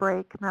take a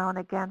break now and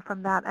again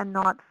from that and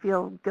not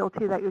feel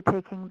guilty that you're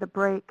taking the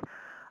break.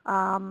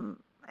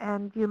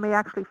 And you may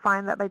actually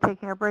find that by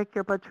taking a break,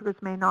 your blood sugars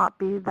may not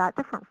be that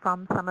different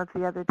from some of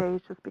the other days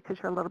just because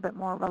you're a little bit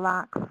more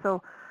relaxed.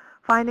 So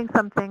finding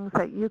some things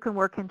that you can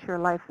work into your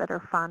life that are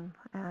fun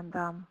and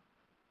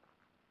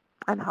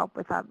help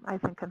with that, I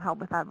think, can help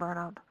with that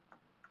burnout.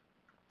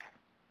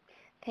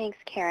 Thanks,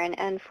 Karen.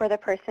 And for the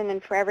person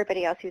and for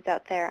everybody else who's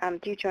out there,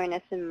 do join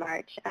us in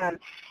March.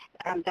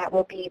 That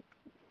will be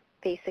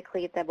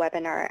basically the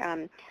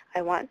webinar.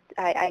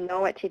 I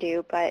know what to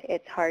do, but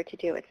it's hard to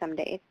do it some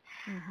days.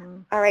 Mm-hmm.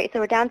 All right, so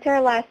we're down to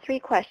our last 3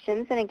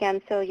 questions. And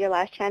again, so your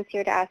last chance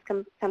here to ask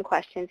some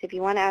questions. If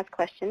you want to ask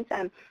questions,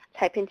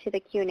 type into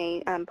the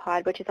Q&A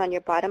pod, which is on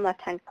your bottom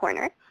left-hand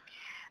corner.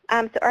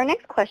 So our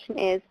next question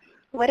is,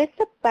 what is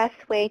the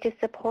best way to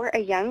support a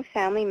young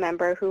family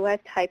member who has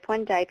type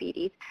 1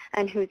 diabetes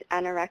and who's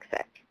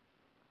anorexic?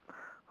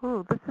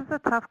 Oh, this is a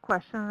tough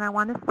question, and I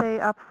want to say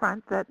up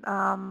front that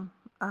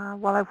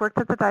while I've worked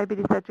as a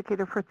diabetes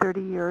educator for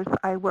 30 years,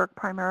 I have worked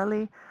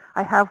primarily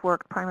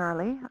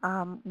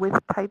with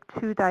type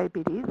 2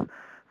 diabetes.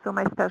 So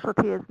my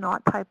specialty is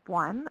not type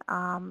 1.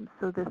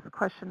 So this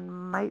question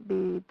might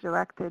be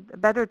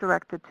better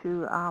directed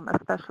to a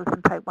specialist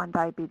in type 1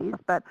 diabetes,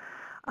 but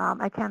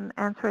I can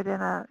answer it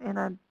in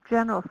a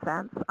general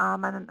sense.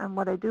 And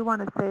what I do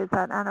want to say is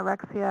that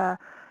anorexia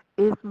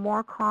is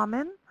more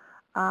common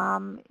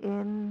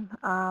in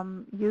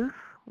youth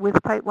with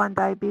type 1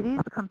 diabetes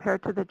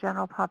compared to the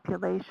general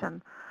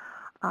population.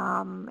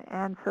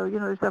 And so,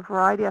 there's a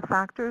variety of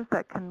factors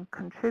that can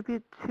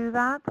contribute to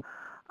that.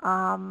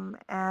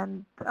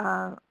 And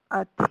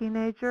a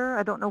teenager,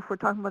 I don't know if we're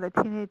talking about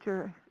a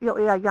teenager,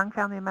 a young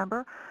family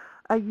member,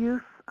 a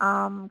youth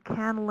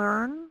can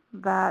learn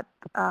that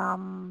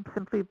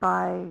simply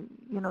by,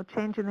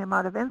 changing the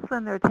amount of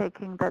insulin they're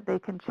taking, that they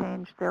can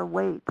change their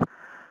weight.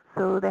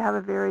 So they have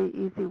a very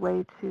easy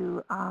way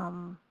to,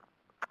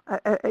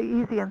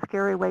 easy and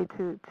scary way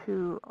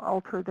to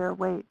alter their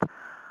weight.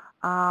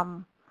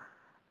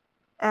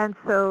 And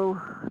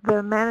so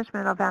the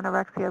management of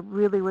anorexia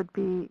really would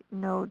be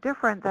no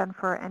different than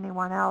for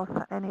anyone else,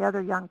 any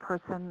other young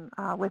person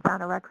with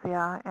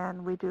anorexia.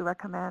 And we do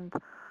recommend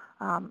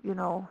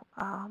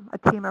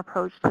a team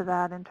approach to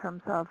that in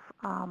terms of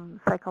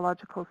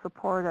psychological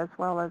support as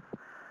well as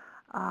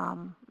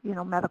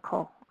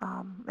medical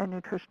and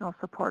nutritional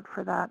support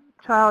for that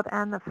child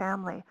and the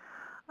family,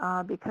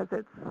 because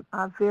it's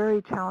a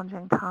very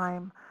challenging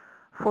time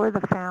for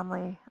the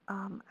family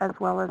as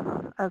well as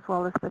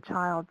the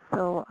child.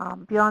 So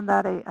beyond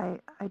that,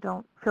 I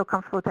don't feel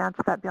comfortable to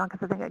answer that beyond,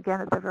 because I think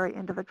again it's a very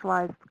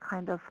individualized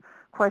kind of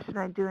question.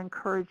 I do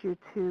encourage you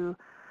to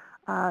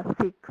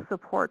seek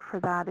support for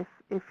that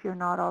if you're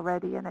not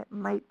already, and it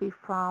might be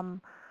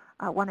from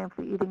one of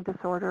the eating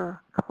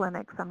disorder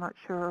clinics. I'm not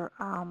sure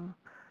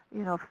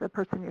if the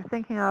person you're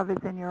thinking of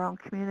is in your own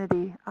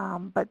community,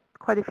 but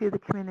quite a few of the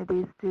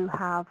communities do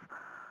have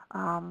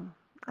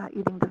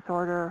eating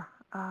disorder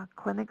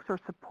clinics or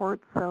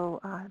support, so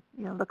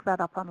look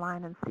that up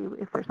online and see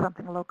if there's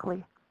something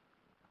locally.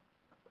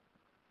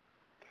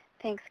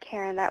 Thanks,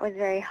 Karen. That was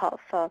very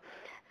helpful.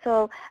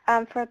 So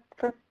for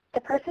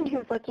the person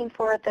who's looking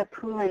for the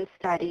Poulin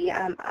study,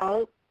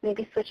 I'll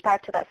maybe switch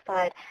back to that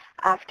slide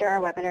after our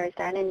webinar is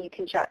done, and you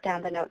can jot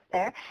down the notes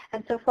there.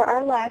 And so for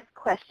our last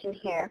question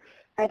here,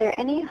 are there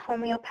any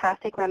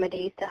homeopathic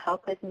remedies to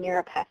help with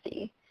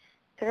neuropathy?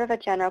 Sort of a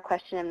general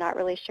question. I'm not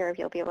really sure if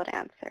you'll be able to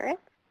answer it.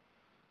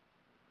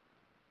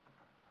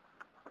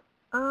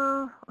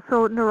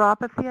 So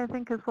neuropathy, I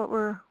think, is what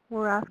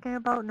we're asking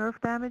about, nerve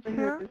damage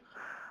here.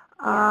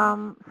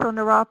 So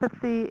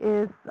neuropathy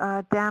is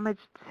damage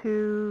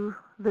to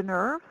the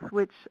nerves,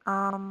 which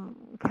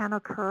can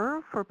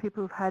occur for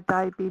people who've had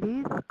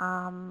diabetes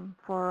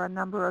for a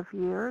number of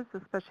years,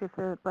 especially if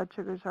the blood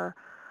sugars are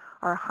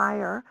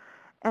higher.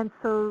 And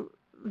so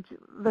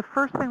the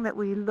first thing that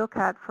we look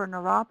at for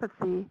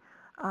neuropathy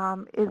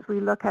is we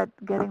look at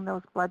getting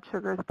those blood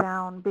sugars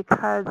down,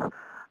 because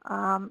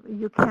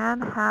you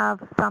can have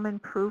some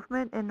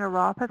improvement in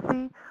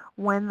neuropathy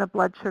when the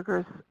blood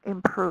sugars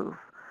improve.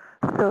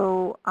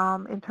 So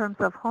in terms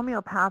of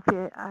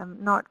homeopathy,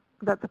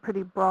 that's a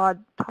pretty broad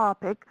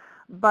topic,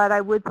 but I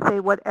would say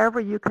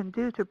whatever you can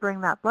do to bring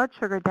that blood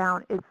sugar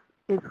down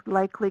is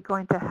likely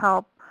going to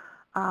help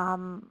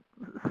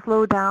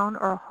slow down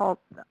or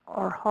halt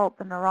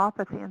the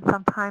neuropathy, and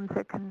sometimes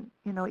it can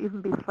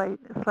even be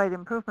slight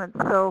improvements.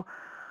 So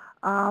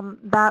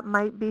that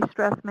might be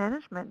stress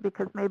management,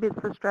 because maybe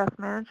it's the stress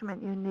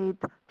management you need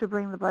to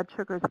bring the blood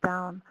sugars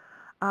down.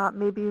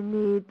 Maybe you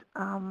need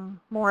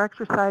more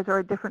exercise or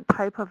a different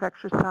type of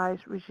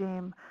exercise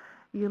regime.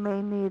 You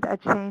may need a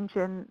change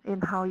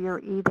in how you're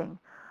eating,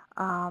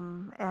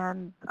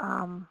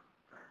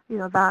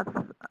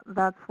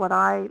 that's what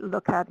I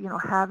look at.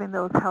 Having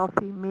those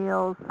healthy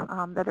meals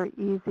that are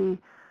easy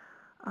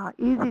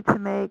to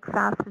make,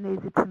 fast and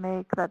easy to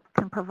make, that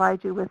can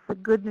provide you with the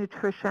good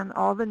nutrition,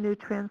 all the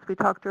nutrients. We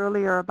talked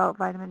earlier about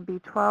vitamin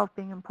B12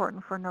 being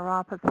important for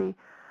neuropathy.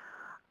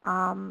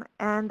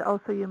 And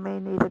also you may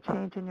need a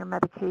change in your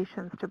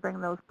medications to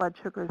bring those blood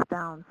sugars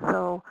down.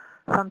 So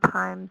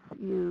sometimes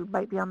you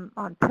might be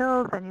on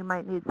pills and you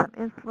might need some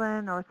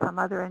insulin or some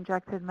other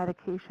injected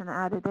medication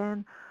added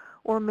in,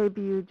 or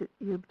maybe you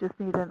just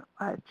need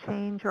a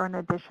change or an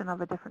addition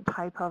of a different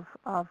type of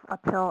a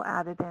pill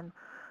added in.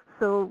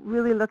 So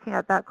really looking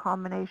at that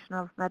combination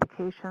of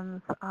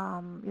medications,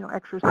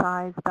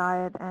 exercise,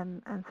 diet,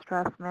 and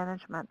stress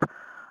management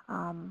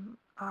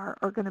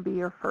are going to be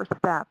your first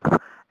steps.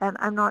 And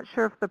I'm not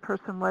sure if the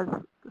person was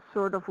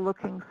sort of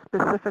looking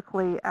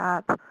specifically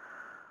at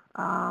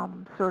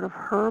sort of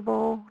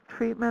herbal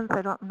treatments.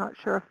 I'm not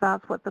sure if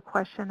that's what the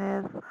question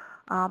is.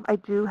 I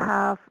do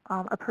have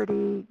a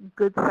pretty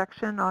good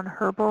section on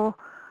herbal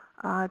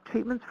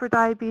treatments for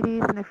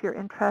diabetes, and if you're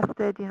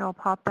interested,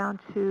 pop down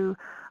to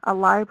a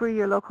library,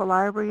 your local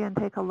library, and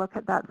take a look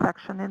at that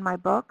section in my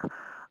book.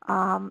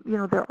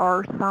 There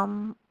are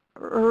some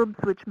herbs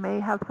which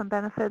may have some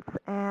benefits,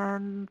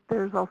 and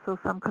there's also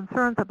some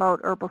concerns about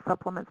herbal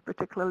supplements,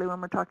 particularly when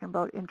we're talking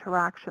about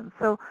interactions.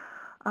 So,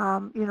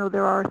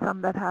 there are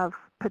some that have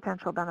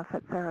potential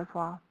benefits there as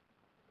well.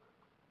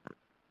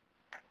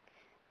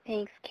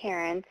 Thanks,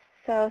 Karen.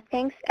 So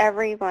thanks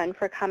everyone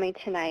for coming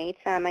tonight.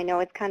 I know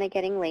it's kind of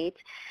getting late.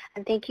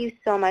 And thank you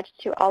so much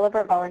to all of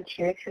our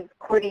volunteers who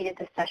coordinated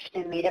the session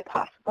and made it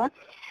possible.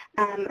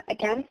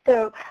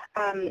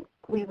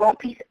 We won't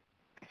be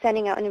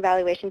sending out an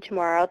evaluation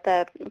tomorrow.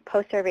 The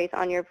post survey is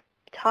on your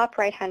top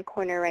right-hand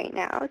corner right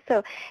now.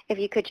 So if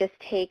you could just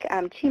take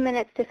 2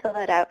 minutes to fill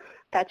that out,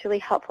 that's really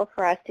helpful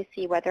for us to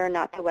see whether or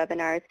not the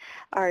webinars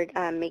are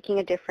making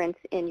a difference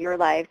in your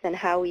lives and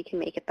how we can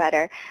make it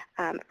better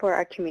for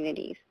our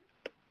communities.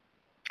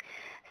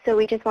 So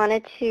we just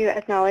wanted to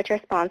acknowledge our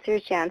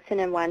sponsors,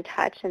 Janssen and One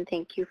Touch, and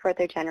thank you for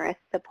their generous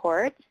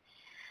support.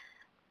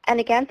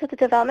 And again, so the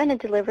development and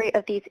delivery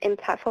of these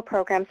impactful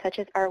programs, such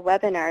as our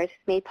webinars, is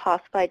made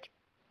possible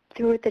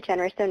through the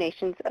generous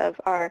donations of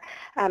our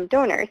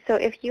donors. So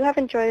if you have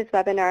enjoyed this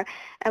webinar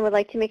and would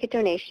like to make a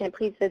donation,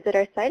 please visit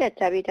our site at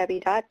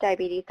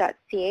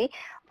www.diabetes.ca,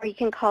 or you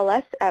can call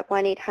us at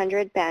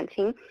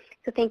 1-800-BANTING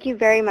So thank you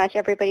very much,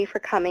 everybody, for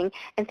coming,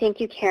 and thank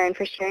you, Karen,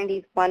 for sharing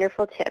these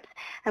wonderful tips.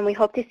 And we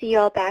hope to see you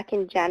all back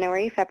in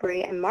January,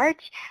 February, and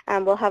March.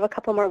 We'll have a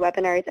couple more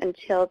webinars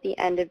until the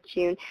end of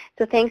June.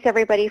 So thanks,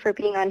 everybody, for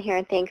being on here,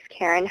 and thanks,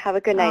 Karen. Have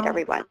a good night,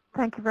 everyone.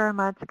 Thank you very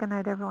much. Good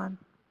night, everyone.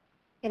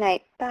 Good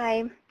night.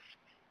 Bye.